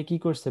দিয়ে কি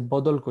করছে,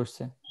 বদল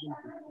করছে।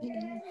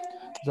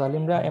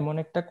 জালিমরা এমন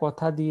একটা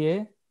কথা দিয়ে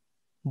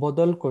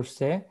বদল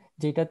করছে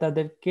যেটা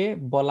তাদেরকে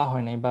বলা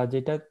হয় নাই, বা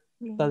যেটা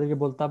তাদেরকে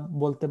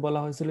বলতে বলা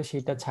হয়েছিল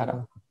সেটা ছাড়া।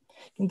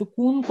 কিন্তু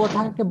কোন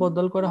কথাকে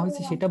বদল করা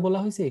হয়েছে সেটা বলা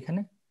হয়েছে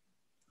এখানে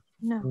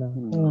না, না,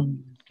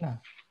 না,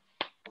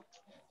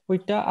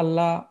 ওইটা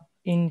আল্লাহ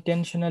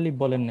ইন্টেনশনালি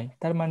বলেন নাই।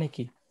 তার মানে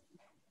কি?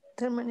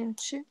 তার মানে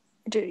হচ্ছে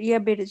এটা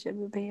বেড়ে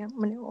যাবে ভাইয়া,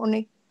 মানে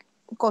অনেক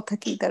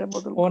কথাকেই তারা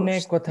বদল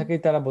অনেক করছে। কথাকেই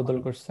তারা বদল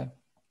করছে,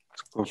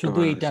 স্কোপটা শুধু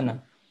বেড়ে এইটা গেছে। না,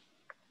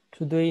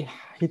 শুধু এই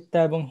হিত্তা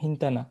এবং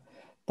হিন্তা না,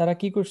 তারা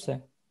কি করছে,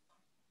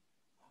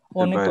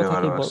 এর অনেক বাইরে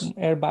কথাকে আরো আসছে।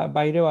 এর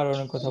বাইরেও আরো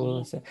অনেক কথা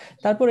বলছে।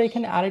 তারপর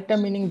এখানে আরেকটা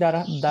মিনিং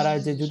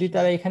দাঁড়ায় যে যদি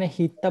তারা এখানে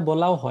হিত্তা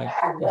বলাও হয়,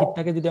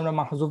 হিত্তাকে যদি আমরা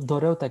মাহজুব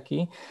ধরেও থাকি,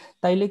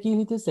 তাইলে কি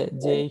হইতেছে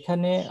যে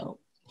এখানে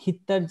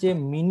হিত্তার যে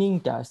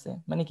মিনিংটা আছে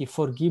মানে কি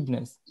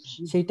ফরগিভনেস,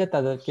 সেইটা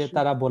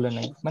তারা বলে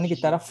নাই। মানে কি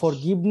তারা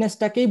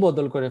ফরগিভনেসটাকেই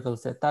বদল করে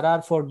ফেলছে, তারা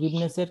আর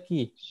ফরগিভনেসের কি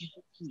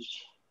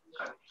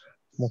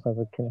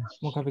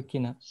মুখাপেক্ষী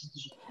না।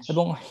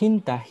 এবং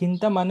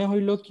হিন্তা মানে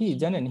হইলো কি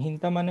জানেন?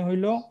 হিন্তা মানে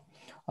হইলো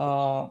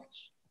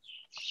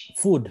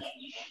ফুড।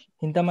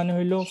 হিন্তা মানে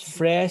হইলো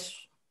ফ্রেশ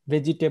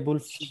ভেজিটেবল,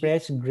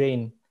 ফ্রেশ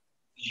গ্রেইন।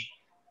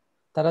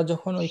 তারা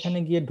যখন ওইখানে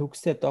গিয়ে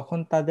ঢুকছে তখন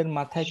তাদের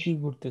মাথায় কি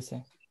ঘুরতেছে,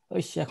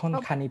 ওই এখন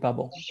খানি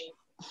পাবো।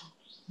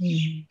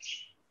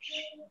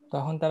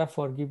 তখন তারা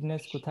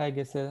ফরগিভনেস কোথায়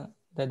গেছে,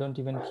 they don't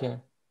even care.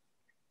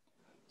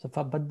 So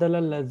ফাবাদদালা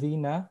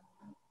আল্লাযীনা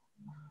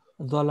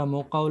যালামু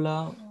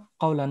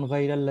কাওলান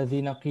গায়রা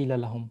আল্লাযীনা কিলা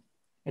লাহুম।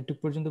 এটুক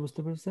পর্যন্ত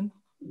বুঝতে পেরেছেন?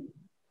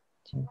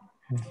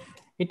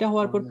 এটা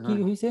হওয়ার পর কি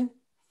হইছে,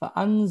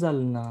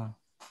 ফাআনজালনা,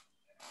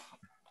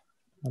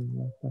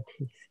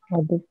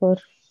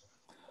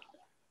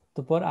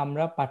 তারপর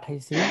আমরা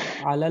পাঠাইছি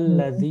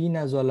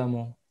আলাল্লাযীনা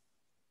যালামু,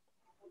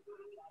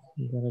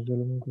 যারা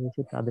জুলুম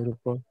করেছে তাদের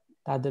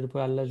উপর।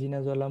 আল্লাযীনা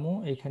যালামু,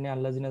 এখানে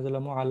আল্লাযীনা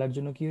যালামু আলার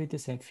জন্য কি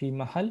হইতেছে, ফি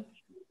মাহাল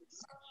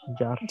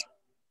যার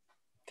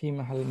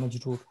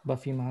মাজরুর বা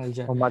ফি মাহাল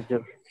জার,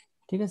 মাজ্জুর।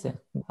 ঠিক আছে।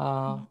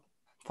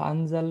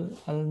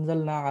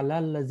 আনজালনা আলা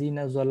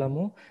আল্লাযীনা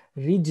যালামু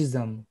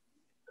রিজজাম,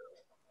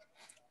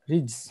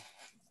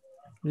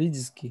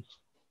 রিজ কি?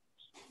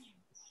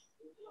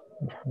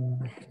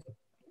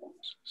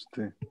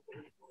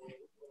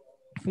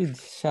 রিজ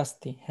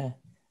শাস্তি, হ্যাঁ।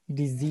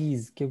 ডিজিজ,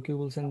 কেউ কেউ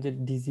বলছেন যে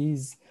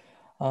ডিজিজ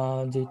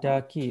যেটা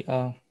কি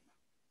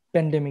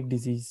প্যান্ডেমিক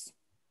ডিজিজ,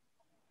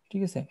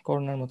 ঠিক আছে,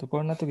 করোনার মতো।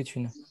 করোনা তো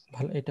কিছুই না,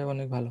 ভালো, এটা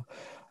অনেক ভালো।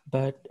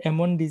 বাট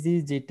এমন ডিজিজ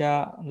যেটা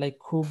লাইক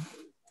খুব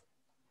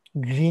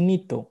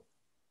ঘৃণিত।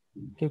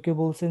 কেউ কেউ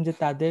বলছেন যে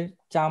তাদের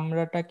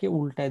চামড়াটাকে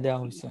উল্টায় দেওয়া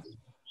হয়েছে,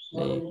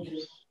 লাইক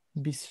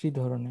বিশ্রী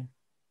ধরনের,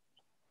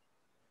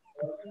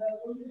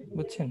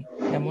 বুঝছেন?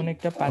 এমন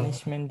একটা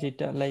পানিশমেন্ট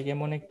যেটা লাইক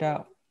এমন একটা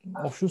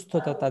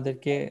অসুস্থতা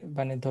তাদেরকে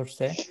মানে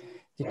ধরছে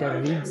যেটা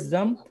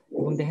রিজজাম।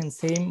 এবং দেখেন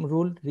সেম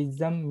রুল,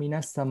 রিজজাম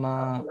মিনাস সামা,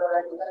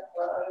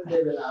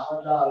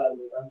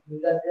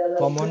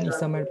 কমন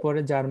ইসামের পরে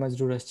জার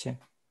মাজরুর আসছে।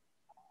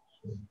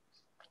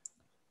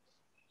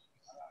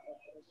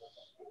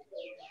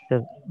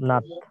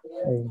 নাত,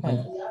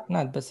 হ্যাঁ,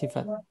 নাত বা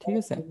সিফাত, ঠিক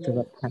আছে।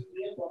 হ্যাঁ।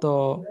 তো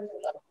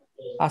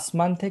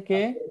আসমান থেকে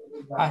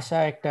আসা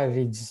একটা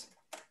রিজ,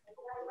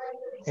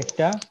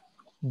 একটা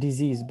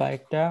ডিজিজ বা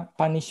একটা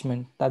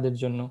পানিশমেন্ট তাদের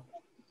জন্য।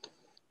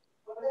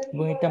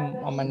 এবং এটা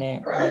মানে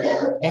লাইক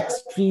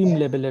এক্সট্রিম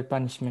লেভেলের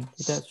পানিশমেন্ট,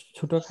 এটা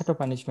ছোটখাটো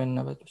পানিশমেন্ট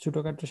না, বা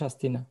ছোটখাটো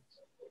শাস্তি না,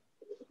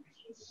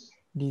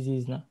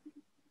 ডিজিজ না।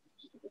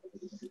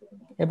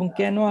 এবং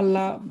কেন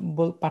আল্লাহ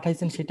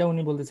পাঠাইছেন সেটা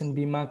উনি বলতেছেন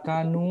বিমা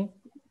কানু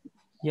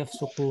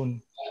ইয়াফসুকুন,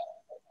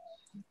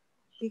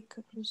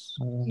 Because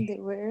কারণ they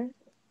were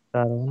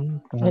কারণ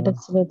তারা এটা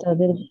ছিল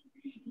তাদের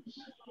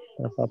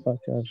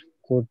পাপাচার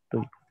করতো।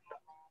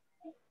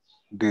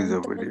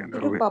 ডিসঅবিডিয়েন্ট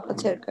ছিল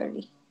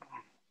পাপাচারকারী।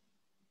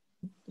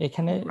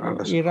 এখানে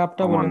আল্লাহ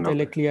ইরাবটা বলেন অমান্য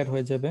তাহলে করে। ক্লিয়ার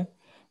হয়ে যাবে।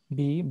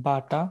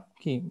 বাটা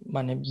কি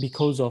মানে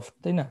বিকজ অফ,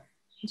 তাই না?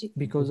 জি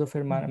বিকজ অফ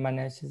এর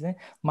মানে আছে যে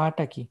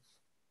মাটা কি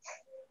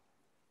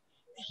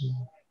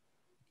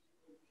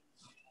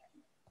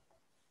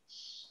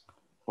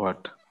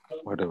what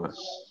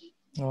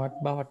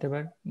what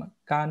ever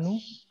Kanu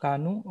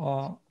Kanu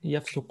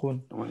ইয়াফসুকুন,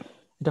 মানে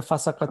এটা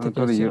ফাসাকা থেকে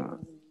তোর আসে,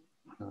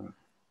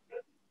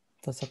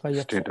 ফাসাকা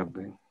স্টেট অফ ইয়াফসুকুন।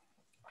 বিং,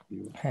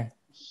 হ্যাঁ,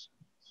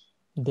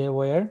 they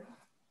were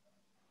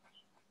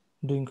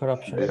doing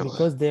corruption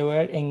because they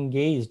were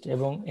engaged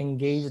এবং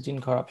engaged in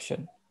corruption,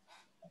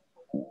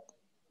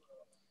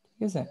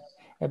 ঠিক আছে?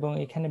 এবং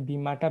এখানে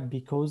বিমাটা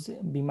বিকজ,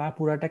 বিমা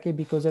পুরাটাকে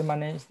বিকজের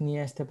মানে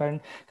নিয়ে আসতে পারেন,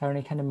 কারণ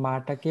এখানে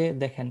মাটাকে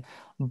দেখেন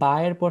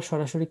বায়ের পর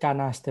সরাসরি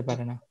কানা আসতে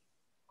পারে না,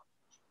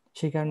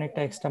 সেই কারণে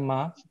একটা এক্সট্রা মা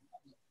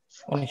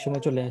অনেক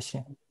সময় চলে আসে,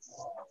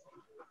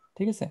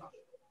 ঠিক আছে?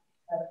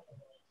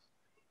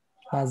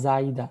 বা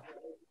জাইদা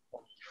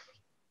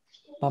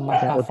বা মা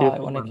কাফা,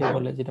 অতিরিক্ত অনেকে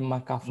বলে যেটা মা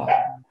কাফা,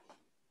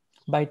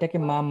 বা এটাকে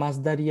মা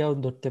মাসদারিয়াও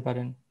ধরতে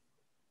পারেন,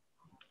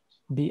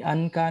 বি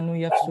আন কানু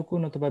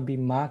ইয়াফসুকুন অথবা বি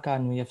মা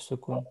কানু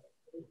ইয়াফসুকুন,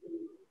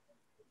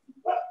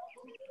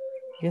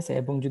 ঠিক আছে?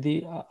 এবং যদি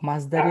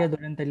মাসদারিয়া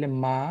ধরেন তাহলে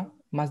মা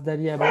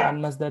মাসদারিয়া এবং আন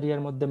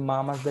মাসদারিয়ার মধ্যে মা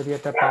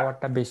মাসদারিয়াটার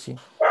পাওয়ারটা বেশি,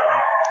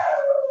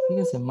 ঠিক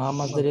আছে? মা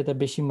মাসদারিয়াটা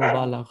বেশি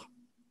মুবালাগ,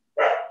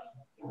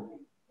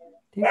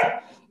 ঠিক আছে?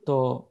 তো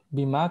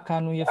বিমা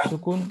কানু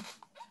ইয়াফসুকুন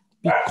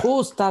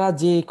বিকজ তারা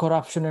যে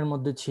করাপশনের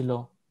মধ্যে ছিল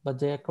বা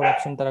যে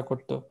করাপশন তারা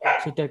করতো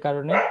সেটার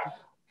কারণে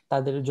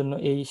তাদের জন্য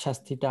এই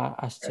শাস্তিটা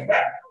আসছে।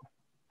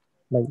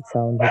 ভাই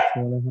সাউন্ড হচ্ছে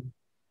মনে হয়।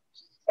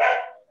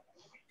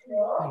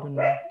 আই ডোন্ট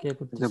নো কে আচ্ছা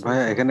করতেছে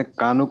ভাইয়া, এটা। এখানে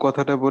কানু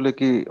কথাটা বলে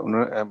কি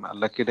ওনারা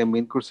আল্লাহ কি এটা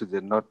মিন করছে যে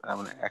নট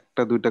মানে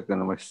একটা দুইটা কেন,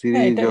 মানে হ্যাঁ,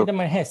 সিরিজ এটা অফ এটা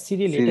মানে হ্যাঁ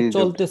সিরিয়ালি এটা সিরিজ অফ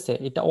চলতেছে,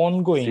 এটা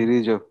অনগোয়িং।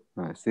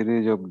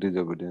 সিরিজ অফ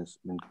ডিসঅবিডিয়েন্স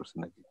মিন করছে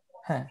নাকি?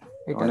 হ্যাঁ,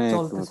 এটা অনেক তুমি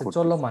চলতেছে, করতেছে,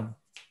 চলমান,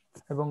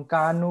 এবং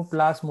কানু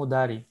প্লাস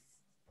মুদারি।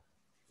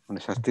 মানে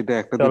শাস্তিটা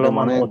একটা দুইটা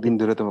চলমান অনেক দিন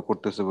অতীত। ধরে তুমি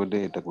করতেছে বলে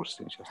এটা করছে,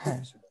 শাস্তি হ্যাঁ,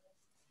 দিছে।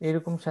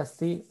 এরকম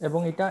শাস্তি, এবং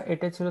এটা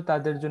এটা ছিল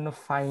তাদের জন্য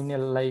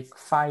ফাইনাল, লাইক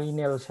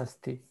ফাইনাল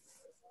শাস্তি।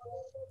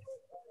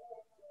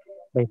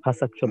 ভাই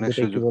ফাসাদ অনেক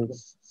শব্দটা একটু সুযোগ। বলবেন?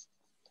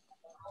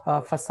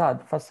 ফাসাদ,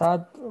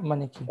 ফাসাদ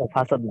মানে কি? ও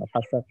ফাসাদ না,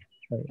 ফাসাদ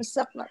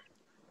সাকনা।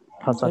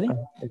 সরি, ফাসাকা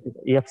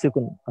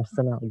ইয়াফসিকুন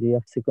আসছে না, যে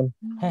ইয়াফসিকুন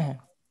হ্যাঁ হ্যাঁ,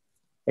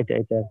 এটা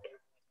এটা আর কি।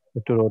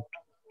 একটু রোড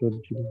রোড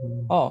যদি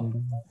বলেন। ও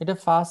এটা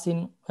ফাসিন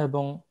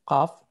এবং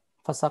কাফ,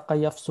 ফাসাকা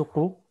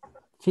ইয়াফসুকু,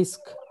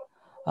 ফিস্ক।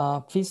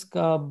 ফিস্ক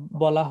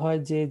বলা হয়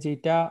যে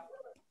যেটা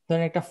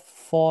ধরেন একটা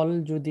ফল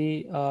যদি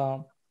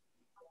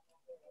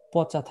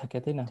পচা থাকে,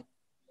 তাই না?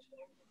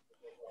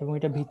 এবং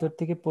এটা ভিতর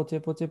থেকে পচে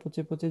পচে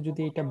পচে পচে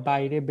যদি এটা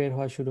বাইরে বের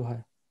হওয়া শুরু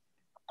হয়,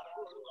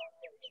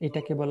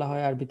 এটাকে বলা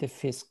হয় আরবিতে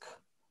ফিস্ক।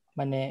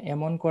 মানে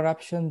এমন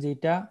করাপশন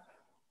যেটা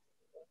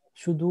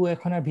শুধু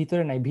এখন আর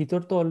ভিতরে নাই, ভিতর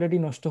তো অলরেডি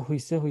নষ্ট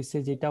হইছে হইছে,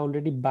 যেটা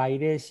অলরেডি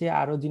বাইরে এসে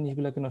আরো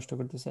জিনিসগুলোকে নষ্ট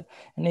করতেছে।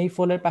 মানে এই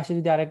ফলের পাশে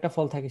যদি আরেকটা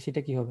ফল থাকে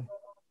সেটা কি হবে?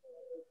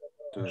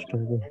 নষ্ট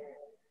হবে।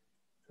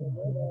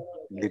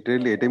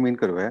 লিটারেলি এটা মিন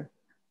করবে।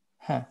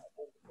 হ্যাঁ,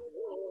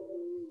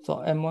 তো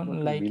এমন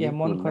লাইক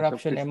এমন মিনিংফুল না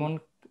করাপশন, সবকিছু, এমন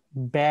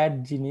ব্যাড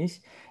জিনিস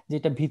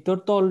যেটা ভিতর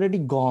তো অলরেডি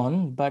গন,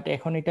 বাট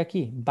এখন এটা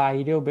কি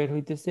বাইরেও বের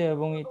হইতেছে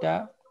এবং এটা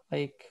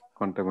লাইক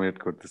কন্টামিনেট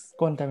করতেছে।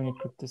 কন্টামিনেট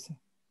করতেছে,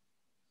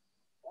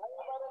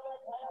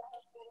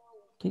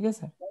 ঠিক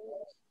আছে?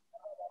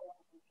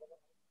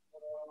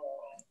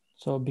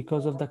 So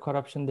because of the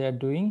corruption they are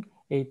doing,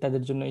 এই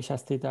তাদের জন্য এই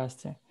শাস্তিটা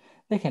আসছে।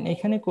 দেখেন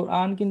এখানে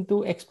কোরআন কিন্তু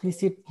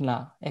এক্সপ্লিসিট না,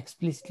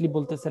 এক্সপ্লিসিটলি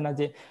বলতেছে না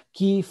যে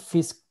কি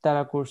ফিস্ক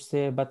তারা করছে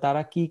বা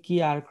তারা কি কি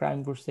আর ক্রাইম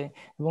করছে।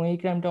 এবং এই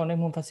ক্রাইমটা অনেক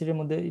মুফাসসিরের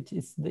মধ্যে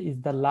is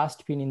the last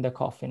pin in the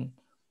coffin,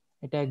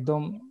 এটা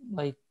একদম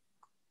লাইক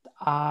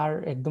আর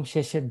একদম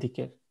শেষের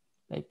দিকের,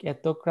 লাইক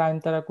এত ক্রাইম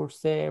তারা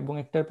করছে এবং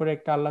একটার পর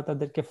একটা আল্লাহ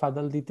তাদেরকে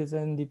ফাদাল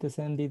দিতেছেন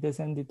দিতেছেন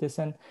দিতেছেন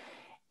দিতেছেন।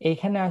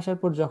 এইখানে আসার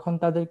পর যখন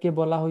তাদেরকে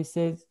বলা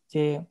হয়েছে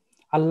যে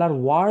আল্লাহর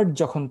ওয়ার্ড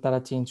যখন তারা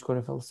চেঞ্জ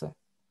করে ফেলছে,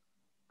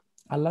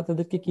 আল্লাহ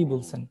তাদেরকে কি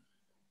বলছেন?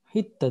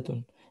 হিত্তাতুন।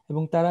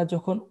 এবং তারা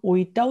যখন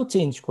ওইটাও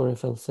চেঞ্জ করে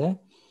ফেলছে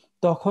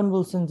তখন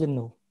বলছেন যে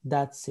no,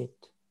 that's it,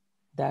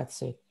 that's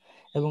it.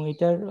 এবং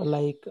এটার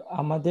লাইক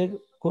আমাদের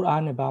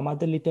কোরআনে বা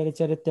আমাদের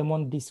লিটারেচারে তেমন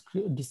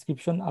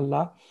ডিসক্রিপশন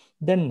আল্লাহ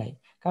দেন নাই,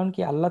 কারণ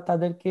কি আল্লাহ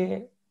তাদেরকে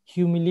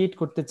হিউমিলিয়েট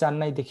করতে চান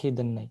নাই, দেখিয়ে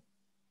দেন নাই,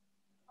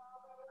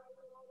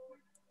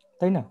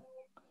 তাই না?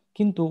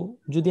 কিন্তু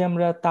যদি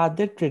আমরা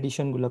তাদের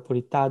ট্রেডিশনগুলো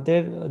পড়ি,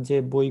 তাদের যে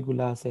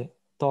বইগুলো আছে,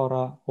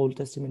 তরা, ওল্ড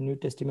টেস্টিমেন্ট, নিউ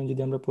টেস্টিমেন্ট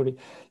যদি আমরা পড়ি,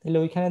 তাহলে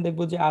ওইখানে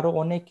দেখবো যে আরো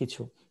অনেক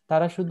কিছু,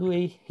 তারা শুধু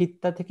এই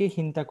হিত্তা থেকে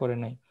হিন্তা করে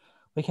নাই।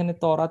 ওইখানে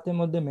তরাতের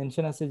মধ্যে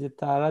মেনশন আছে যে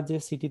তারা যে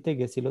সিটিতে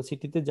গেছিল,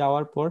 সিটিতে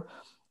যাওয়ার পর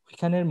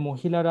ওইখানের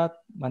মহিলারা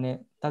মানে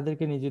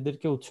তাদেরকে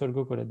নিজেদেরকে উৎসর্গ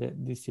করে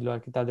দিছিল আর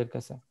কি তাদের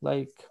কাছে,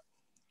 লাইক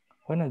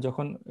হয় না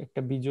যখন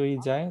একটা বিজয়ী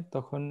যায়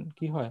তখন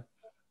কি হয়,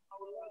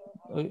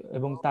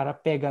 এবং তারা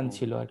পেগান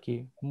ছিল আর কি,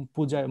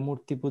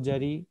 মূর্তি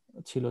পূজারী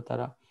ছিল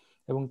তারা,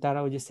 এবং তারা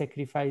ওই যে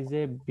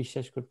স্যাক্রিফাইসে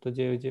বিশ্বাস করতো,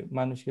 যে ওই যে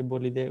মানুষকে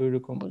বলি দেয়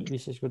ওইরকম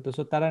বিশ্বাস করতো।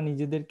 সো তারা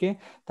নিজেদেরকে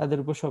তাদের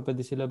উপর সঁপে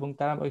দিছিল, এবং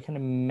তারা ওইখানে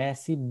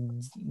ম্যাসিভ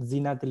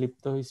জিনাতে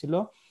লিপ্ত হয়েছিল,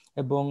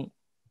 এবং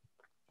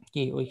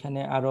কি ওইখানে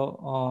আরো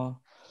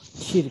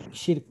শিরক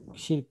শিরক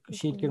শিরক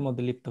শিরকের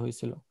মধ্যে লিপ্ত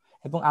হয়েছিল।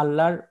 এবং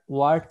আল্লাহর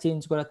ওয়ার্ড চেঞ্জ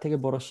করার থেকে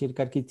বড় শিরক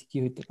আর কি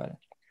হইতে পারে।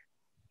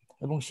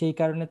 এবং সেই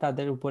কারণে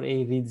তাদের উপর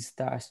এই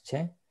রিজটা আসছে।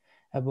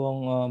 এবং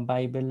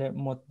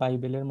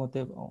বাইবেলের মতে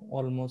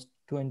অলমোস্ট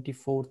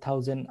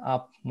 24,000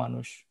 আপ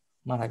মানুষ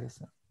মারা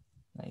গেছে।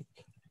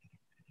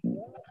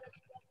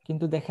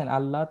 কিন্তু দেখেন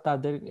আল্লাহ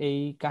তাদের এই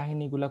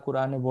কাহিনীগুলা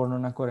কোরআনে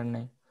বর্ণনা করেন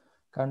নাই,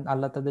 কারণ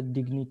আল্লাহ তাদের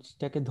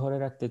ডিগনিটিটাকে ধরে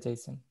রাখতে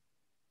চাইছেন।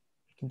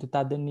 কিন্তু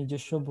তাদের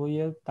নিজস্ব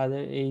বইয়ে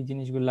তাদের এই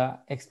জিনিসগুলা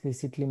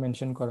এক্সপ্লিসিটলি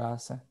মেনশন করা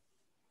আছে।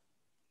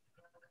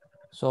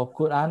 সো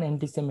কোরআন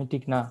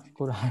অ্যান্টিসেমিটিক না,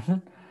 কোরআন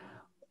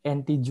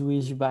অ্যান্টি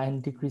জুইশ বা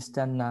অ্যান্টি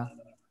খ্রিস্টান না,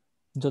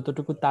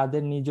 যতটুকু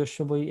তাদের নিজস্ব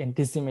বই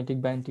অ্যান্টিসেমিটিক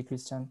বা অ্যান্টি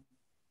খ্রিস্টান।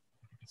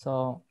 সো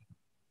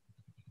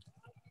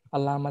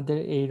আল্লাহ আমাদের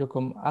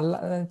এইরকম, আল্লাহ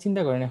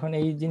চিন্তা করেন এখন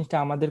এই জিনিসটা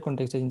আমাদের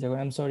কনটেক্সটে চিন্তা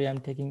করেন। I am sorry I am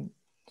taking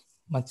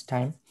much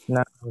time.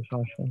 না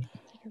সমস্যা নেই।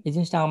 এই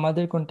জিনিসটা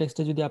আমাদের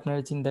কনটেক্সটে যদি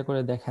আপনারা চিন্তা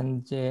করে দেখেন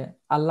যে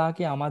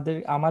আল্লাহকে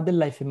আমাদের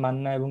লাইফে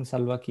মান্না এবং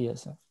সালওয়া কি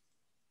আছে?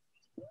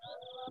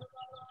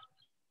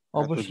 এত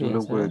অবশ্যই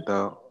জুলুম আছে। করে তা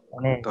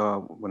মানে তা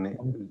মানে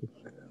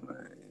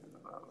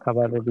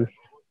খাবারের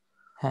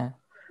হ্যাঁ,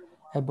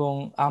 এবং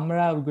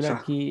আমরা ওইগুলার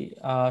কি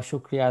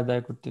শুকরিয়া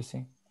আদায় করতেছি,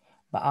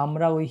 বা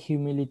আমরা ওই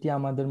হিউমিলিটি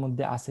আমাদের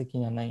মধ্যে আছে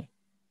কিনা নাই,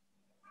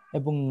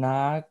 এবং না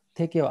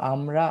থেকেও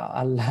আমরা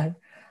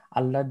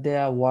আল্লাহর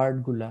দেয়া ওয়ার্ড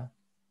গুলা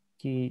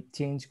কি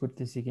চেঞ্জ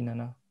করতেছি কিনা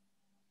না,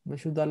 বা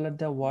শুধু আল্লাহর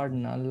দেয়া ওয়ার্ড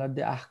না, আল্লাহর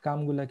দেয়া আহকাম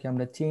গুলা কি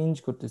আমরা চেঞ্জ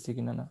করতেছি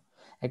কিনা না।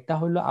 একটা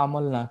হইলো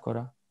আমল না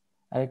করা,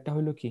 আর একটা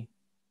হইলো কি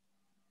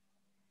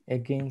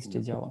এগেইনস্টে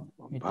যাওয়া।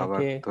 এটাকে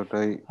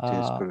ভাবার্থটাই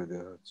চেঞ্জ করে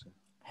দেওয়া হচ্ছে।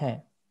 হ্যাঁ,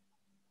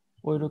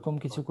 ওইরকম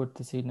কিছু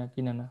করতেছি না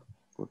কিনা না,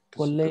 করতেছি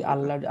করলে তো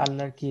কথা।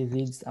 আল্লাহর কি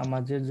রিজ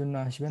আমাদের জন্য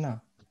আসবে না?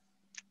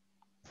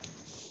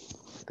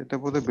 এটা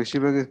বোধহয়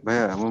বেশিরভাগই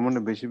ভাইয়া আমার মনে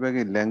হয়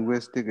বেশিরভাগই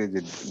ল্যাঙ্গুয়েজ থেকে, যে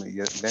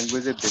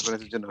ল্যাঙ্গুয়েজের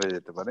ডিফারেন্সের জন্য হয়ে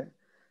যেতে পারে।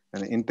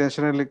 মানে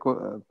ইন্টেনশনালি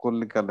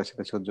করলে কি আল্লাহ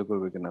সেটা সহ্য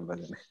করবে কিনা আল্লাহ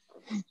জানে।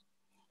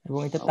 এবং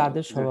এটা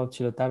তাদের স্বভাব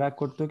ছিল, তারা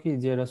করতো কি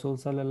যে রাসূল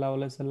সাল্লাল্লাহু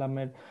আলাইহি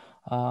সাল্লামের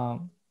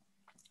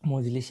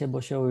মজলিসে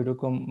বসে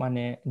ওইরকম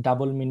মানে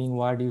ডাবল মিনিং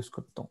ওয়ার্ড ইউজ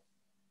করতো,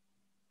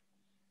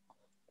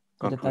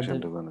 এটা কনফিউশন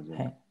তাদের ঢোকানোর জন্য।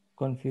 হ্যাঁ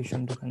কনফিউশন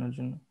ঢোকানোর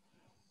জন্য।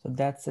 So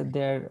that's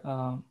there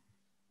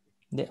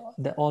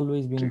they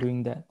always been ঠিক doing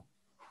that.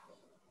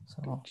 So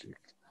ঠিক।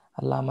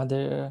 আল্লাহ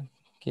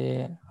আমাদেরকে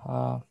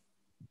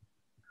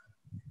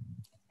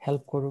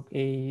হেল্প করুক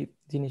এই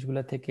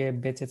জিনিসগুলা থেকে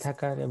বেঁচে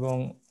থাকার, এবং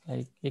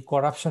এই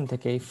করাপশন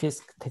থেকে, এই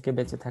ফিস্ক থেকে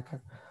বেঁচে থাকার।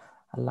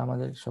 আল্লাহ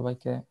আমাদের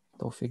সবাইকে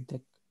তৌফিক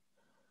দেখ।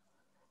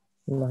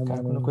 কার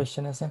কোনো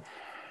কোয়েশ্চেন আছে?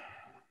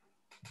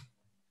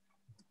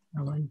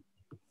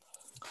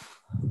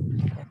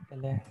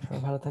 তাহলে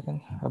সবাই ভালো থাকেন।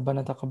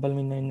 রব্বানা তাকাব্বাল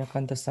মিন্না ইন্নাকা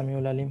আনতাস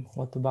সামিউল আলিম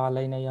ওয়া তুব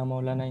আলাইনা ইয়া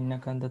মাওলানা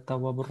ইন্নাকা আনতাত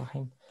তাওয়াবুর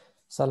রহিম।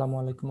 আসসালামু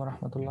আলাইকুম ওয়া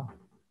রাহমাতুল্লাহ।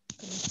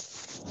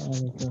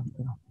 ওয়ালাইকুম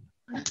আসসালাম।